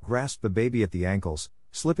hand, grasp the baby at the ankles,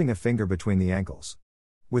 slipping a finger between the ankles.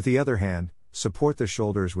 With the other hand, support the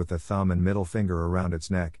shoulders with the thumb and middle finger around its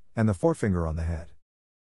neck, and the forefinger on the head.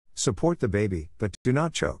 Support the baby, but do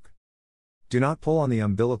not choke. Do not pull on the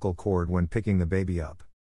umbilical cord when picking the baby up.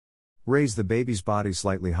 Raise the baby's body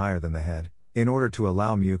slightly higher than the head, in order to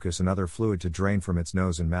allow mucus and other fluid to drain from its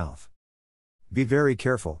nose and mouth. Be very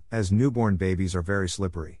careful, as newborn babies are very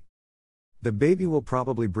slippery. The baby will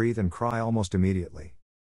probably breathe and cry almost immediately.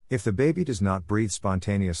 If the baby does not breathe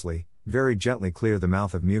spontaneously, very gently clear the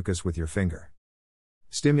mouth of mucus with your finger.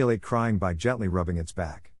 Stimulate crying by gently rubbing its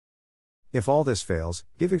back. If all this fails,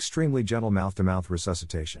 give extremely gentle mouth-to-mouth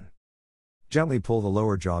resuscitation. Gently pull the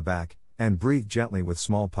lower jaw back, and breathe gently with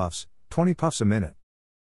small puffs, 20 puffs a minute.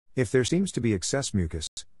 If there seems to be excess mucus,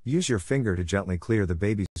 use your finger to gently clear the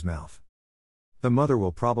baby's mouth. The mother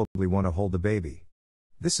will probably want to hold the baby.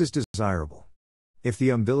 This is desirable. If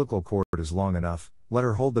the umbilical cord is long enough, let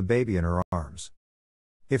her hold the baby in her arms.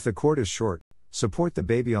 If the cord is short, support the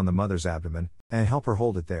baby on the mother's abdomen, and help her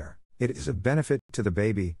hold it there. It is of benefit to the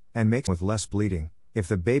baby, and makes with less bleeding, if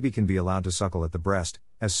the baby can be allowed to suckle at the breast,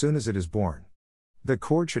 as soon as it is born. The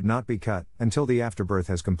cord should not be cut, until the afterbirth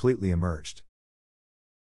has completely emerged.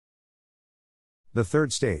 The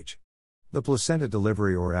third stage. The placenta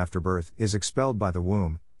delivery or afterbirth is expelled by the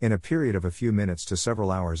womb, in a period of a few minutes to several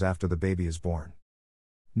hours after the baby is born.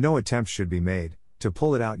 No attempt should be made to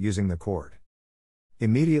pull it out using the cord.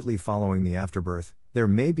 Immediately following the afterbirth, there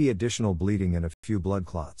may be additional bleeding and a few blood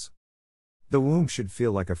clots. The womb should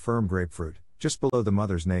feel like a firm grapefruit, just below the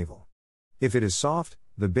mother's navel. If it is soft,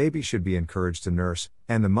 the baby should be encouraged to nurse,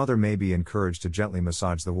 and the mother may be encouraged to gently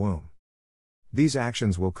massage the womb. These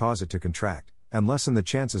actions will cause it to contract, and lessen the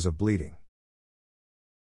chances of bleeding.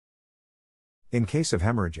 In case of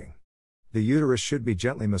hemorrhaging, the uterus should be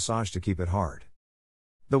gently massaged to keep it hard.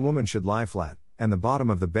 The woman should lie flat, and the bottom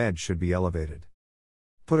of the bed should be elevated.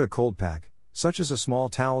 Put a cold pack, such as a small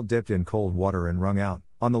towel dipped in cold water and wrung out,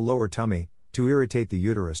 on the lower tummy, to irritate the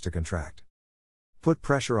uterus to contract. Put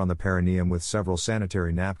pressure on the perineum with several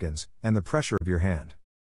sanitary napkins, and the pressure of your hand.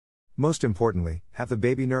 Most importantly, have the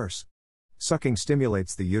baby nurse. Sucking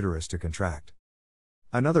stimulates the uterus to contract.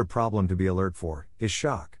 Another problem to be alert for is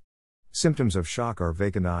shock. Symptoms of shock are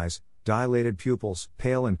vacant eyes, dilated pupils,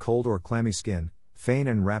 pale and cold or clammy skin, faint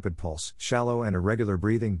and rapid pulse, shallow and irregular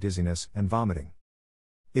breathing, dizziness, and vomiting.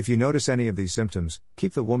 If you notice any of these symptoms,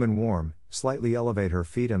 keep the woman warm, slightly elevate her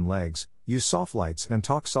feet and legs, use soft lights, and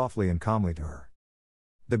talk softly and calmly to her.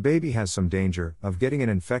 The baby has some danger of getting an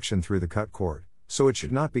infection through the cut cord, so it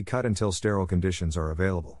should not be cut until sterile conditions are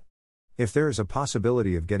available. If there is a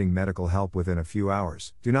possibility of getting medical help within a few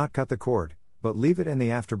hours, do not cut the cord, but leave it and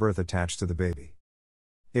the afterbirth attached to the baby.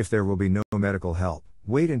 If there will be no medical help,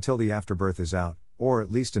 wait until the afterbirth is out, or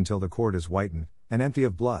at least until the cord is whitened and empty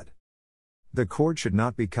of blood. The cord should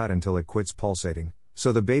not be cut until it quits pulsating,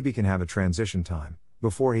 so the baby can have a transition time,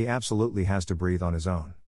 before he absolutely has to breathe on his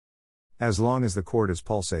own. As long as the cord is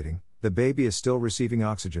pulsating, the baby is still receiving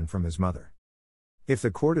oxygen from his mother. If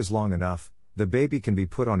the cord is long enough, the baby can be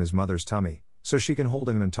put on his mother's tummy, so she can hold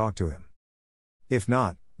him and talk to him. If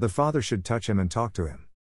not, the father should touch him and talk to him.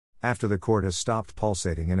 After the cord has stopped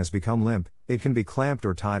pulsating and has become limp, it can be clamped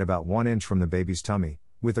or tied about 1 inch from the baby's tummy,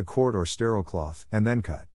 with a cord or sterile cloth, and then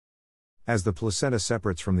cut. As the placenta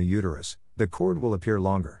separates from the uterus, the cord will appear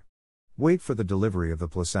longer. Wait for the delivery of the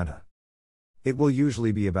placenta. It will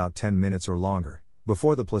usually be about 10 minutes or longer,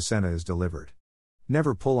 before the placenta is delivered.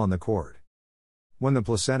 Never pull on the cord. When the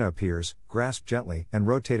placenta appears, grasp gently and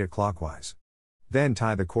rotate it clockwise. Then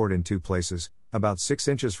tie the cord in 2 places, about 6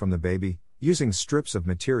 inches from the baby, using strips of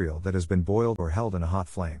material that has been boiled or held in a hot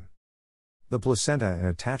flame. The placenta and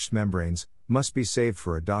attached membranes must be saved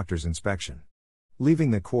for a doctor's inspection.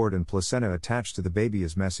 Leaving the cord and placenta attached to the baby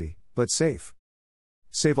is messy, but safe.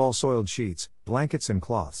 Save all soiled sheets, blankets and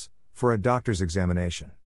cloths, for a doctor's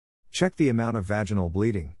examination. Check the amount of vaginal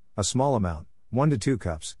bleeding, a small amount, 1 to 2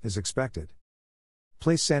 cups, is expected.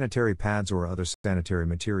 Place sanitary pads or other sanitary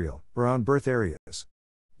material around birth areas.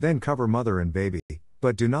 Then cover mother and baby,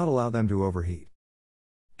 but do not allow them to overheat.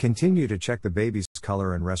 Continue to check the baby's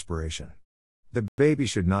color and respiration. The baby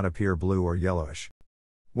should not appear blue or yellowish.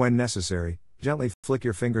 When necessary, gently flick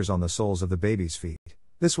your fingers on the soles of the baby's feet.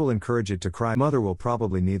 This will encourage it to cry. Mother will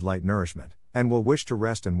probably need light nourishment, and will wish to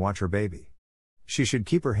rest and watch her baby. She should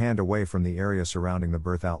keep her hand away from the area surrounding the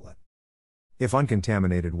birth outlet. If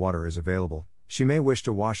uncontaminated water is available, she may wish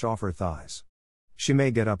to wash off her thighs. She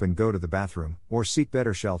may get up and go to the bathroom, or seek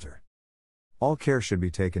better shelter. All care should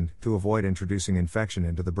be taken to avoid introducing infection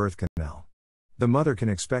into the birth canal. The mother can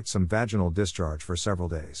expect some vaginal discharge for several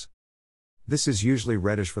days. This is usually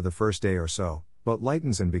reddish for the first day or so, but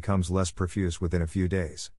lightens and becomes less profuse within a few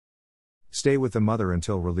days. Stay with the mother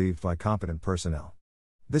until relieved by competent personnel.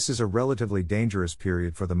 This is a relatively dangerous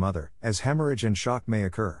period for the mother, as hemorrhage and shock may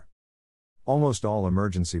occur. Almost all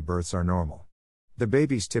emergency births are normal. The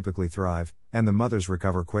babies typically thrive, and the mothers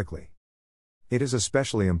recover quickly. It is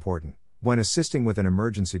especially important, when assisting with an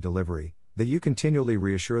emergency delivery, that you continually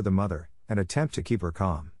reassure the mother, and attempt to keep her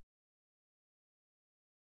calm.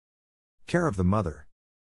 Care of the mother.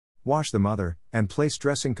 Wash the mother, and place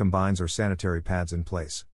dressing combines or sanitary pads in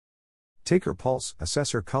place. Take her pulse,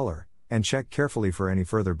 assess her color, and check carefully for any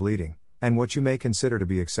further bleeding, and what you may consider to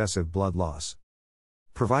be excessive blood loss.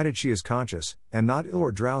 Provided she is conscious, and not ill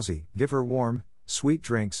or drowsy, give her warm, sweet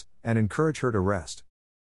drinks, and encourage her to rest.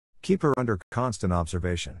 Keep her under constant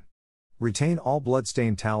observation. Retain all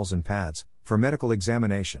blood-stained towels and pads, for medical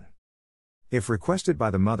examination. If requested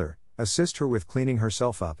by the mother, Assist her with cleaning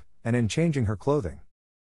herself up, and in changing her clothing.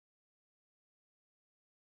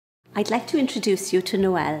 I'd like to introduce you to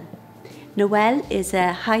Noelle. Noelle is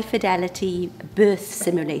a high-fidelity birth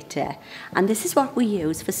simulator, and this is what we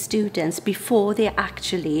use for students before they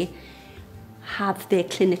actually have their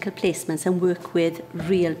clinical placements and work with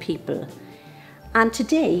real people. And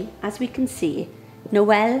today, as we can see,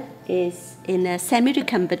 Noelle is in a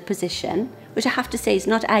semi-recumbent position, which I have to say is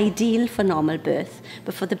not ideal for normal birth,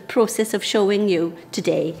 but for the process of showing you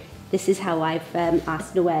today, this is how I've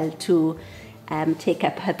asked Noelle to take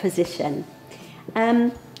up her position.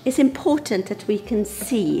 It's important that we can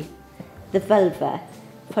see the vulva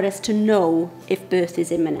for us to know if birth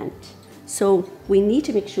is imminent. So we need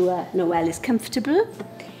to make sure Noelle is comfortable,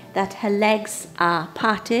 that her legs are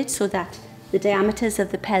parted so that the diameters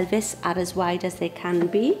of the pelvis are as wide as they can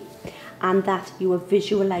be, and that you are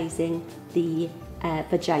visualizing the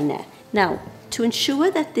vagina. Now, to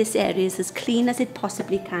ensure that this area is as clean as it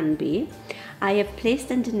possibly can be, I have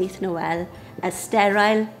placed underneath Noelle a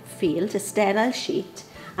sterile field, a sterile sheet,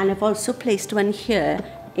 and I've also placed one here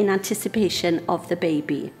in anticipation of the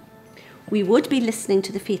baby. We would be listening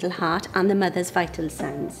to the fetal heart and the mother's vital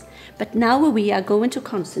signs, but now we are going to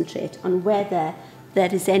concentrate on whether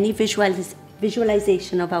there is any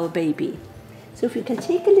visualization of our baby. So if you can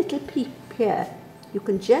take a little peep here, you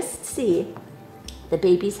can just see the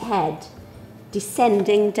baby's head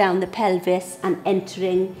descending down the pelvis and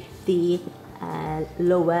entering the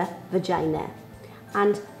lower vagina.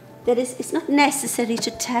 And it's not necessary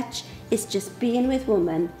to touch, it's just being with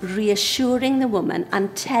woman, reassuring the woman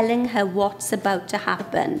and telling her what's about to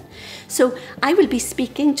happen. So I will be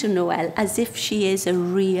speaking to Noelle as if she is a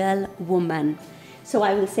real woman. So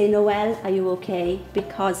I will say, Noelle, are you okay?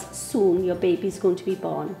 Because soon your baby's going to be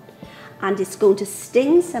born. And it's going to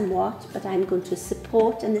sting somewhat, but I'm going to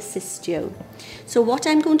support and assist you. So what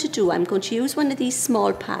I'm going to do, I'm going to use one of these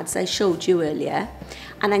small pads I showed you earlier,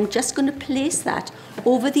 and I'm just going to place that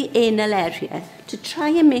over the anal area to try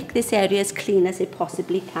and make this area as clean as it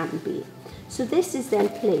possibly can be. So this is then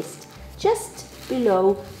placed just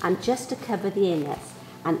below and just to cover the anus.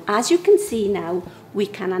 And as you can see now, we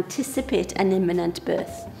can anticipate an imminent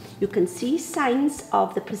birth. You can see signs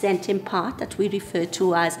of the presenting part that we refer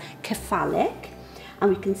to as cephalic,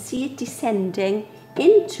 and we can see it descending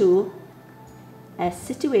into a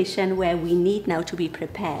situation where we need now to be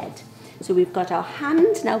prepared. So we've got our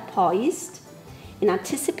hand now poised in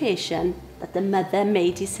anticipation that the mother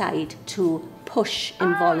may decide to push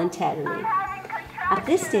involuntarily. At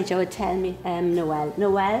this stage I would tell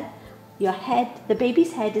Noelle, your head, the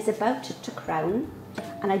baby's head is about to crown,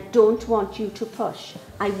 and I don't want you to push.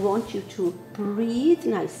 I want you to breathe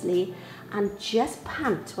nicely and just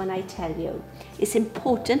pant when I tell you. It's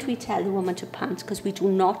important we tell the woman to pant because we do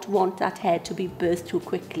not want that head to be birthed too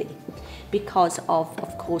quickly, because of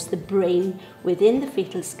course, the brain within the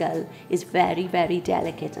fetal skull is very, very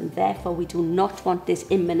delicate, and therefore we do not want this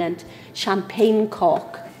imminent champagne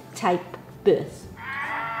cork type birth.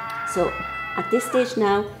 So at this stage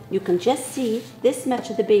now, you can just see this much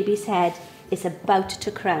of the baby's head is about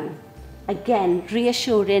to crown. Again,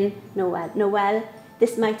 reassuring Noelle. Noelle,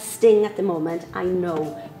 this might sting at the moment, I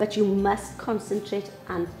know, but you must concentrate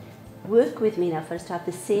and work with me now for us to have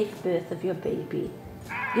the safe birth of your baby.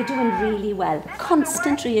 You're doing really well.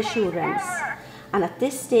 Constant reassurance. And at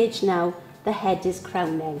this stage now, the head is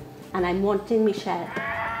crowning, and I'm wanting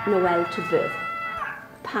Noelle to birth.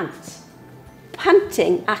 Pant.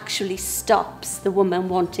 Panting actually stops the woman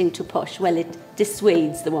wanting to push. Well, it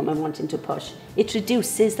dissuades the woman wanting to push. It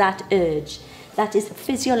reduces that urge. That is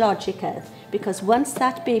physiological, because once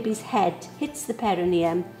that baby's head hits the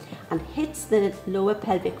perineum and hits the lower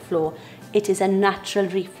pelvic floor, it is a natural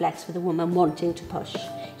reflex for the woman wanting to push.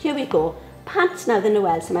 Here we go. Pant now the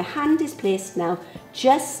Noelle. So my hand is placed now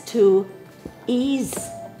just to ease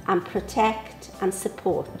and protect and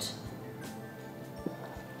support.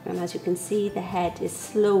 And as you can see, the head is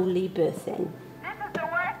slowly birthing. This is the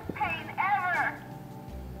worst pain ever!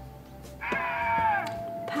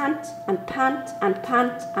 Pant and pant and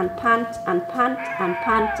pant and pant and pant and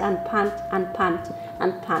pant and pant and pant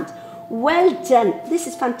and pant. Well done! This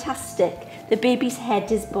is fantastic. The baby's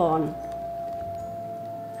head is born.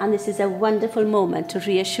 And this is a wonderful moment to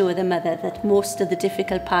reassure the mother that most of the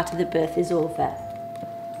difficult part of the birth is over.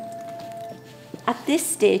 At this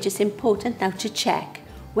stage, it's important now to check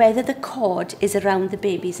whether the cord is around the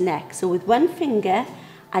baby's neck. So with one finger,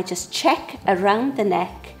 I just check around the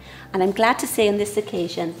neck, and I'm glad to say on this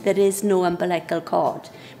occasion there is no umbilical cord.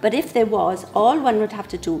 But if there was, all one would have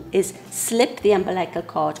to do is slip the umbilical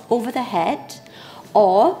cord over the head,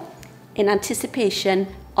 or in anticipation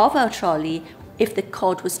of our trolley, If the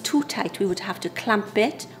cord was too tight, we would have to clamp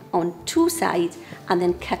it on two sides and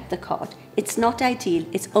then cut the cord. It's not ideal,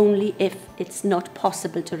 it's only if it's not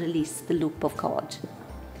possible to release the loop of cord.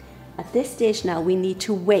 At this stage now, we need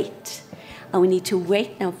to wait. And we need to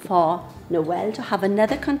wait now for Noelle to have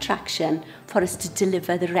another contraction for us to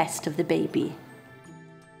deliver the rest of the baby.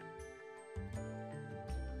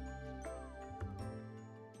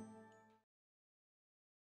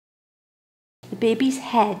 The baby's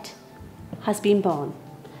head has been born,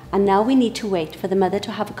 and now we need to wait for the mother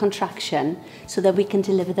to have a contraction so that we can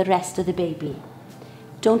deliver the rest of the baby.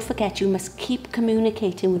 Don't forget, you must keep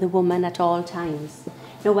communicating with the woman at all times.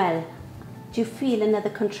 Noelle, do you feel another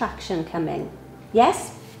contraction coming?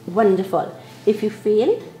 Yes? Wonderful. If you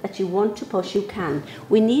feel that you want to push, you can.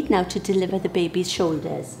 We need now to deliver the baby's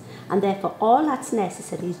shoulders, and therefore all that's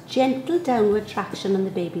necessary is gentle downward traction on the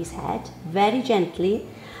baby's head, very gently,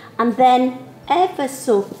 and then ever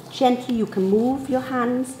so gently you can move your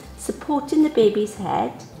hands supporting the baby's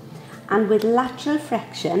head, and with lateral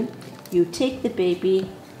flexion you take the baby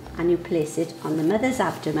and you place it on the mother's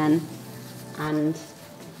abdomen and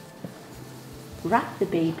wrap the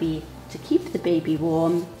baby to keep the baby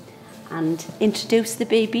warm and introduce the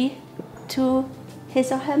baby to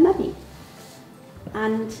his or her mummy.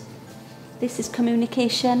 And this is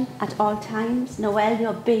communication at all times. Noelle,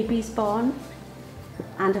 your baby's born,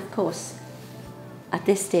 and of course at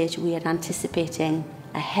this stage we are anticipating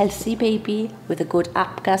a healthy baby with a good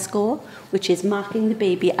APGAR score, which is marking the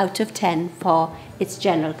baby out of 10 for its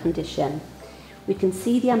general condition. We can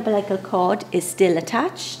see the umbilical cord is still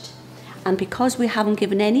attached, and because we haven't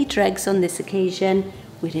given any drugs on this occasion,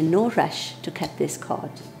 we're in no rush to cut this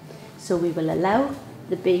cord. So we will allow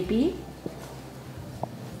the baby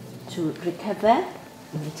to recover.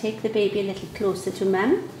 We'll take the baby a little closer to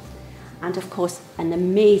mum, and of course an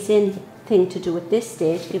amazing thing to do at this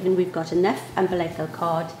stage, given we've got enough umbilical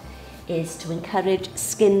cord, is to encourage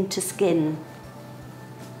skin to skin.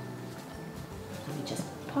 And we just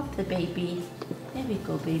pop the baby, there we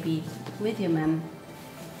go baby, with your mum.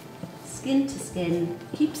 Skin to skin,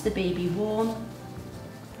 keeps the baby warm,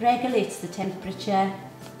 regulates the temperature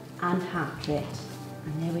and heart rate.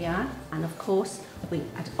 And there we are. And of course, we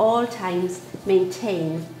at all times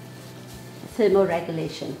maintain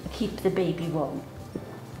thermoregulation, keep the baby warm.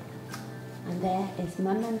 And there is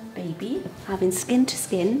mum and baby having skin to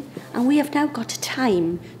skin, and we have now got a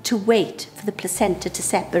time to wait for the placenta to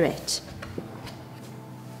separate.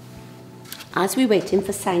 As we're waiting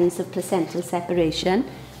for signs of placental separation,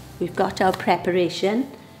 we've got our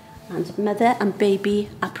preparation, and mother and baby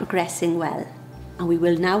are progressing well. And we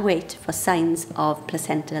will now wait for signs of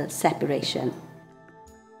placental separation.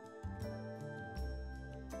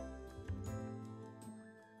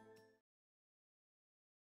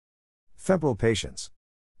 Febrile patients.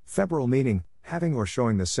 Febrile meaning having or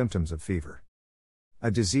showing the symptoms of fever.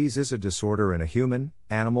 A disease is a disorder in a human,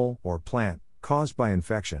 animal, or plant, caused by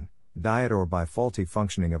infection, diet, or by faulty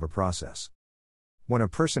functioning of a process. When a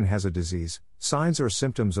person has a disease, signs or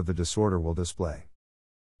symptoms of the disorder will display.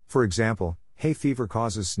 For example, hay fever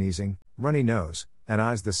causes sneezing, runny nose, and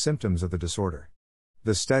eyes, the symptoms of the disorder.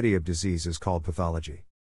 The study of disease is called pathology.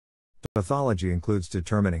 Pathology includes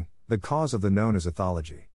determining the cause of the known as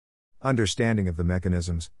ethology. Understanding of the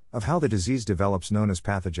mechanisms of how the disease develops known as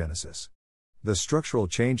pathogenesis. The structural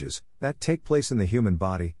changes that take place in the human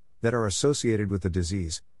body that are associated with the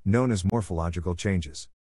disease, known as morphological changes.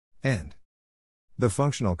 And the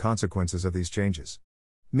functional consequences of these changes.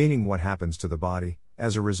 Meaning what happens to the body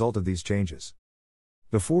as a result of these changes.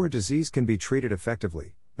 Before a disease can be treated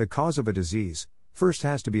effectively, the cause of a disease first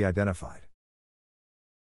has to be identified.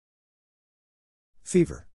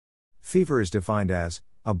 Fever. Fever is defined as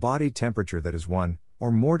a body temperature that is 1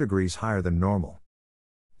 or more degrees higher than normal.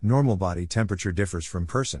 Normal body temperature differs from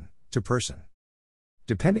person to person,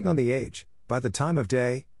 depending on the age, by the time of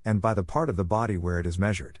day, and by the part of the body where it is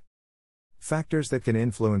measured. Factors that can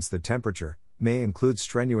influence the temperature may include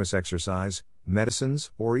strenuous exercise,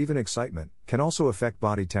 medicines, or even excitement, can also affect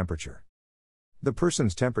body temperature. The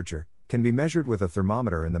person's temperature can be measured with a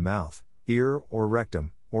thermometer in the mouth, ear, or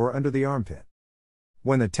rectum, or under the armpit.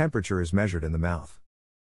 When the temperature is measured in the mouth,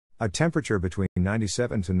 a temperature between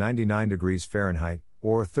 97 to 99 degrees Fahrenheit,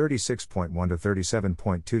 or 36.1 to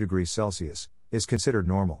 37.2 degrees Celsius, is considered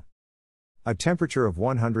normal. A temperature of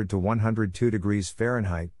 100 to 102 degrees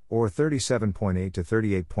Fahrenheit, or 37.8 to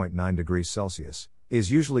 38.9 degrees Celsius,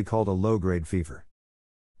 is usually called a low-grade fever.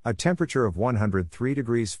 A temperature of 103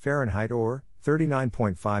 degrees Fahrenheit, or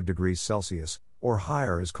 39.5 degrees Celsius, or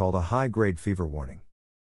higher is called a high-grade fever warning.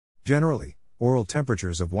 Generally, oral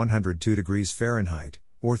temperatures of 102 degrees Fahrenheit,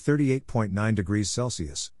 or 38.9 degrees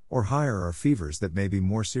Celsius, or higher are fevers that may be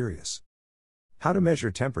more serious. How to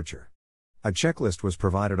measure temperature. A checklist was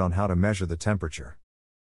provided on how to measure the temperature.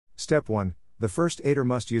 Step 1. The first aider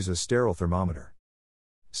must use a sterile thermometer.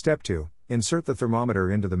 Step 2. Insert the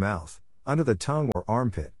thermometer into the mouth, under the tongue or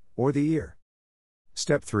armpit, or the ear.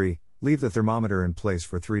 Step 3. Leave the thermometer in place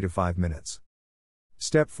for 3 to 5 minutes.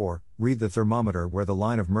 Step 4. Read the thermometer where the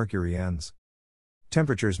line of mercury ends.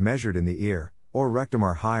 Temperatures measured in the ear or rectum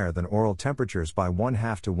are higher than oral temperatures by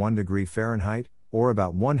 1/2 to 1 degree Fahrenheit, or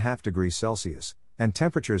about 1/2 degree Celsius, and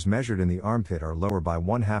temperatures measured in the armpit are lower by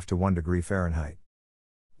 1/2 to 1 degree Fahrenheit.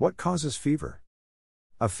 What causes fever?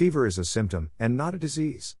 A fever is a symptom and not a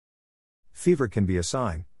disease. Fever can be a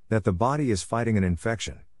sign that the body is fighting an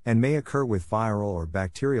infection, and may occur with viral or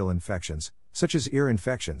bacterial infections, such as ear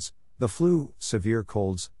infections, the flu, severe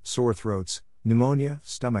colds, sore throats, pneumonia,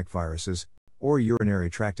 stomach viruses, or urinary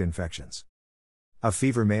tract infections. A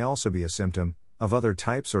fever may also be a symptom of other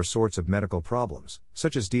types or sorts of medical problems,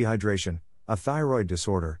 such as dehydration, a thyroid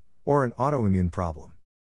disorder, or an autoimmune problem.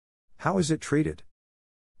 How is it treated?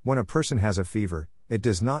 When a person has a fever, it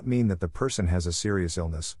does not mean that the person has a serious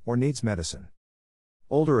illness or needs medicine.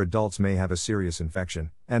 Older adults may have a serious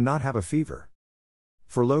infection and not have a fever.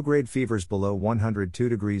 For low-grade fevers below 102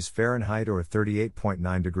 degrees Fahrenheit or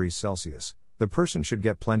 38.9 degrees Celsius, the person should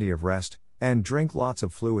get plenty of rest and drink lots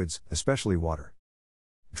of fluids, especially water.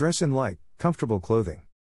 Dress in light, comfortable clothing.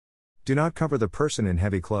 Do not cover the person in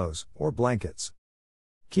heavy clothes or blankets.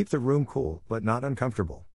 Keep the room cool but not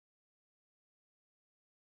uncomfortable.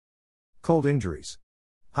 Cold injuries.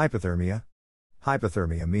 Hypothermia.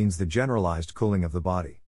 Hypothermia means the generalized cooling of the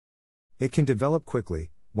body. It can develop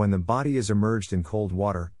quickly when the body is immersed in cold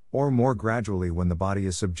water, or more gradually when the body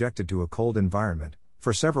is subjected to a cold environment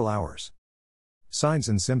for several hours. Signs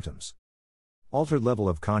and symptoms. Altered level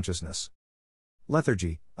of consciousness.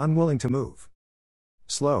 Lethargy, unwilling to move.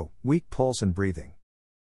 Slow, weak pulse and breathing.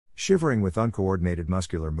 Shivering with uncoordinated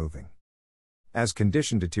muscular moving. As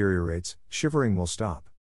condition deteriorates, shivering will stop.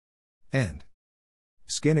 And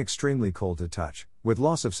skin extremely cold to touch, with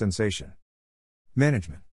loss of sensation.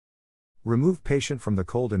 Management. Remove patient from the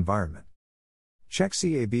cold environment. Check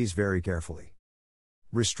CABs very carefully.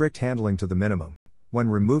 Restrict handling to the minimum when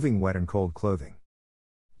removing wet and cold clothing.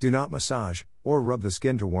 Do not massage or rub the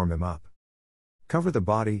skin to warm him up. Cover the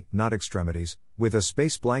body, not extremities, with a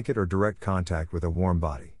space blanket or direct contact with a warm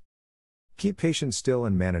body. Keep patient still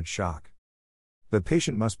and manage shock. The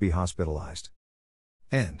patient must be hospitalized.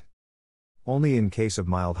 And only in case of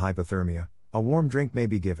mild hypothermia, a warm drink may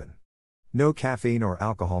be given. No caffeine or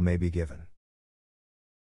alcohol may be given.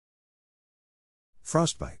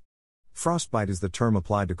 Frostbite. Frostbite is the term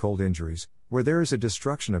applied to cold injuries, where there is a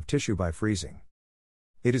destruction of tissue by freezing.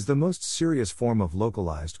 It is the most serious form of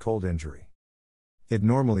localized cold injury. It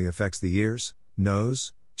normally affects the ears,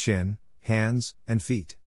 nose, chin, hands, and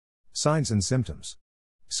feet. Signs and symptoms.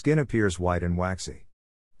 Skin appears white and waxy.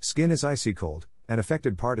 Skin is icy cold, and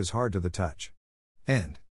affected part is hard to the touch.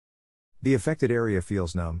 And the affected area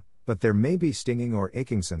feels numb, but there may be stinging or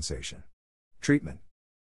aching sensation. Treatment.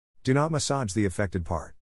 Do not massage the affected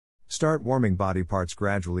part. Start warming body parts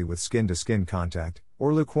gradually with skin-to-skin contact,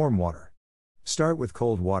 or lukewarm water. Start with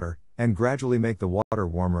cold water, and gradually make the water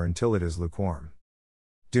warmer until it is lukewarm.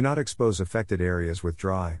 Do not expose affected areas with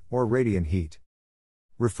dry or radiant heat.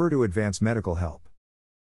 Refer to advanced medical help.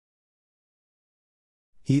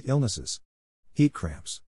 Heat illnesses. Heat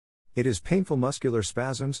cramps. It is painful muscular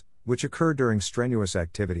spasms, which occur during strenuous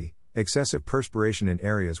activity, excessive perspiration in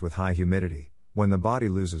areas with high humidity, when the body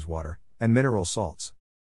loses water and mineral salts.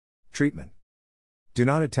 Treatment. Do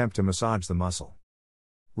not attempt to massage the muscle.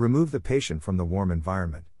 Remove the patient from the warm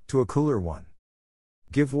environment to a cooler one.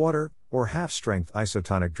 Give water or half-strength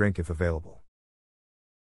isotonic drink if available.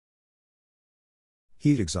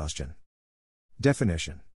 Heat exhaustion.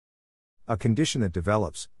 Definition. A condition that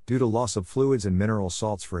develops due to loss of fluids and mineral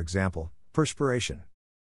salts, for example, perspiration.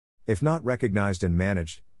 If not recognized and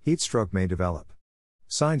managed, heat stroke may develop.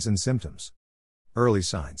 Signs and symptoms. Early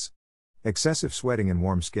signs. Excessive sweating and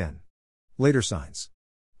warm skin. Later signs.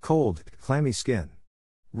 Cold, clammy skin.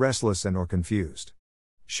 Restless and or confused.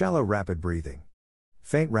 Shallow rapid breathing.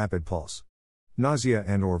 Faint rapid pulse. Nausea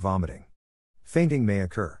and or vomiting. Fainting may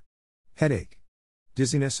occur. Headache.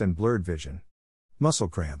 Dizziness and blurred vision. Muscle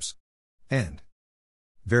cramps. And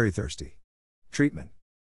very thirsty. Treatment.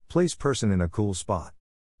 Place person in a cool spot.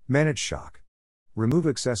 Manage shock. Remove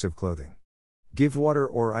excessive clothing. Give water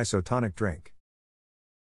or isotonic drink.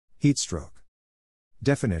 Heat stroke.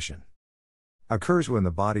 Definition. Occurs when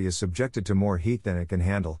the body is subjected to more heat than it can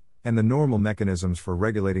handle, and the normal mechanisms for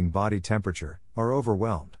regulating body temperature are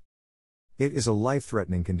overwhelmed. It is a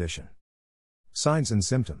life-threatening condition. Signs and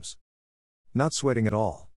symptoms. Not sweating at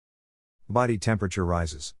all. Body temperature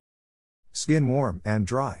rises. Skin warm and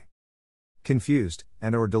dry. Confused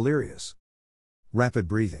and or delirious. Rapid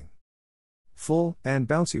breathing. Full and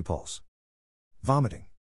bouncy pulse. Vomiting.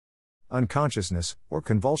 Unconsciousness or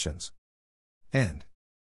convulsions. And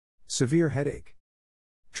severe headache.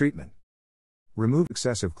 Treatment. Remove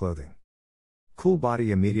excessive clothing. Cool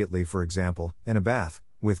body immediately, for example, in a bath,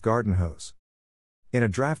 with garden hose. In a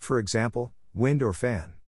draft, for example, wind or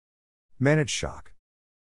fan. Manage shock.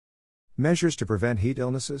 Measures to prevent heat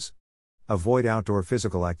illnesses. Avoid outdoor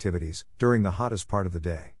physical activities during the hottest part of the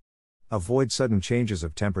day. Avoid sudden changes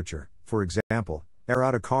of temperature, for example, air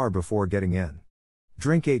out a car before getting in.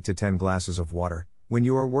 Drink 8 to 10 glasses of water when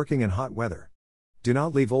you are working in hot weather. Do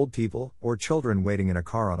not leave old people or children waiting in a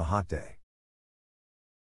car on a hot day.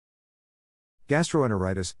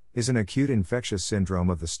 Gastroenteritis is an acute infectious syndrome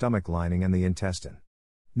of the stomach lining and the intestine.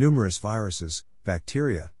 Numerous viruses,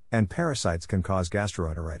 bacteria, and parasites can cause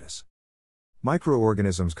gastroenteritis.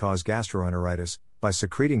 Microorganisms cause gastroenteritis by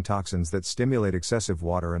secreting toxins that stimulate excessive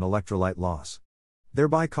water and electrolyte loss,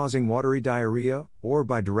 thereby causing watery diarrhea, or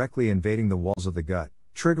by directly invading the walls of the gut,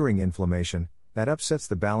 triggering inflammation that upsets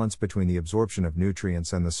the balance between the absorption of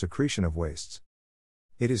nutrients and the secretion of wastes.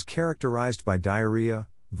 It is characterized by diarrhea,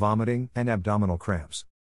 vomiting, and abdominal cramps.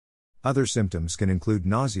 Other symptoms can include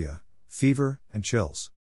nausea, fever, and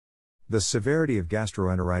chills. The severity of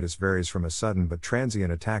gastroenteritis varies from a sudden but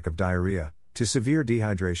transient attack of diarrhea to severe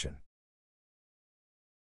dehydration.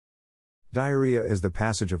 Diarrhea is the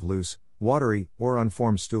passage of loose, watery, or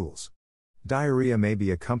unformed stools. Diarrhea may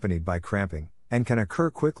be accompanied by cramping, and can occur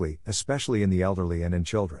quickly, especially in the elderly and in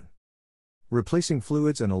children. Replacing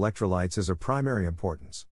fluids and electrolytes is of primary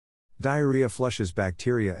importance. Diarrhea flushes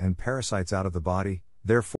bacteria and parasites out of the body,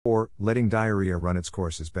 therefore, letting diarrhea run its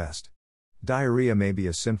course is best. Diarrhea may be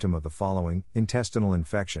a symptom of the following: intestinal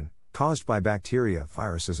infection, caused by bacteria,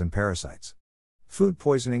 viruses, and parasites. Food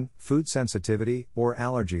poisoning, food sensitivity, or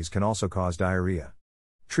allergies can also cause diarrhea.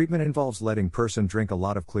 Treatment involves letting person drink a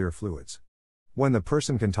lot of clear fluids. When the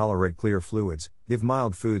person can tolerate clear fluids, give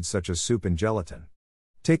mild foods such as soup and gelatin.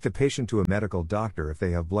 Take the patient to a medical doctor if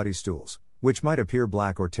they have bloody stools, which might appear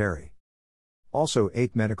black or tarry. Also,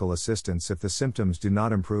 aid medical assistance if the symptoms do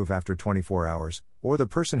not improve after 24 hours, or the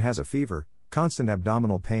person has a fever, constant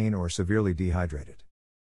abdominal pain, or severely dehydrated.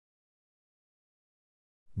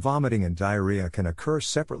 Vomiting and diarrhea can occur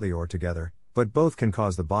separately or together, but both can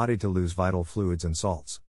cause the body to lose vital fluids and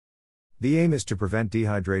salts. The aim is to prevent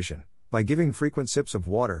dehydration by giving frequent sips of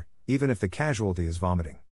water, even if the casualty is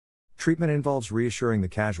vomiting. Treatment involves reassuring the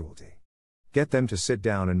casualty. Get them to sit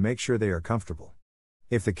down and make sure they are comfortable.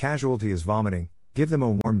 If the casualty is vomiting, give them a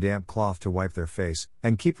warm damp cloth to wipe their face,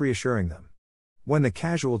 and keep reassuring them. When the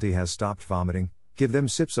casualty has stopped vomiting, give them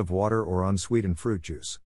sips of water or unsweetened fruit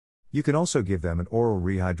juice. You can also give them an oral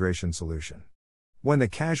rehydration solution. When the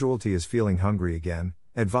casualty is feeling hungry again,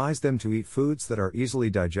 advise them to eat foods that are easily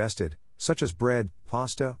digested, such as bread,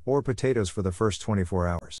 pasta, or potatoes for the first 24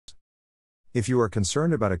 hours. If you are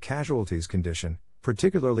concerned about a casualty's condition,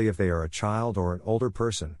 particularly if they are a child or an older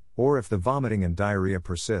person, or if the vomiting and diarrhea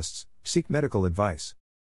persists, seek medical advice.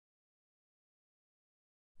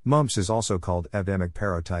 Mumps is also called epidemic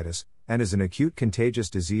parotitis, and is an acute contagious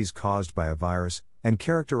disease caused by a virus, and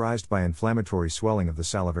characterized by inflammatory swelling of the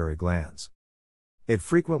salivary glands. It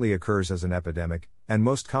frequently occurs as an epidemic, and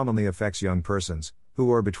most commonly affects young persons,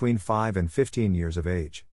 who are between 5 and 15 years of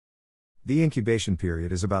age. The incubation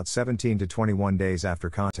period is about 17 to 21 days after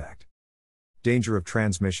contact. Danger of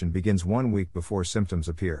transmission begins 1 week before symptoms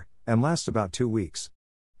appear, and lasts about 2 weeks.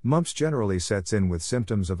 Mumps generally sets in with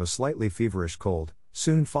symptoms of a slightly feverish cold,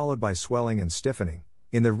 soon followed by swelling and stiffening,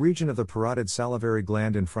 in the region of the parotid salivary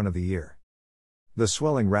gland in front of the ear. The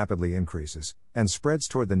swelling rapidly increases, and spreads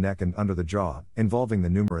toward the neck and under the jaw, involving the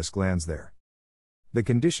numerous glands there. The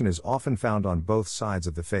condition is often found on both sides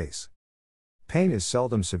of the face. Pain is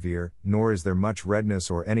seldom severe, nor is there much redness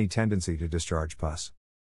or any tendency to discharge pus.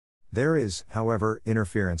 There is, however,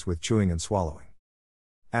 interference with chewing and swallowing.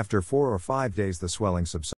 After 4 or 5 days the swelling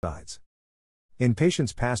subsides. In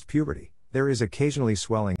patients past puberty, there is occasionally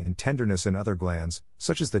swelling and tenderness in other glands,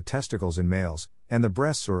 such as the testicles in males, and the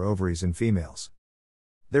breasts or ovaries in females.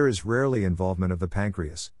 There is rarely involvement of the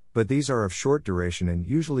pancreas, but these are of short duration and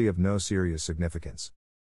usually of no serious significance.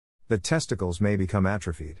 The testicles may become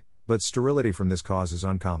atrophied, but sterility from this cause is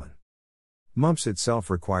uncommon. Mumps itself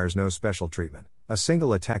requires no special treatment. A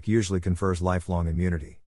single attack usually confers lifelong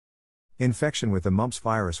immunity. Infection with the mumps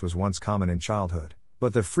virus was once common in childhood,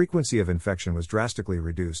 but the frequency of infection was drastically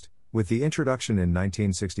reduced, with the introduction in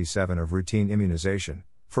 1967 of routine immunization,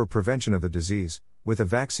 for prevention of the disease, with a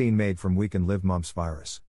vaccine made from weakened live mumps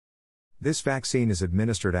virus. This vaccine is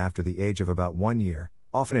administered after the age of about 1 year,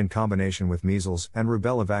 often in combination with measles and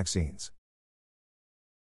rubella vaccines.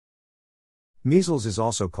 Measles is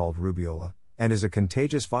also called rubeola, and is a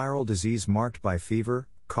contagious viral disease marked by fever,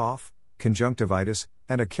 cough, conjunctivitis,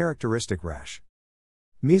 and a characteristic rash.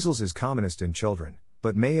 Measles is commonest in children,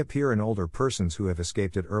 but may appear in older persons who have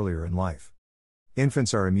escaped it earlier in life.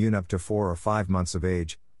 Infants are immune up to 4 or 5 months of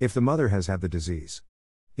age, if the mother has had the disease.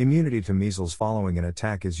 Immunity to measles following an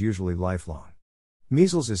attack is usually lifelong.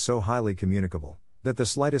 Measles is so highly communicable that the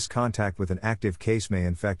slightest contact with an active case may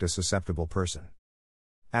infect a susceptible person.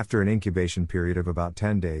 After an incubation period of about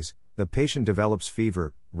 10 days, the patient develops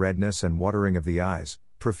fever, redness and watering of the eyes,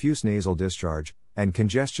 profuse nasal discharge, and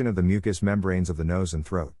congestion of the mucous membranes of the nose and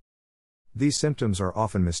throat. These symptoms are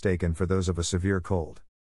often mistaken for those of a severe cold.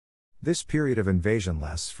 This period of invasion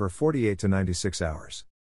lasts for 48 to 96 hours.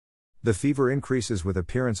 The fever increases with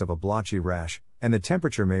appearance of a blotchy rash, and the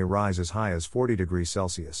temperature may rise as high as 40 degrees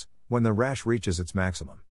Celsius, when the rash reaches its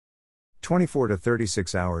maximum. 24 to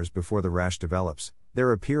 36 hours before the rash develops,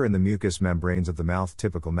 there appear in the mucous membranes of the mouth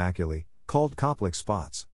typical maculae, called Koplik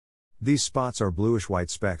spots. These spots are bluish-white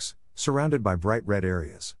specks, surrounded by bright red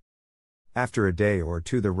areas. After a day or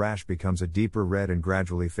two the rash becomes a deeper red and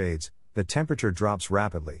gradually fades, the temperature drops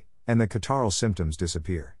rapidly, and the catarrhal symptoms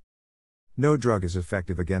disappear. No drug is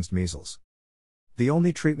effective against measles. The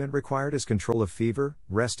only treatment required is control of fever,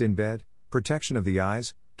 rest in bed, protection of the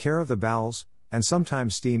eyes, care of the bowels, and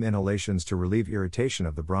sometimes steam inhalations to relieve irritation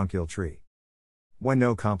of the bronchial tree. When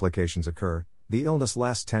no complications occur, the illness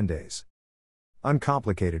lasts 10 days.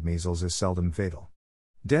 Uncomplicated measles is seldom fatal.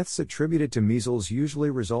 Deaths attributed to measles usually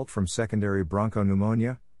result from secondary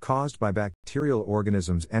bronchopneumonia, caused by bacterial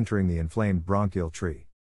organisms entering the inflamed bronchial tree.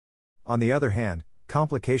 On the other hand,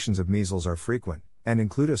 complications of measles are frequent, and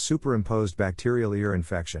include a superimposed bacterial ear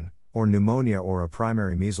infection, or pneumonia or a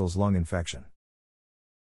primary measles lung infection.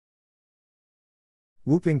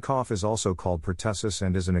 Whooping cough is also called pertussis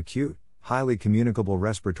and is an acute, highly communicable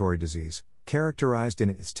respiratory disease, characterized in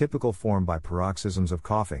its typical form by paroxysms of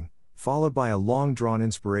coughing, followed by a long-drawn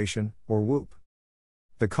inspiration, or whoop.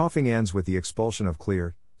 The coughing ends with the expulsion of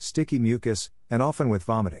clear, sticky mucus, and often with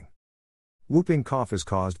vomiting. Whooping cough is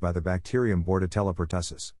caused by the bacterium Bordetella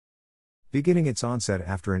pertussis. Beginning its onset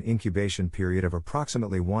after an incubation period of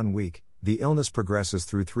approximately 1 week, the illness progresses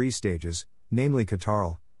through 3 stages, namely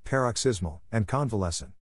catarrhal, paroxysmal, and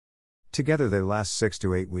convalescent. Together they last 6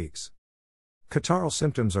 to 8 weeks. Catarrhal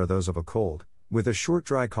symptoms are those of a cold, with a short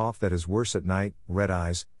dry cough that is worse at night, red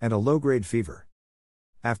eyes, and a low-grade fever.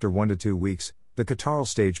 After 1 to 2 weeks, the catarrhal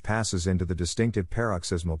stage passes into the distinctive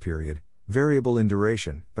paroxysmal period, variable in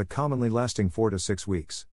duration, but commonly lasting 4 to 6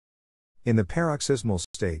 weeks. In the paroxysmal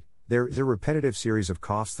state, there is a repetitive series of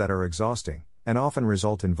coughs that are exhausting, and often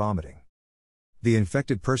result in vomiting. The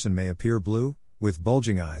infected person may appear blue, with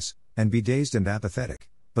bulging eyes, and be dazed and apathetic,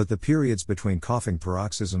 but the periods between coughing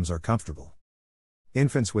paroxysms are comfortable.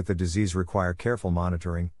 Infants with the disease require careful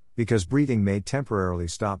monitoring, because breathing may temporarily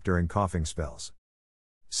stop during coughing spells.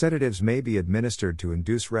 Sedatives may be administered to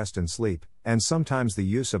induce rest and sleep, and sometimes the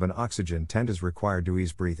use of an oxygen tent is required to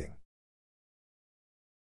ease breathing.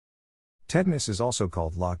 Tetanus is also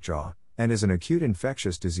called lockjaw, and is an acute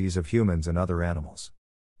infectious disease of humans and other animals.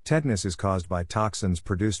 Tetanus is caused by toxins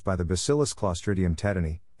produced by the Bacillus Clostridium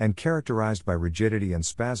tetani, and characterized by rigidity and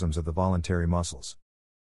spasms of the voluntary muscles.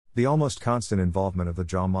 The almost constant involvement of the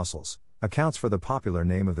jaw muscles accounts for the popular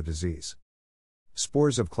name of the disease.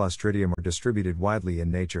 Spores of Clostridium are distributed widely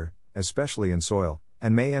in nature, especially in soil,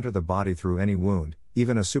 and may enter the body through any wound,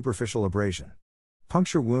 even a superficial abrasion.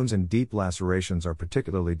 Puncture wounds and deep lacerations are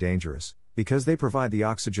particularly dangerous, because they provide the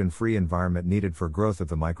oxygen-free environment needed for growth of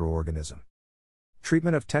the microorganism.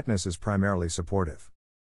 Treatment of tetanus is primarily supportive.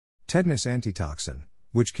 Tetanus antitoxin,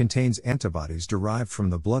 which contains antibodies derived from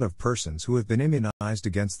the blood of persons who have been immunized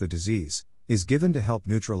against the disease, is given to help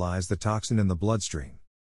neutralize the toxin in the bloodstream.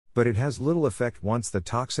 But it has little effect once the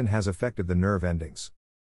toxin has affected the nerve endings.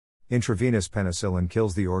 Intravenous penicillin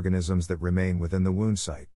kills the organisms that remain within the wound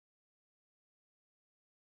site.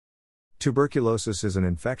 Tuberculosis is an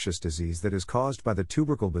infectious disease that is caused by the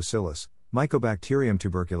tubercle bacillus, Mycobacterium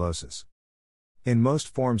tuberculosis. In most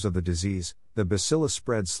forms of the disease, the bacillus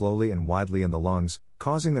spreads slowly and widely in the lungs,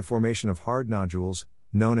 causing the formation of hard nodules,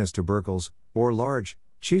 known as tubercles, or large,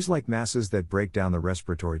 cheese-like masses that break down the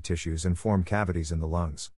respiratory tissues and form cavities in the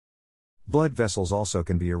lungs. Blood vessels also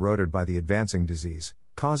can be eroded by the advancing disease,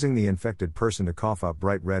 causing the infected person to cough up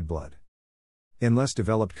bright red blood. In less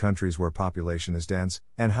developed countries where population is dense,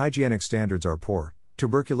 and hygienic standards are poor,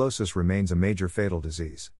 tuberculosis remains a major fatal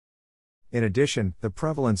disease. In addition, the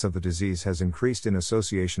prevalence of the disease has increased in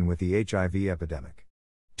association with the HIV epidemic.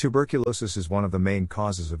 Tuberculosis is one of the main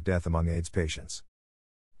causes of death among AIDS patients.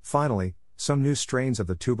 Finally, some new strains of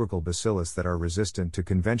the tubercle bacillus that are resistant to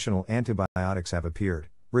conventional antibiotics have appeared,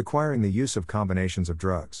 requiring the use of combinations of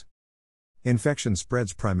drugs. Infection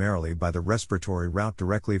spreads primarily by the respiratory route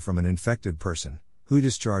directly from an infected person, who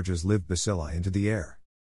discharges live bacilli into the air.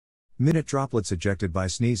 Minute droplets ejected by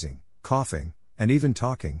sneezing, coughing, and even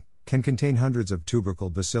talking, can contain hundreds of tubercle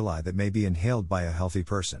bacilli that may be inhaled by a healthy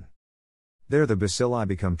person. There the bacilli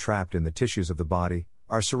become trapped in the tissues of the body,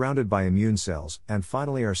 are surrounded by immune cells, and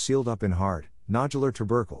finally are sealed up in hard, nodular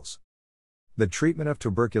tubercles. The treatment of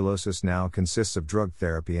tuberculosis now consists of drug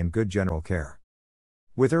therapy and good general care.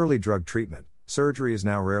 With early drug treatment, surgery is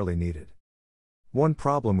now rarely needed. One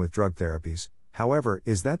problem with drug therapies, however,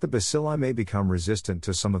 is that the bacilli may become resistant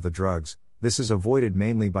to some of the drugs. This is avoided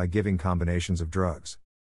mainly by giving combinations of drugs.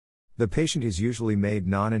 The patient is usually made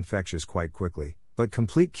non-infectious quite quickly, but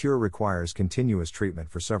complete cure requires continuous treatment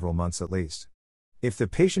for several months at least. If the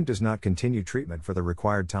patient does not continue treatment for the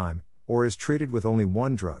required time, or is treated with only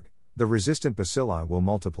one drug, the resistant bacilli will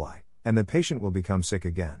multiply, and the patient will become sick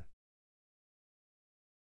again.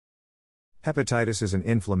 Hepatitis is an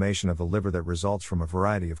inflammation of the liver that results from a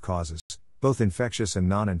variety of causes, both infectious and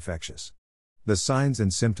non-infectious. The signs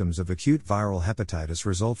and symptoms of acute viral hepatitis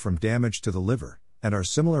result from damage to the liver, and are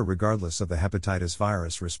similar regardless of the hepatitis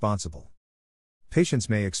virus responsible. Patients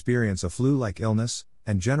may experience a flu-like illness,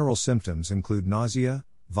 and general symptoms include nausea,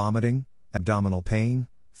 vomiting, abdominal pain,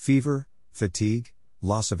 fever, fatigue,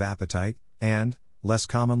 loss of appetite, and, less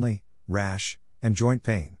commonly, rash, and joint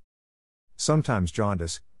pain. Sometimes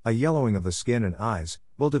jaundice, a yellowing of the skin and eyes,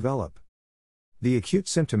 will develop. The acute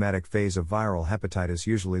symptomatic phase of viral hepatitis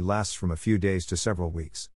usually lasts from a few days to several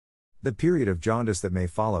weeks. The period of jaundice that may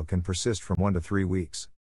follow can persist from 1 to 3 weeks.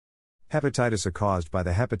 Hepatitis A caused by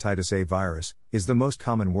the hepatitis A virus is the most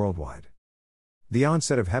common worldwide. The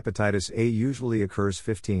onset of hepatitis A usually occurs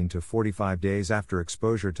 15 to 45 days after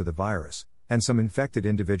exposure to the virus, and some infected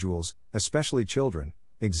individuals, especially children,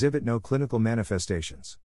 exhibit no clinical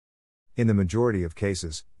manifestations. In the majority of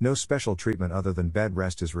cases, no special treatment other than bed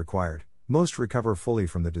rest is required. Most recover fully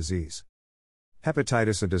from the disease.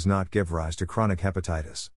 Hepatitis A does not give rise to chronic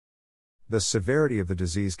hepatitis. The severity of the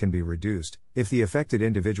disease can be reduced if the affected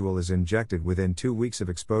individual is injected within 2 weeks of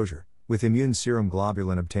exposure, with immune serum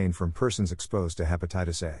globulin obtained from persons exposed to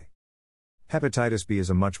hepatitis A. Hepatitis B is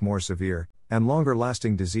a much more severe and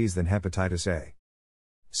longer-lasting disease than hepatitis A.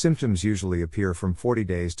 Symptoms usually appear from 40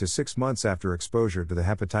 days to 6 months after exposure to the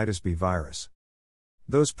hepatitis B virus.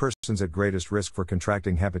 Those persons at greatest risk for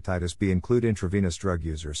contracting hepatitis B include intravenous drug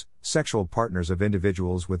users, sexual partners of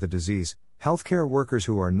individuals with the disease, healthcare workers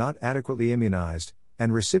who are not adequately immunized,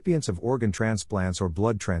 and recipients of organ transplants or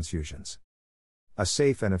blood transfusions. A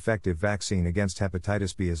safe and effective vaccine against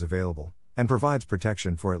hepatitis B is available, and provides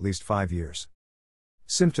protection for at least 5 years.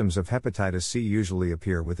 Symptoms of hepatitis C usually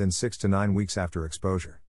appear within 6 to 9 weeks after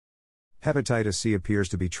exposure. Hepatitis C appears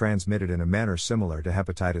to be transmitted in a manner similar to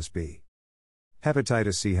hepatitis B.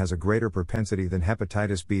 Hepatitis C has a greater propensity than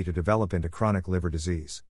hepatitis B to develop into chronic liver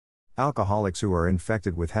disease. Alcoholics who are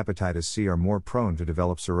infected with hepatitis C are more prone to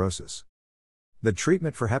develop cirrhosis. The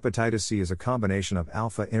treatment for hepatitis C is a combination of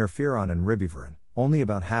alpha interferon and ribavirin. Only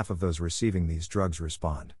about half of those receiving these drugs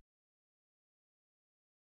respond.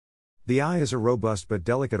 The eye is a robust but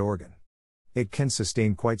delicate organ. It can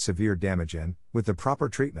sustain quite severe damage and, with the proper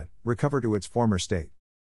treatment, recover to its former state.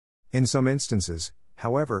 In some instances,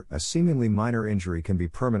 however, a seemingly minor injury can be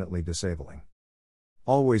permanently disabling.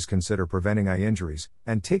 Always consider preventing eye injuries,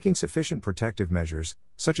 and taking sufficient protective measures,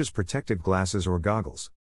 such as protective glasses or goggles.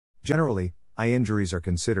 Generally, eye injuries are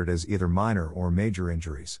considered as either minor or major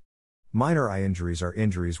injuries. Minor eye injuries are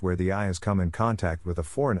injuries where the eye has come in contact with a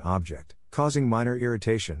foreign object, causing minor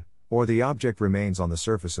irritation, or the object remains on the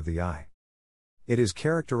surface of the eye. It is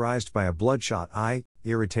characterized by a bloodshot eye,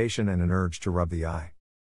 irritation, and an urge to rub the eye.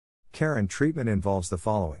 Care and treatment involves the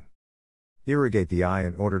following. Irrigate the eye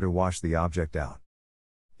in order to wash the object out.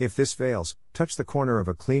 If this fails, touch the corner of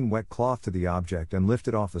a clean wet cloth to the object and lift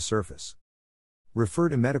it off the surface. Refer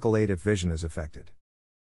to medical aid if vision is affected.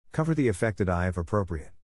 Cover the affected eye if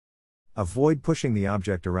appropriate. Avoid pushing the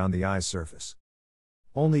object around the eye's surface.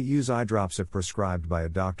 Only use eye drops if prescribed by a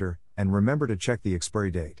doctor, and remember to check the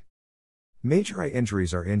expiry date. Major eye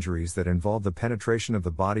injuries are injuries that involve the penetration of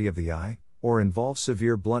the body of the eye, or involve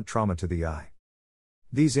severe blunt trauma to the eye.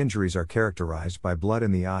 These injuries are characterized by blood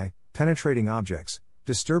in the eye, penetrating objects,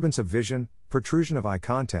 disturbance of vision, protrusion of eye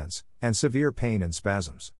contents, and severe pain and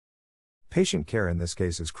spasms. Patient care in this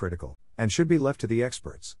case is critical, and should be left to the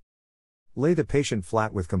experts. Lay the patient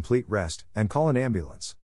flat with complete rest, and call an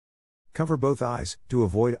ambulance. Cover both eyes, to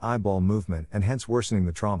avoid eyeball movement and hence worsening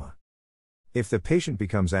the trauma. If the patient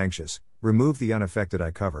becomes anxious, remove the unaffected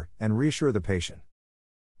eye cover, and reassure the patient.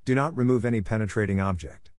 Do not remove any penetrating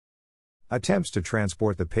object. Attempts to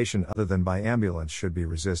transport the patient other than by ambulance should be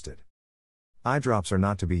resisted. Eye drops are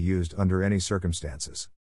not to be used under any circumstances.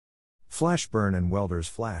 Flash burn and welder's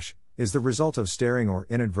flash is the result of staring or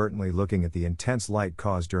inadvertently looking at the intense light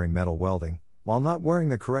caused during metal welding, while not wearing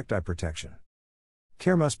the correct eye protection.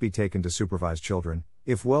 Care must be taken to supervise children,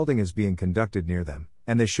 if welding is being conducted near them,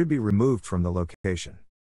 and they should be removed from the location.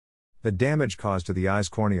 The damage caused to the eye's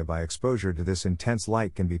cornea by exposure to this intense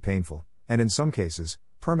light can be painful, and in some cases,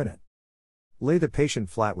 permanent. Lay the patient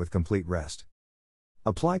flat with complete rest.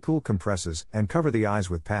 Apply cool compresses and cover the eyes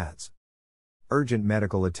with pads. Urgent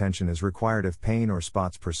medical attention is required if pain or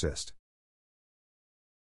spots persist.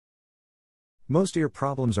 Most ear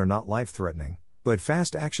problems are not life-threatening, but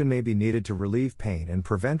fast action may be needed to relieve pain and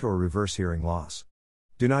prevent or reverse hearing loss.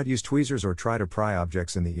 Do not use tweezers or try to pry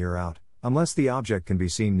objects in the ear out, unless the object can be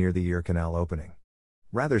seen near the ear canal opening.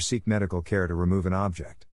 Rather seek medical care to remove an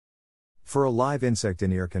object. For a live insect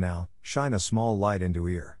in ear canal, shine a small light into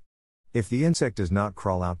ear. If the insect does not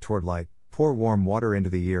crawl out toward light, pour warm water into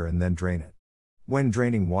the ear and then drain it. When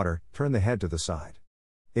draining water, turn the head to the side.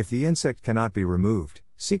 If the insect cannot be removed,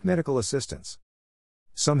 seek medical assistance.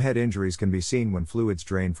 Some head injuries can be seen when fluids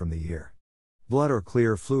drain from the ear. Blood or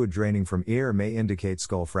clear fluid draining from ear may indicate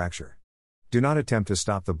skull fracture. Do not attempt to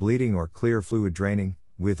stop the bleeding or clear fluid draining,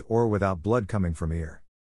 with or without blood coming from ear.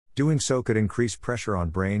 Doing so could increase pressure on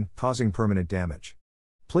brain, causing permanent damage.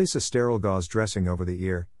 Place a sterile gauze dressing over the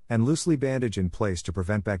ear, and loosely bandage in place to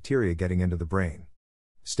prevent bacteria getting into the brain.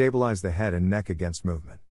 Stabilize the head and neck against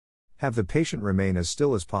movement. Have the patient remain as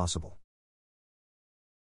still as possible.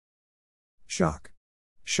 Shock.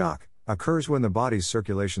 Shock occurs when the body's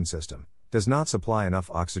circulation system does not supply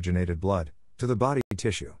enough oxygenated blood to the body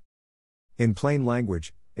tissue. In plain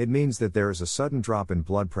language, it means that there is a sudden drop in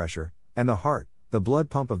blood pressure, and the heart, the blood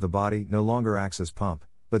pump of the body, no longer acts as pump,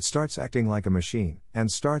 but starts acting like a machine,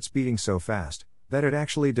 and starts beating so fast that it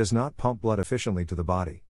actually does not pump blood efficiently to the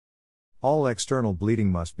body. All external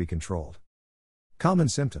bleeding must be controlled. Common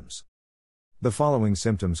symptoms. The following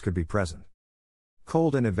symptoms could be present: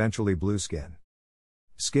 cold and eventually blue skin.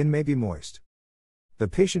 Skin may be moist. The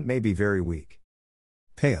patient may be very weak.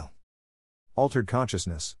 Pale. Altered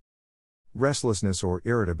consciousness. Restlessness or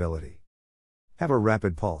irritability. Have a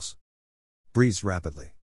rapid pulse. Breathes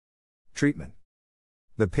rapidly. Treatment.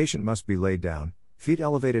 The patient must be laid down, feet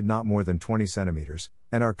elevated not more than 20 centimeters,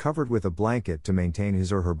 and are covered with a blanket to maintain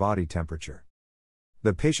his or her body temperature.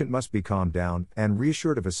 The patient must be calmed down and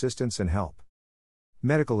reassured of assistance and help.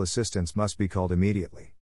 Medical assistance must be called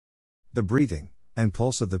immediately. The breathing and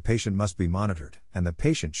pulse of the patient must be monitored, and the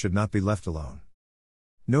patient should not be left alone.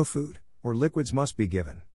 No food or liquids must be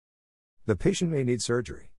given. The patient may need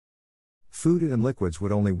surgery. Food and liquids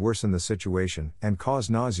would only worsen the situation and cause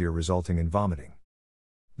nausea resulting in vomiting.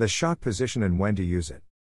 The shock position and when to use it.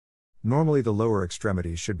 Normally the lower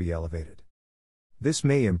extremities should be elevated. This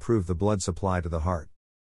may improve the blood supply to the heart.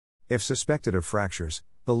 If suspected of fractures,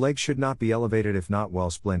 the legs should not be elevated if not well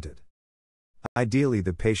splinted. Ideally,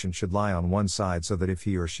 the patient should lie on one side so that if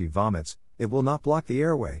he or she vomits, it will not block the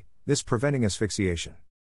airway, this preventing asphyxiation.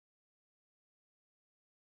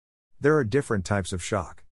 There are different types of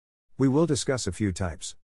shock. We will discuss a few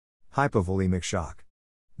types. Hypovolemic shock.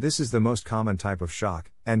 This is the most common type of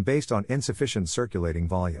shock, and based on insufficient circulating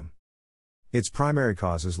volume. Its primary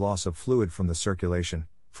cause is loss of fluid from the circulation,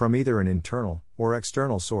 from either an internal or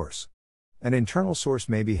external source. An internal source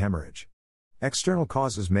may be hemorrhage. External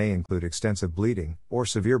causes may include extensive bleeding or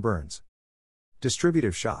severe burns.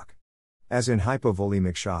 Distributive shock. As in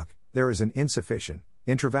hypovolemic shock, there is an insufficient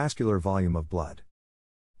intravascular volume of blood.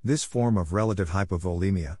 This form of relative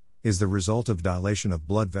hypovolemia is the result of dilation of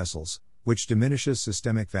blood vessels, which diminishes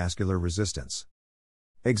systemic vascular resistance.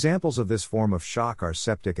 Examples of this form of shock are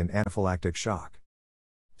septic and anaphylactic shock.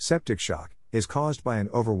 Septic shock is caused by an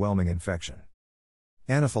overwhelming infection.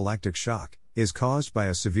 Anaphylactic shock is caused by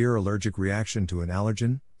a severe allergic reaction to an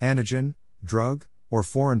allergen, antigen, drug, or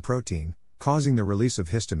foreign protein, causing the release of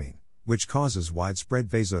histamine, which causes widespread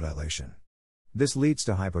vasodilation. This leads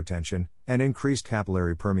to hypotension and increased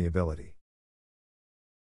capillary permeability.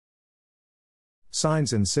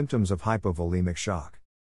 Signs and symptoms of hypovolemic shock.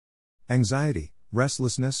 Anxiety,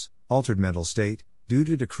 restlessness, altered mental state, due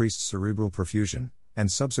to decreased cerebral perfusion,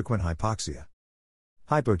 and subsequent hypoxia.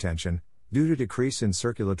 Hypotension, due to decrease in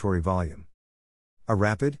circulatory volume. A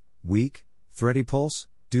rapid, weak, thready pulse,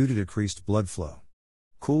 due to decreased blood flow.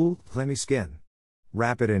 Cool, clammy skin.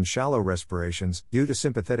 rapid and shallow respirations due to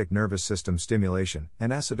sympathetic nervous system stimulation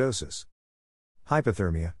and acidosis.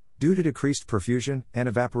 Hypothermia, due to decreased perfusion and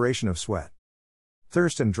evaporation of sweat.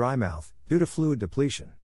 Thirst and dry mouth, due to fluid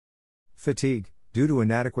depletion. Fatigue, due to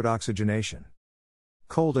inadequate oxygenation.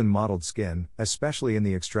 Cold and mottled skin, especially in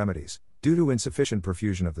the extremities, due to insufficient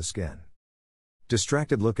perfusion of the skin.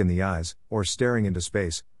 Distracted look in the eyes, or staring into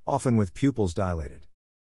space, often with pupils dilated.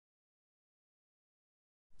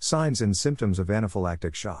 Signs and symptoms of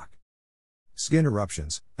anaphylactic shock. Skin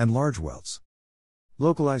eruptions, and large welts.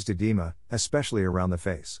 Localized edema, especially around the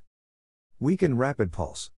face. Weak and rapid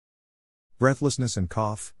pulse. Breathlessness and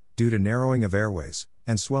cough, due to narrowing of airways,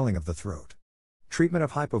 and swelling of the throat. Treatment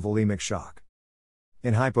of hypovolemic shock.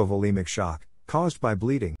 In hypovolemic shock, caused by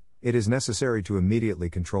bleeding, it is necessary to immediately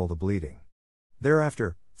control the bleeding.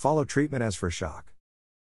 Thereafter, follow treatment as for shock.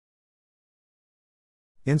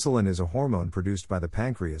 Insulin is a hormone produced by the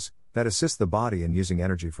pancreas that assists the body in using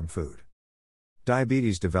energy from food.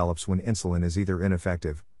 Diabetes develops when insulin is either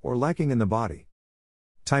ineffective or lacking in the body.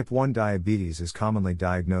 Type 1 diabetes is commonly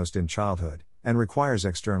diagnosed in childhood and requires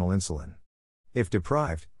external insulin. If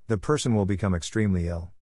deprived, the person will become extremely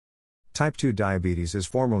ill. Type 2 diabetes is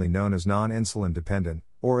formerly known as non-insulin dependent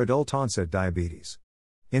or adult onset diabetes.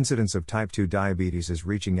 Incidence of type 2 diabetes is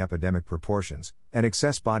reaching epidemic proportions, and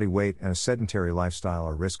excess body weight and a sedentary lifestyle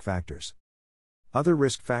are risk factors. Other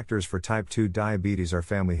risk factors for type 2 diabetes are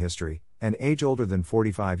family history and age older than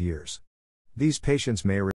 45 years. These patients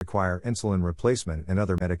may require insulin replacement and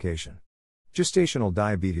other medication. Gestational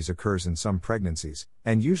diabetes occurs in some pregnancies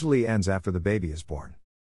and usually ends after the baby is born.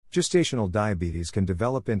 Gestational diabetes can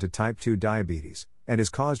develop into type 2 diabetes and is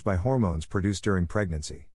caused by hormones produced during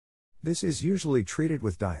pregnancy. This is usually treated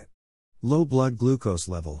with diet. Low blood glucose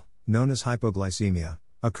level, known as hypoglycemia,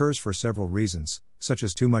 occurs for several reasons, such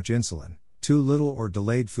as too much insulin, too little or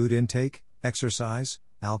delayed food intake, exercise,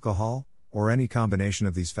 alcohol, or any combination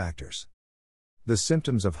of these factors. The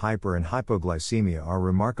symptoms of hyper and hypoglycemia are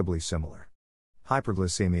remarkably similar.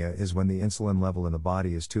 Hyperglycemia is when the insulin level in the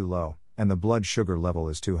body is too low, and the blood sugar level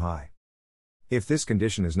is too high. If this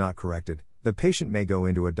condition is not corrected, the patient may go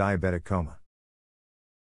into a diabetic coma.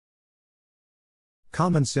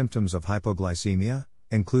 Common symptoms of hypoglycemia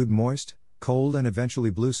include moist, cold, and eventually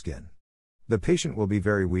blue skin. The patient will be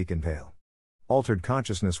very weak and pale. Altered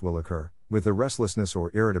consciousness will occur, with the restlessness or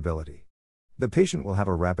irritability. The patient will have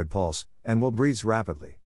a rapid pulse, and will breathe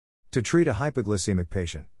rapidly. To treat a hypoglycemic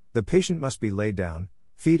patient, the patient must be laid down,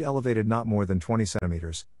 feet elevated not more than 20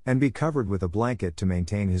 centimeters, and be covered with a blanket to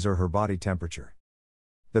maintain his or her body temperature.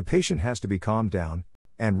 The patient has to be calmed down,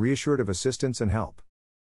 and reassured of assistance and help.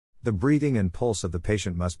 The breathing and pulse of the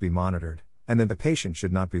patient must be monitored, and then the patient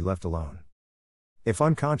should not be left alone. If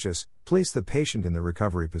unconscious, place the patient in the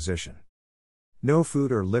recovery position. No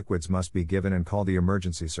food or liquids must be given and call the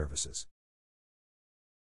emergency services.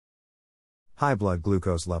 High blood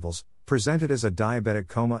glucose levels, presented as a diabetic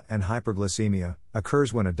coma and hyperglycemia,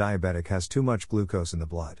 occurs when a diabetic has too much glucose in the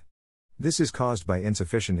blood. This is caused by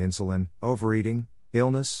insufficient insulin, overeating,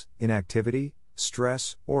 illness, inactivity,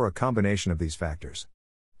 stress, or a combination of these factors.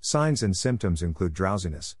 Signs and symptoms include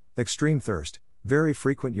drowsiness, extreme thirst, very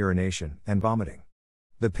frequent urination, and vomiting.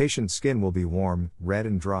 The patient's skin will be warm, red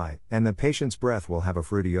and dry, and the patient's breath will have a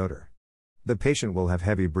fruity odor. The patient will have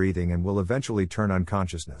heavy breathing and will eventually turn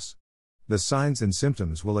unconsciousness. The signs and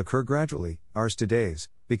symptoms will occur gradually, hours to days,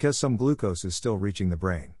 because some glucose is still reaching the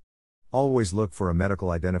brain. Always look for a medical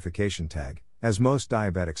identification tag, as most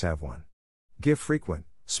diabetics have one. Give frequent,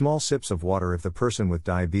 small sips of water if the person with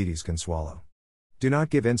diabetes can swallow. Do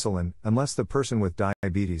not give insulin unless the person with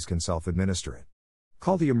diabetes can self-administer it.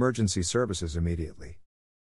 Call the emergency services immediately.